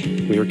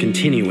immediately. We are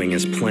continuing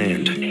as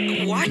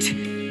planned. What?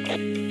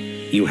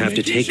 You have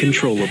to take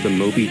control of the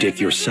Moby Dick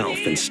yourself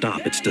and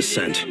stop its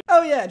descent.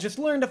 Oh yeah, just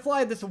learn to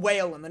fly this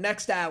whale in the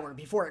next hour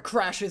before it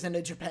crashes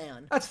into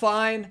Japan. That's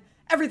fine.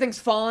 Everything's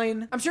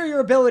fine. I'm sure your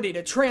ability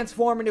to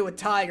transform into a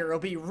tiger will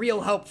be real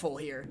helpful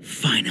here.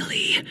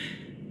 Finally.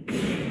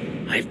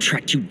 I've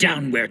tracked you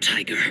down,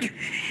 Were-Tiger.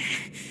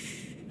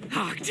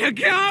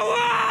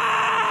 Octogawa!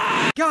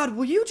 God,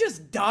 will you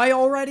just die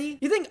already?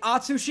 You think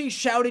Atsushi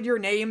shouted your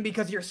name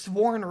because you're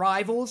sworn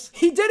rivals?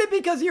 He did it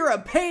because you're a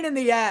pain in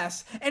the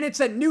ass, and it's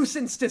a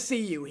nuisance to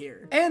see you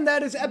here. And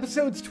that is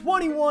episodes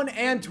 21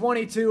 and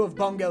 22 of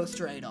Bungo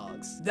Stray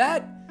Dogs.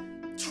 That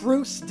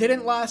truce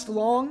didn't last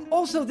long.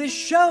 Also, this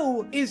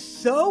show is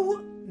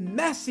so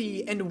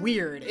messy and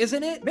weird,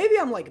 isn't it? Maybe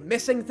I'm like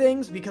missing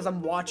things because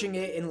I'm watching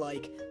it in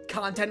like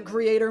content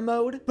creator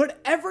mode,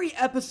 but every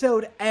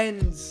episode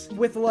ends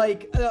with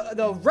like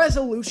the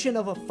resolution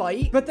of a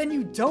fight, but then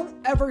you don't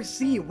ever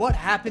see what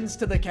happens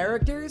to the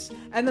characters,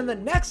 and then the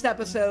next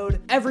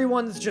episode,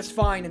 everyone's just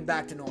fine and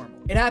back to normal.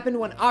 It happened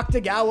when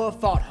Octogawa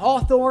fought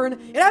Hawthorne.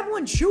 It happened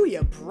when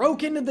Chuya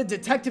broke into the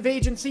detective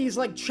agency's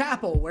like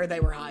chapel where they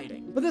were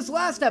hiding. But this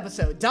last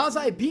episode,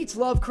 Dazai beats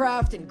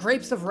Lovecraft and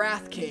Grapes of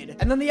Wrath Kid,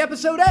 and then the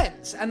episode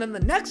ends, and then the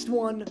next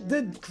one,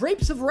 the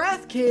Grapes of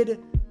Wrath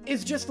Kid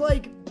is just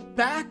like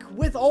back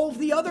with all of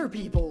the other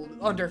people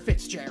under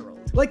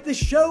Fitzgerald. Like, the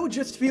show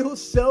just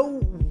feels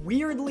so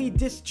weirdly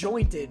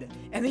disjointed,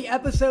 and the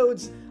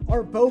episodes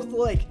are both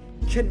like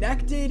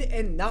connected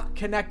and not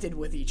connected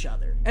with each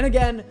other. And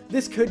again,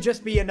 this could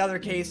just be another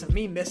case of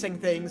me missing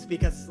things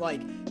because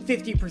like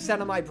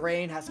 50% of my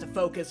brain has to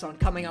focus on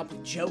coming up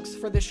with jokes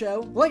for the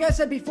show. Like I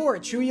said before,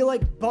 Chuya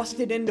like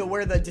busted into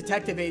where the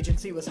detective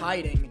agency was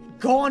hiding,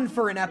 gone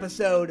for an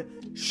episode,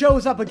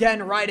 shows up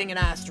again riding an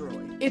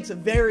asteroid. It's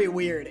very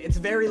weird. It's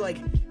very like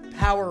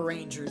Power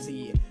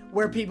Rangers-y,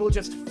 where people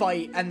just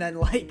fight and then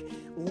like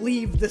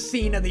leave the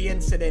scene of the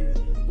incident,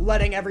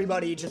 letting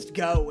everybody just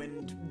go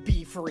and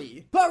be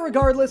free. But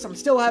regardless, I'm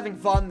still having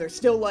fun. There's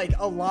still like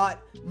a lot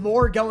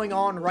more going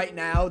on right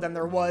now than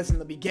there was in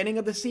the beginning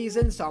of the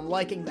season, so I'm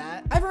liking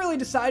that. I haven't really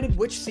decided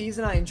which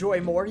season I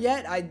enjoy more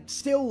yet. I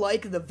still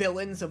like the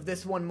villains of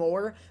this one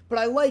more, but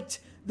I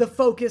liked the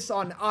focus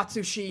on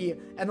Atsushi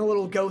and the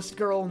little ghost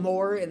girl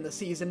more in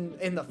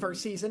the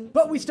first season.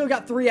 But we still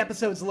got 3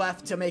 episodes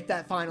left to make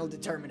that final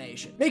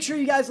determination. Make sure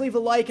you guys leave a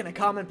like and a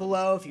comment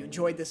below if you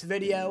enjoyed this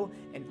video,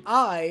 and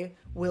I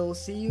will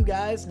see you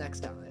guys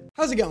next time.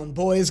 How's it going,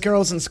 boys,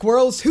 girls, and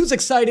squirrels? Who's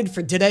excited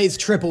for today's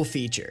triple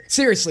feature?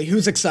 Seriously,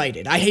 who's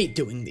excited? I hate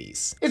doing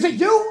these. Is it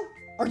you?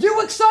 Are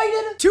you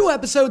excited? 2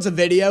 episodes of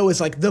video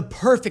is like the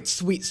perfect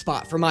sweet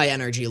spot for my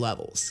energy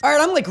levels. Alright,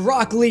 I'm like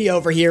Rock Lee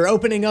over here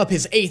opening up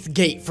his 8th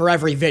gate for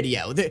every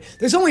video.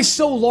 There's only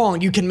so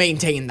long you can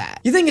maintain that.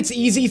 You think it's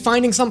easy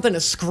finding something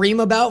to scream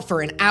about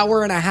for an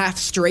hour and a half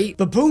straight?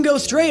 But Bungo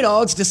Stray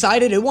Dogs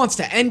decided it wants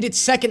to end its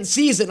 2nd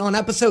season on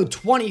episode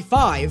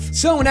 25,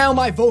 so now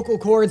my vocal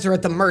cords are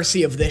at the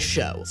mercy of this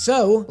show.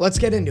 So, let's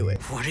get into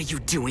it. What are you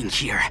doing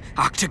here,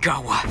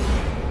 Octogawa?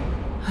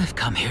 I've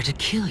come here to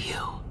kill you.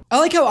 I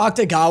like how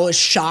Octogawa's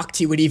shocked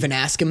he would even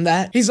ask him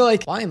that. He's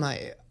like, why am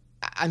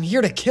I'm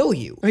here to kill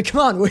you. I mean,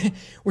 come on,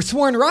 we're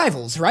sworn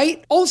rivals,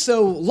 right?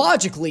 Also,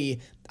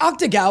 logically,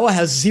 Octogawa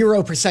has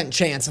 0%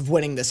 chance of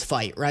winning this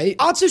fight, right?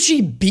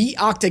 Atsushi beat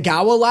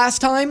Octogawa last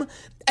time,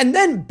 and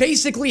then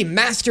basically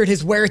mastered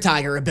his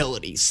Were-Tiger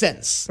abilities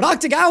since. But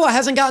Octogawa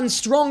hasn't gotten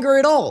stronger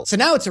at all, so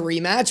now it's a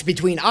rematch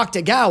between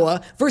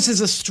Octogawa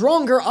versus a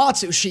stronger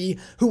Atsushi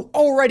who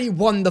already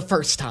won the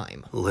first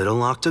time. Little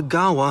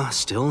Octogawa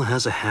still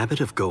has a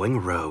habit of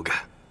going rogue.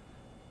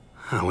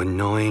 How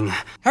annoying.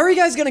 How are you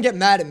guys gonna get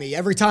mad at me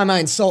every time I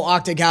insult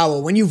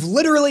Octogawa when you've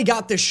literally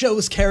got the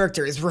show's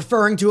characters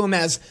referring to him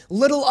as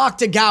Little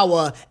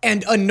Octogawa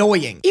and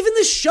annoying? Even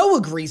the show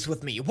agrees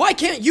with me. Why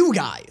can't you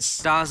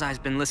guys? Dazai's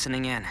been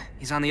listening in.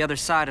 He's on the other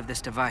side of this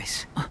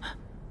device.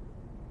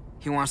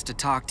 He wants to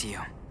talk to you.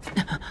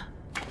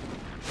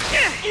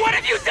 What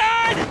have you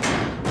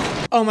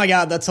done? Oh my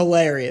god, that's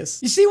hilarious.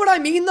 You see what I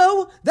mean,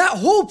 though? That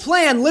whole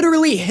plan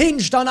literally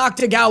hinged on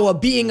Octogawa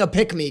being a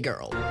pick-me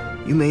girl.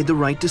 You made the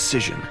right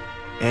decision.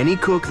 Any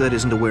cook that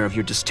isn't aware of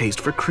your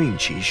distaste for cream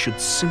cheese should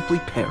simply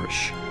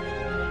perish.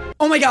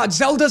 Oh my god,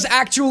 Zelda's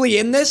actually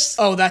in this?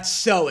 Oh, that's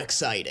so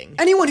exciting.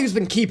 Anyone who's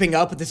been keeping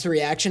up with this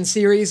reaction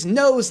series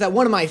knows that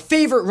one of my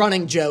favorite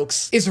running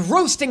jokes is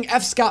roasting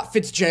F. Scott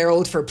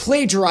Fitzgerald for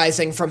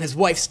plagiarizing from his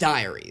wife's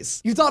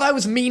diaries. You thought I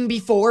was mean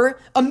before?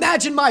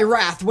 Imagine my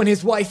wrath when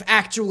his wife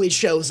actually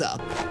shows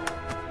up.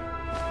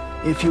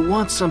 If you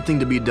want something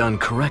to be done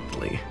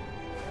correctly,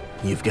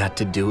 you've got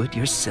to do it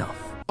yourself.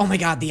 Oh my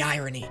god, the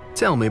irony.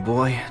 Tell me,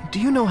 boy, do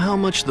you know how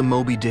much the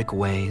Moby Dick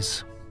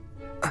weighs?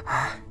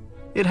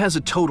 It has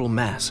a total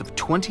mass of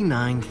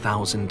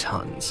 29,000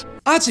 tons.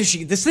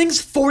 Atsushi, this thing's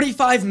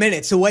 45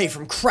 minutes away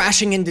from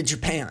crashing into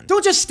Japan.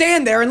 Don't just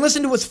stand there and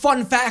listen to his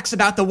fun facts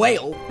about the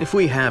whale. If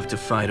we have to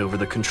fight over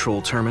the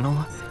control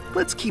terminal,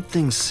 let's keep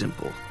things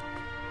simple.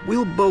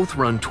 We'll both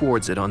run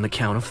towards it on the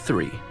count of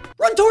 3.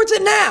 Run towards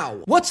it now!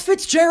 What's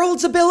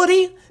Fitzgerald's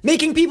ability?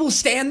 Making people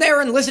stand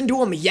there and listen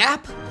to him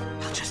yap?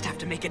 I'll just have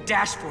to make a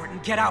dash for it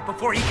and get out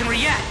before he can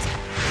react.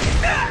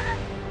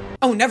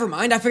 Oh, never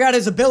mind. I forgot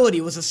his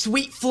ability was a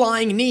sweet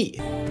flying knee.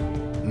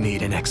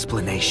 Need an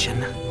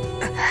explanation?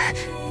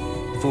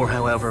 For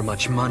however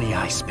much money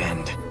I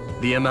spend,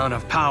 the amount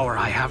of power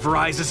I have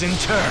rises in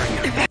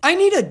turn. I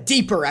need a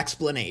deeper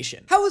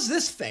explanation. How is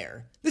this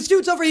fair? This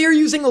dude's over here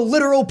using a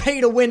literal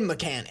pay-to-win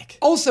mechanic.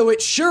 Also,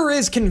 it sure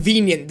is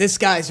convenient this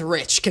guy's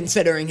rich,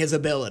 considering his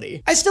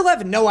ability. I still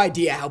have no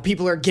idea how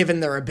people are given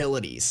their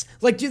abilities.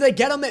 Like, do they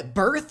get them at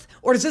birth?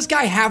 Or does this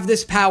guy have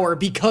this power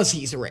because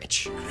he's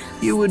rich?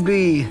 You would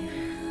be...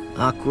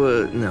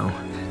 Octagon?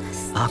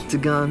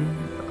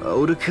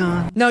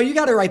 Otakon? No, you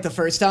got it right the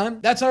first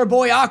time. That's our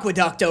boy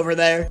Aqueduct over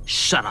there.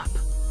 Shut up.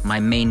 My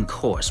main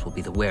course will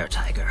be the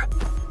were-tiger.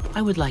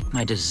 I would like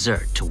my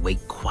dessert to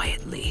wait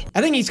quietly.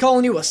 I think he's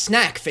calling you a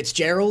snack,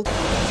 Fitzgerald.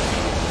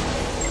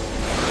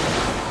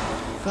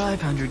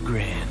 500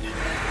 grand.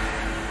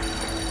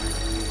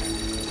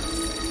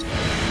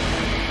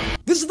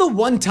 This is the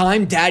one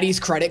time Daddy's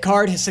credit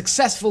card has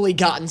successfully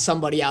gotten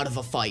somebody out of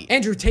a fight.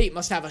 Andrew Tate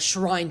must have a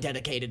shrine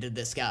dedicated to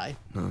this guy.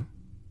 Huh?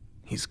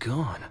 He's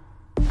gone.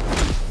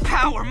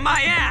 Power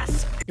my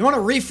ass! You want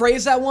to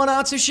rephrase that one,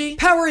 Atsushi?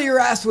 Power your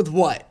ass with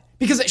what?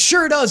 Because it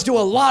sure does do a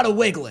lot of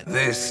wiggling.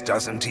 This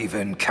doesn't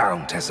even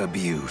count as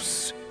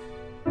abuse.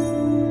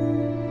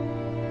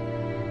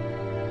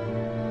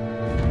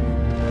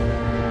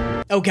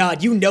 Oh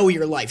god, you know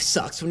your life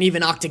sucks when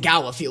even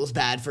Octagawa feels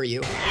bad for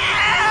you.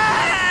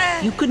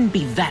 You couldn't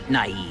be that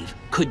naive,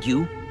 could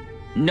you?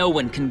 No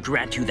one can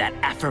grant you that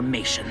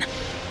affirmation.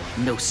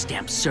 No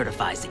stamp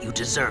certifies that you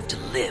deserve to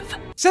live.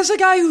 Says a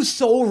guy whose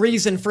sole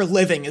reason for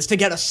living is to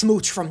get a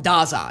smooch from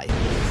Dazai.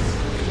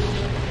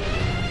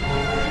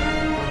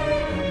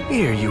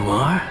 Here you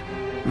are,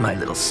 my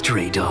little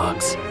stray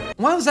dogs.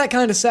 Why was that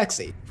kind of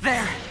sexy?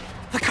 There!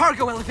 The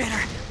cargo elevator!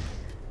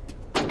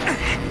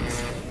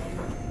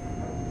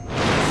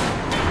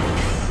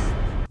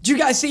 Did you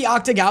guys see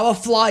Octagawa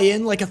fly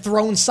in like a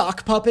thrown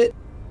sock puppet?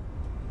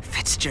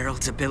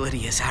 Fitzgerald's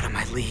ability is out of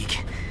my league.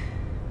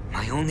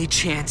 My only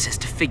chance is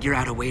to figure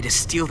out a way to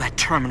steal that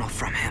terminal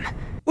from him.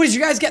 What, did you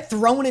guys get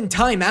thrown in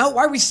timeout?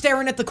 Why are we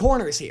staring at the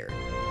corners here?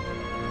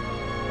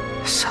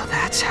 So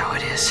that's how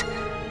it is.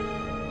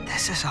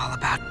 This is all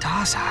about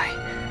Dazai.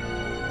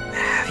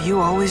 Have you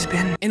always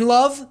been in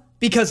love?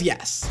 Because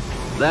yes.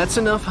 That's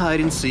enough hide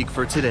and seek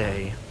for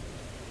today.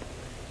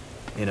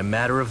 In a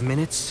matter of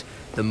minutes,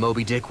 the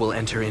Moby Dick will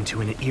enter into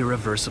an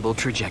irreversible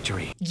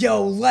trajectory.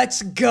 Yo,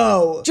 let's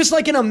go! Just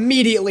like an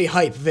immediately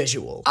hype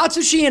visual.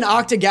 Atsushi and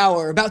Octagawa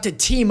are about to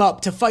team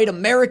up to fight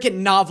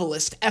American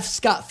novelist F.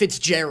 Scott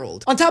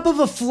Fitzgerald on top of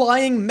a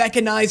flying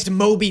mechanized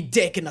Moby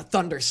Dick in a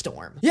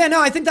thunderstorm. Yeah, no,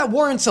 I think that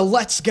warrants a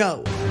let's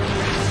go.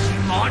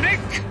 Demonic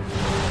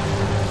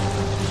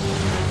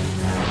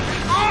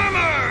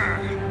armor!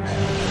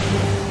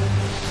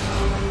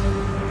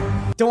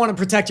 Don't want to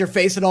protect your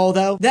face at all,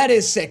 though. That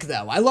is sick,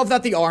 though. I love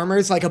that the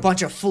armor's like a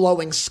bunch of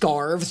flowing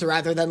scarves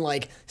rather than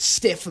like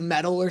stiff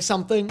metal or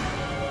something.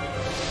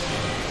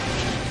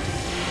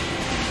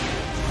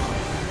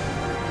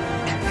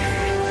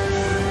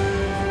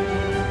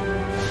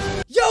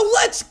 Yo,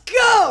 let's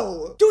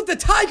go! Dude, the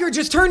tiger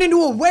just turned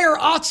into a were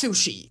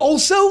Atsushi.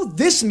 Also,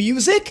 this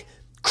music?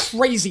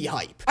 Crazy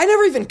hype. I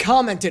never even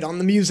commented on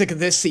the music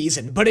this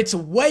season, but it's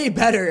way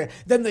better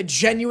than the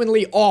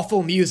genuinely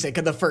awful music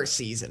of the first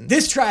season.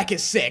 This track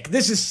is sick.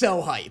 This is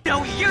so hype.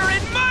 No, you're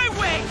in my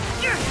way!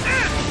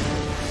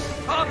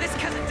 All this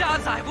because of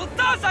Dazai. Well,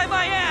 Dazai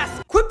my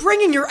ass! Quit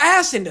bringing your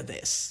ass into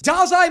this.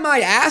 Dazai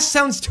my ass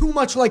sounds too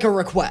much like a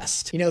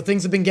request. You know,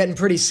 things have been getting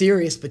pretty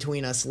serious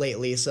between us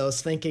lately, so I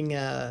was thinking,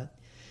 you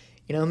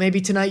know,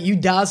 maybe tonight you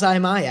Dazai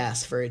my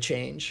ass for a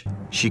change.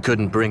 She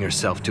couldn't bring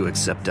herself to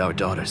accept our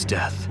daughter's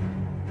death.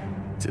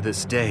 To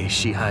this day,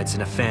 she hides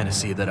in a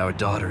fantasy that our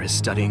daughter is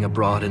studying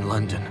abroad in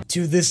London.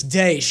 To this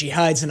day, she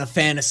hides in a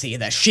fantasy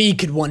that she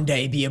could one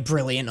day be a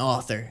brilliant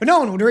author. But no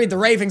one would read the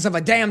ravings of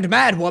a damned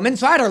mad woman,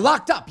 so I had her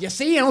locked up, you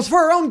see, and it was for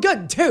her own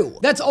good, too.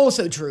 That's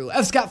also true.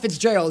 F. Scott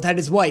Fitzgerald had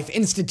his wife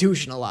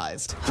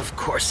institutionalized. Of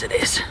course it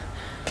is.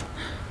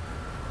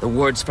 The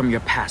words from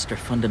your past are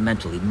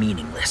fundamentally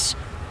meaningless.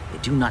 They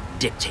do not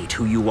dictate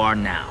who you are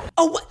now.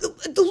 Oh, what?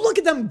 Look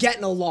at them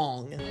getting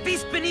along.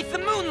 Beast beneath the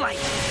moonlight!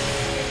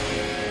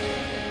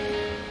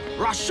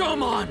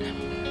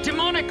 Rashomon!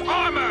 Demonic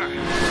armor!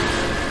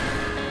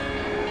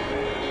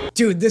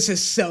 Dude, this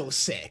is so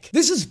sick.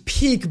 This is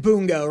peak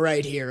Bungo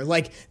right here.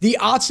 Like, the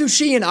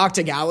Atsushi and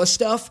Octagawa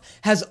stuff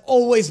has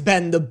always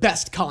been the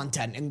best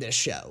content in this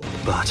show.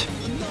 But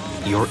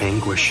your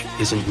anguish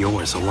isn't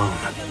yours alone.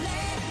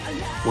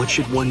 What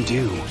should one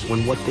do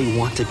when what they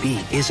want to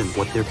be isn't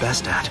what they're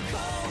best at?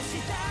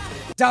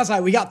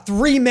 Dazai, we got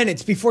 3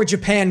 minutes before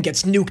Japan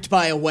gets nuked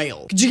by a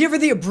whale. Could you give her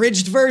the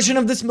abridged version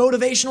of this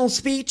motivational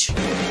speech?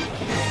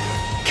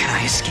 Can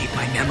I escape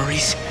my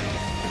memories?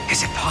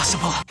 Is it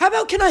possible? How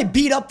about can I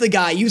beat up the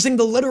guy using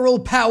the literal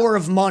power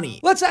of money?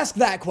 Let's ask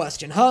that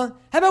question, huh?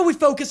 How about we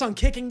focus on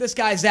kicking this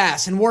guy's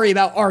ass and worry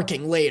about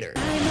arcing later?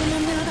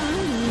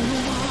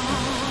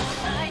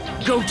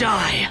 Go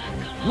die!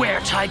 Where,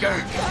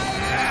 Tiger?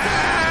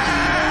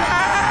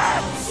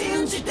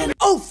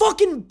 Oh,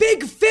 fucking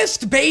big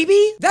fist,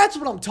 baby! That's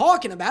what I'm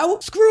talking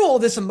about. Screw all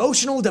this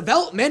emotional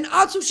development.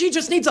 Atsushi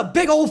just needs a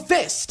big old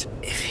fist.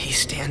 If he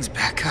stands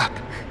back up,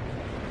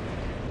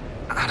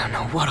 I don't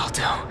know what I'll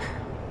do.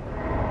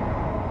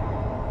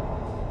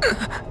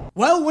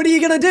 Well, what are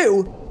you gonna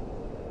do?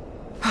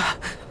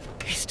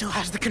 He still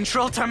has the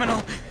control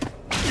terminal.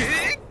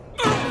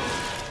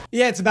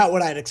 Yeah, it's about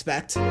what I'd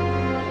expect.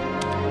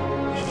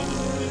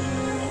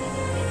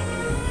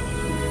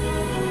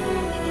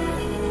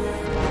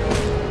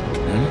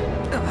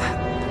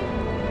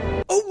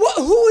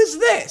 Who is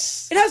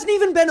this? It hasn't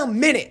even been a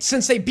minute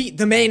since they beat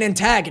the main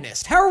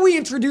antagonist. How are we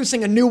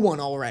introducing a new one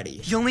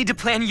already? You'll need to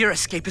plan your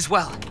escape as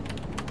well.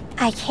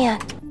 I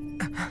can't.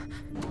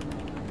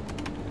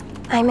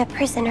 I'm a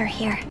prisoner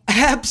here.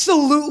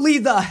 Absolutely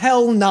the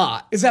hell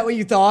not. Is that what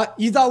you thought?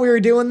 You thought we were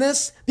doing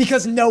this?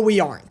 Because no, we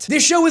aren't.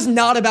 This show is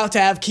not about to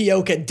have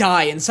Kyoka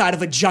die inside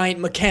of a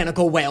giant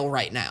mechanical whale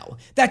right now.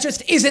 That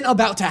just isn't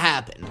about to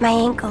happen. My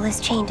ankle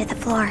is chained to the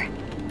floor.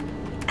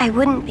 I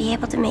wouldn't be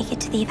able to make it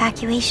to the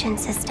evacuation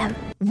system.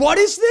 What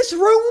is this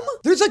room?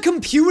 There's a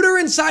computer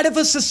inside of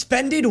a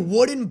suspended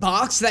wooden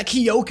box that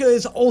Kyoka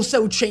is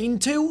also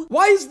chained to?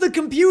 Why is the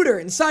computer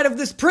inside of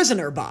this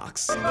prisoner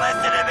box? Listen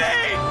to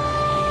me!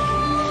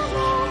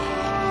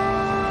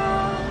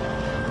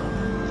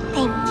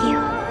 Thank you.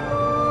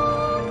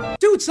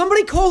 Dude,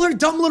 somebody call her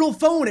dumb little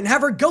phone and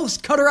have her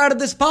ghost cut her out of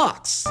this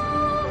box.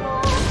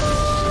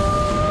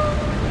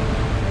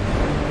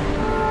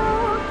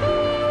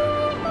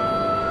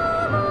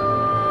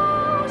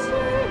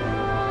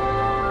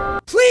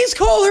 Please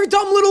call her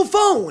dumb little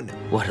phone!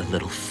 What a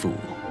little fool.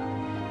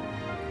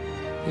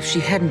 If she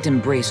hadn't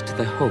embraced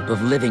the hope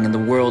of living in the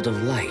world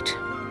of light,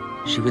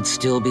 she would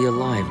still be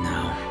alive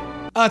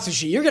now.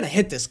 Atsushi, you're gonna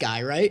hit this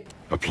guy, right?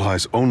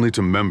 Applies only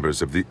to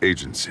members of the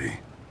agency.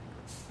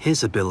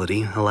 His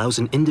ability allows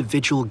an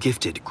individual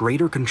gifted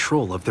greater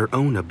control of their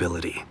own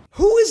ability.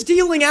 Who is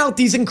dealing out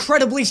these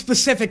incredibly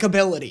specific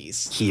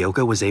abilities?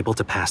 Kyoka was able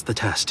to pass the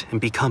test and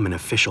become an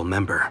official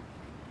member.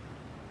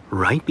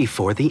 Right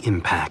before the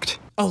impact.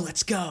 Oh,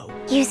 let's go.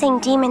 Using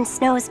Demon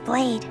Snow's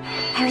blade,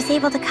 I was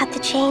able to cut the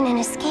chain and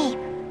escape.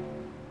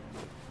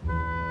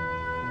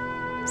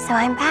 So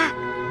I'm back.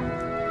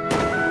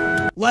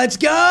 Let's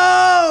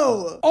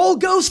go! All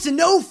ghost to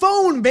no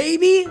phone,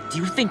 baby! Do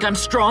you think I'm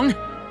strong?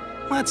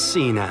 Let's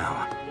see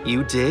now.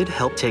 You did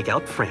help take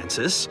out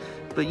Francis,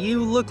 but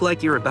you look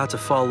like you're about to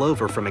fall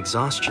over from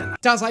exhaustion.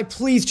 Dazai,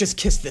 please just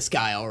kiss this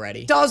guy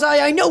already.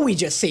 Dazai, I know we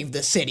just saved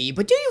the city,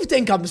 but do you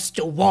think I'm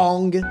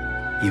strong?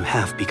 You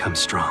have become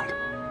strong.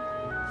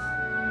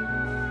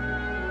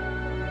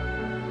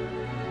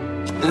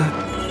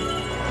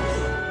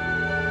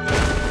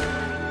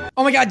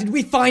 Oh my god, did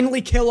we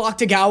finally kill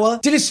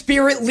Octagawa? Did his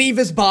spirit leave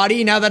his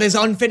body now that his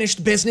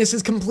unfinished business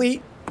is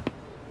complete?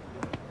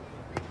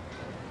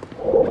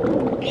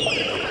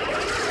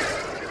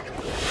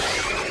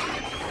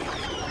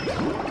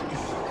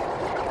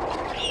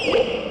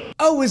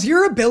 Oh, is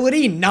your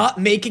ability not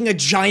making a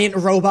giant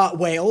robot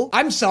whale?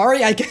 I'm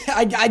sorry,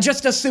 I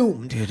just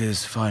assumed. It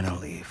is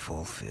finally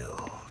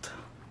fulfilled.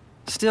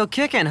 Still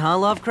kicking, huh,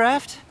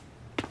 Lovecraft?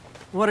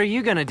 What are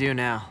you gonna do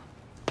now?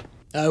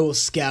 I will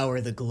scour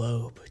the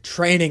globe,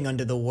 training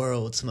under the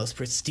world's most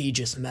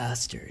prestigious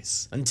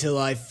masters, until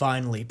I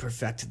finally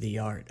perfect the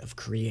art of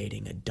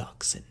creating a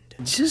dachshund.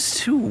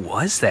 Just who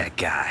was that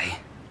guy?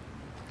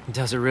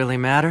 Does it really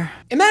matter?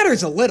 It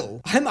matters a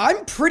little.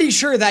 I'm pretty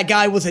sure that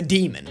guy was a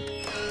demon.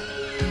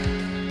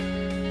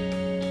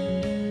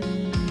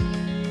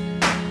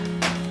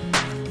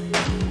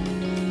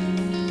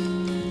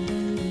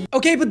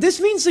 Okay, but this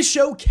means the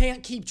show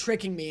can't keep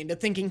tricking me into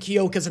thinking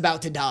Kyoka's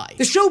about to die.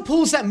 The show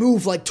pulls that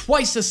move like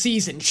twice a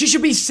season. She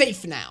should be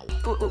safe now.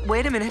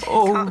 Wait a minute.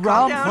 Oh, Calm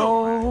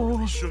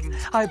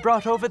Rampo. I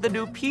brought over the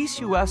new piece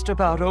you asked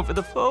about over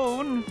the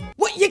phone.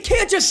 What? You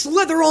can't just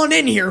slither on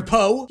in here,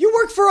 Poe. You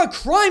work for a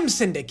crime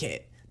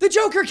syndicate. The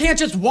Joker can't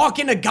just walk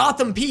into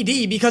Gotham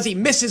PD because he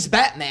misses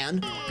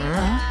Batman.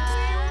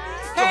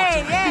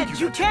 Hey, Ed,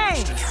 you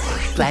came.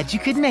 Glad you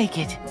could make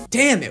it.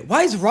 Damn it,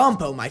 why is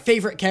Rampo my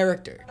favorite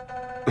character?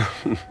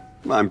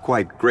 I'm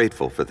quite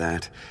grateful for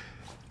that.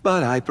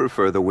 But I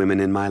prefer the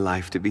women in my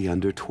life to be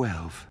under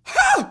 12.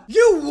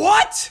 You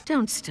what?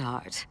 Don't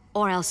start,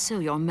 or I'll sew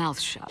your mouth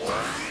shut.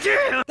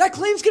 Damn! That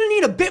claim's gonna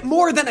need a bit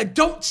more than a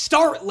don't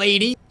start,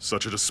 lady.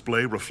 Such a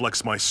display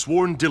reflects my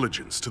sworn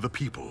diligence to the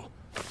people.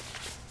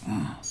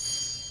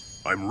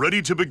 I'm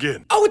ready to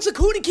begin. Oh, it's a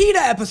Kunikita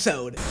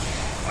episode.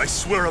 I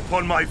swear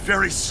upon my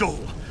very soul,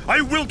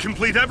 I will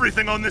complete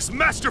everything on this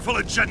masterful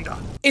agenda.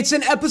 It's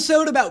an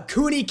episode about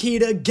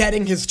Kunikita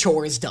getting his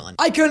chores done.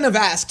 I couldn't have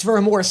asked for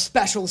a more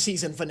special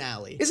season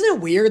finale. Isn't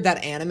it weird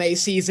that anime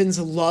seasons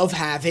love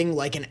having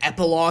like an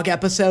epilogue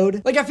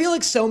episode? Like I feel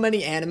like so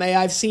many anime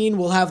I've seen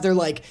will have their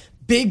like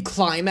big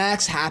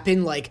climax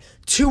happen like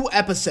 2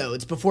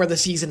 episodes before the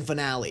season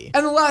finale.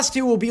 And the last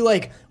 2 will be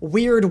like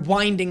weird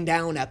winding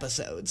down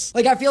episodes.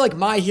 Like I feel like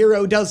My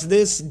Hero does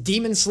this,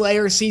 Demon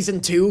Slayer season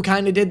 2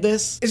 kind of did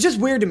this. It's just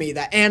weird to me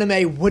that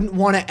anime wouldn't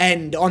want to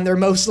end on their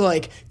most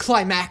like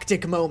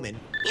climactic moment.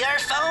 Your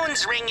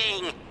phone's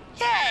ringing.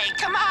 Hey,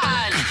 come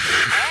on.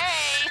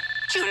 Hey,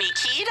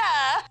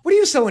 Kunikita. What are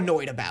you so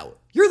annoyed about?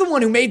 You're the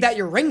one who made that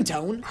your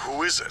ringtone.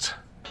 Who is it?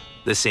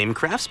 The same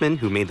craftsman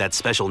who made that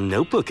special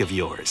notebook of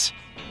yours.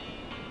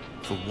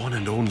 The one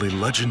and only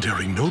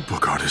legendary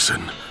notebook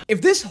artisan.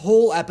 If this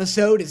whole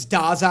episode is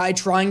Dazai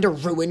trying to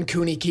ruin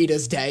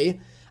Kunikita's day,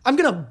 I'm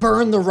gonna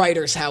burn the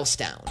writer's house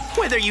down.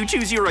 Whether you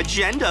choose your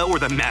agenda or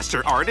the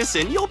master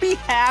artisan, you'll be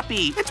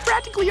happy. It's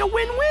practically a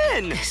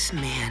win-win. This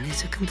man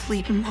is a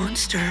complete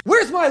monster.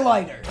 Where's my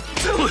lighter?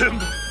 Tell him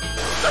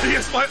that he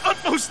has my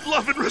utmost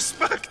love and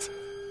respect.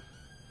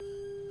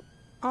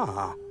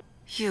 Aw,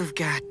 you've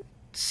got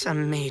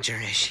some major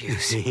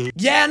issues.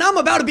 Yeah, and I'm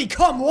about to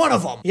become one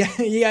of them. Yeah,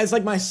 you guys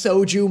like my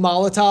soju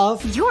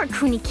Molotov? You're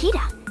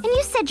Kunikita, and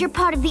you said you're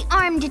part of the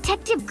armed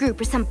detective group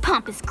or some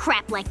pompous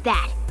crap like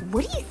that.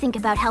 What do you think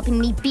about helping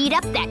me beat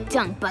up that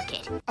dung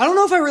bucket? I don't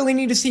know if I really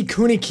need to see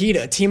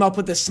Kunikita team up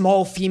with this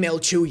small female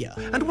Chuya.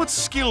 And what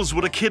skills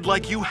would a kid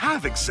like you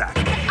have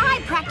exactly?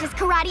 I practice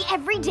karate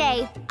every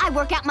day. I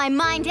work out my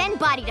mind and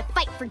body to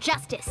fight for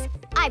justice.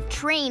 I've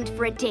trained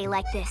for a day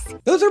like this.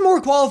 Those are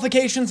more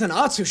qualifications than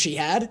Atsushi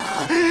had.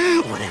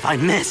 What have I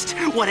missed?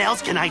 What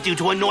else can I do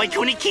to annoy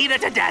Kunikita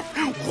to death?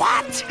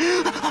 What?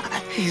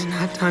 He's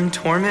not done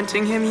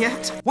tormenting him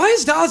yet? Why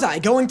is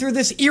Dazai going through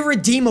this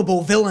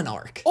irredeemable villain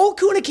arc? All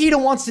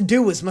Kunikita wants to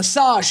do is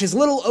massage his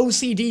little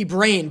OCD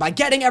brain by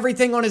getting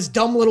everything on his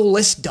dumb little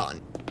list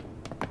done.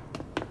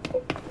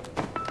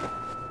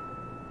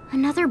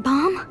 Another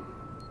bomb?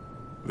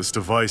 This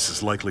device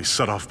is likely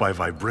set off by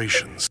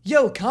vibrations.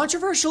 Yo,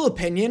 controversial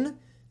opinion?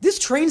 This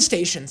train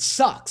station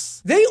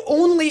sucks. They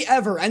only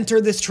ever enter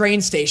this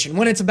train station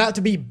when it's about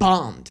to be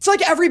bombed. It's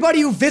like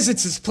everybody who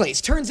visits this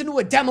place turns into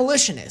a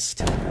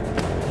demolitionist.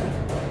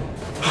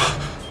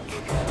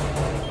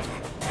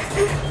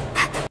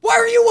 Why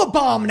are you a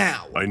bomb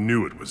now? I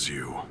knew it was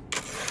you.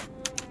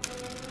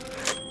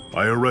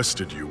 I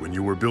arrested you when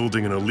you were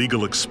building an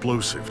illegal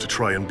explosive to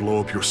try and blow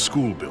up your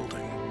school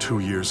building 2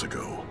 years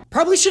ago.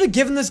 Probably should have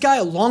given this guy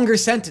a longer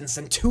sentence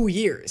than 2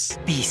 years.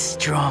 Be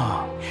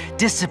strong.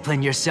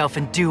 Discipline yourself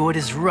and do what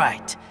is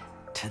right.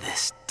 To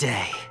this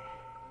day,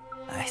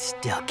 I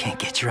still can't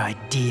get your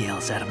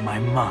ideals out of my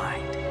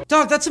mind.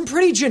 Dog, that's some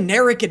pretty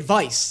generic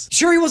advice.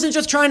 Sure he wasn't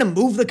just trying to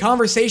move the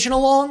conversation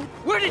along?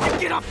 Where did you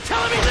get off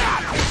telling me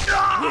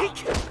that?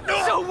 Weak?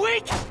 So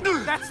weak?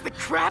 That's the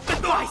crap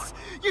advice.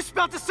 You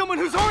spout to someone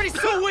who's already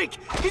so weak.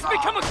 He's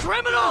become a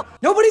criminal.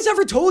 Nobody's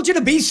ever told you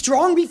to be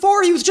strong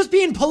before. He was just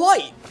being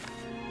polite.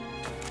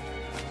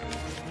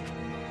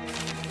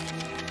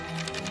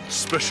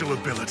 Special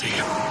ability.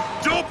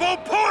 Dopo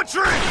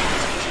Poetry!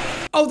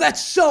 Oh,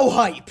 that's so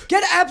hype.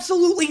 Get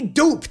absolutely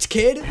duped,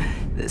 kid.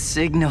 The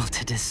signal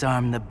to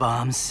disarm the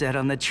bomb set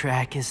on the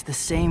track is the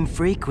same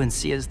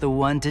frequency as the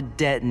one to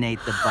detonate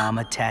the bomb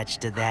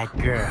attached to that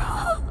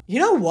girl. You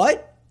know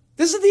what?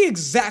 This is the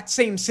exact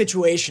same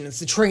situation as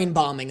the train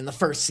bombing in the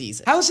first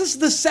season. How is this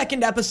the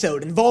second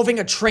episode involving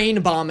a train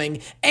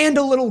bombing and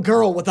a little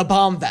girl with a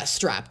bomb vest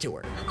strapped to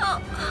her?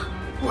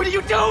 What are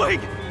you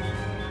doing?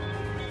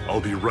 I'll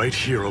be right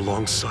here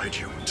alongside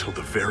you until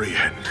the very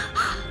end.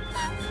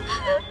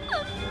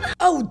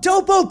 Oh,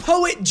 Dopo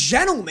Poet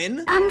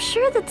Gentleman! I'm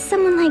sure that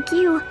someone like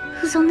you,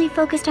 who's only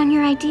focused on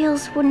your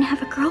ideals, wouldn't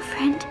have a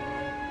girlfriend.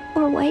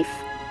 Or wife.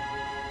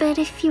 But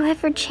if you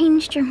ever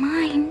changed your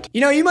mind...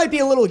 You know, you might be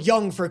a little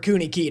young for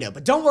Kunikita,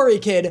 but don't worry,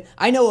 kid.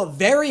 I know a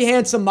very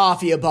handsome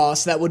mafia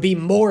boss that would be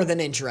more than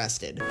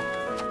interested.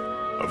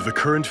 Of the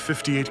current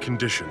 58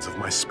 conditions of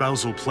my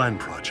spousal plan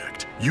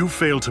project, you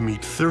failed to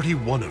meet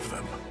 31 of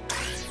them.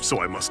 So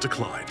I must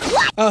decline.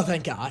 Oh,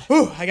 thank God.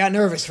 Whew, I got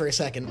nervous for a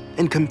second.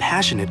 And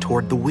compassionate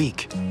toward the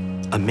weak.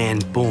 A man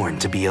born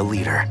to be a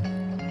leader.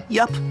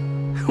 Yup,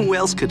 who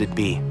else could it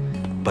be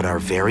but our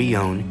very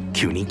own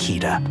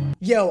Kunikita?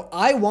 Yo,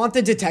 I want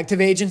the detective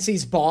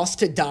agency's boss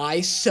to die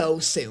so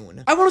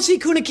soon. I want to see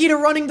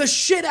Kunikita running the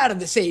shit out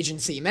of this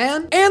agency,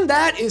 man. And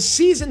that is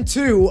season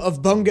 2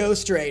 of Bungo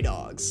Stray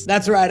Dogs.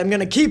 That's right, I'm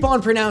gonna keep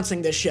on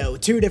pronouncing this show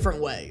 2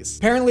 different ways.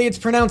 Apparently it's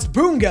pronounced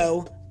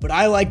Bungo, but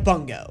I like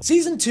Bungo.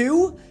 Season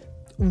 2,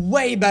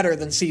 way better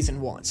than season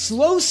 1.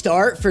 Slow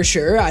start, for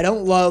sure. I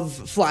don't love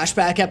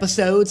flashback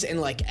episodes in,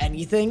 like,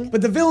 anything.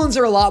 But the villains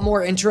are a lot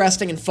more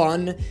interesting and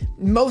fun,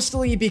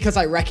 mostly because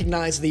I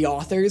recognize the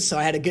authors, so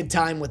I had a good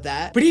time with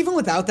that. But even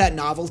without that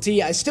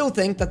novelty, I still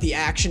think that the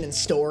action and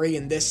story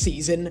in this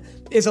season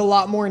is a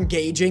lot more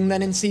engaging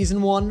than in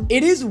season 1.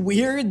 It is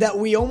weird that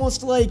we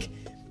almost, like,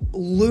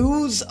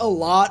 lose a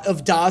lot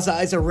of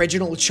Dazai's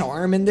original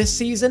charm in this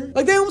season.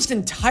 Like, they almost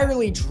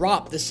entirely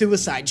dropped the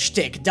suicide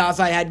shtick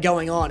Dazai had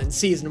going on in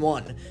season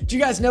 1. Did you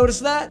guys notice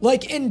that?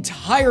 Like,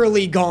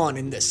 entirely gone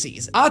in this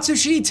season.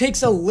 Atsushi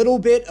takes a little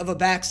bit of a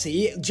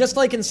backseat, just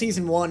like in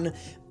season 1.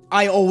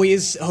 I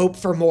always hope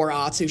for more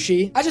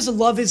Atsushi. I just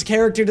love his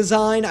character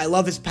design, I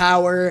love his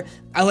power,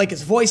 I like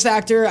his voice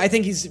actor, I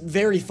think he's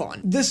very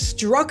fun. The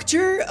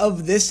structure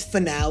of this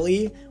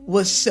finale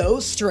was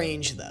so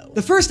strange though.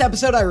 The first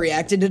episode I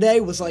reacted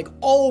today was like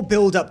all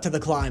build up to the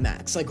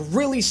climax, like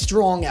really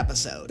strong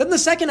episode. Then the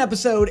second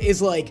episode is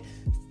like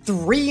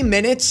 3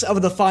 minutes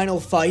of the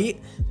final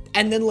fight,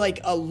 and then like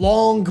a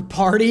long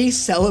party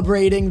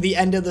celebrating the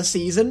end of the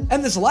season.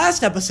 And this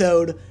last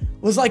episode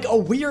was like a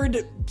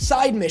weird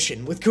side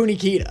mission with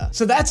Kunikita.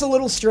 So that's a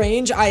little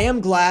strange. I am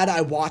glad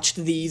I watched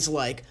these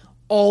like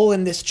all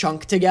in this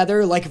chunk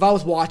together. Like if I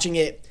was watching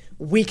it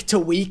week to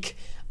week,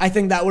 I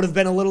think that would have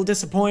been a little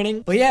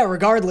disappointing. But yeah,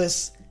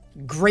 regardless,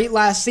 great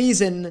last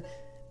season.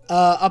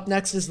 Up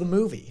next is the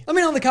movie. Let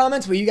me know in the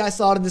comments what you guys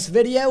thought of this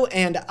video,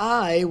 and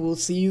I will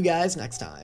see you guys next time.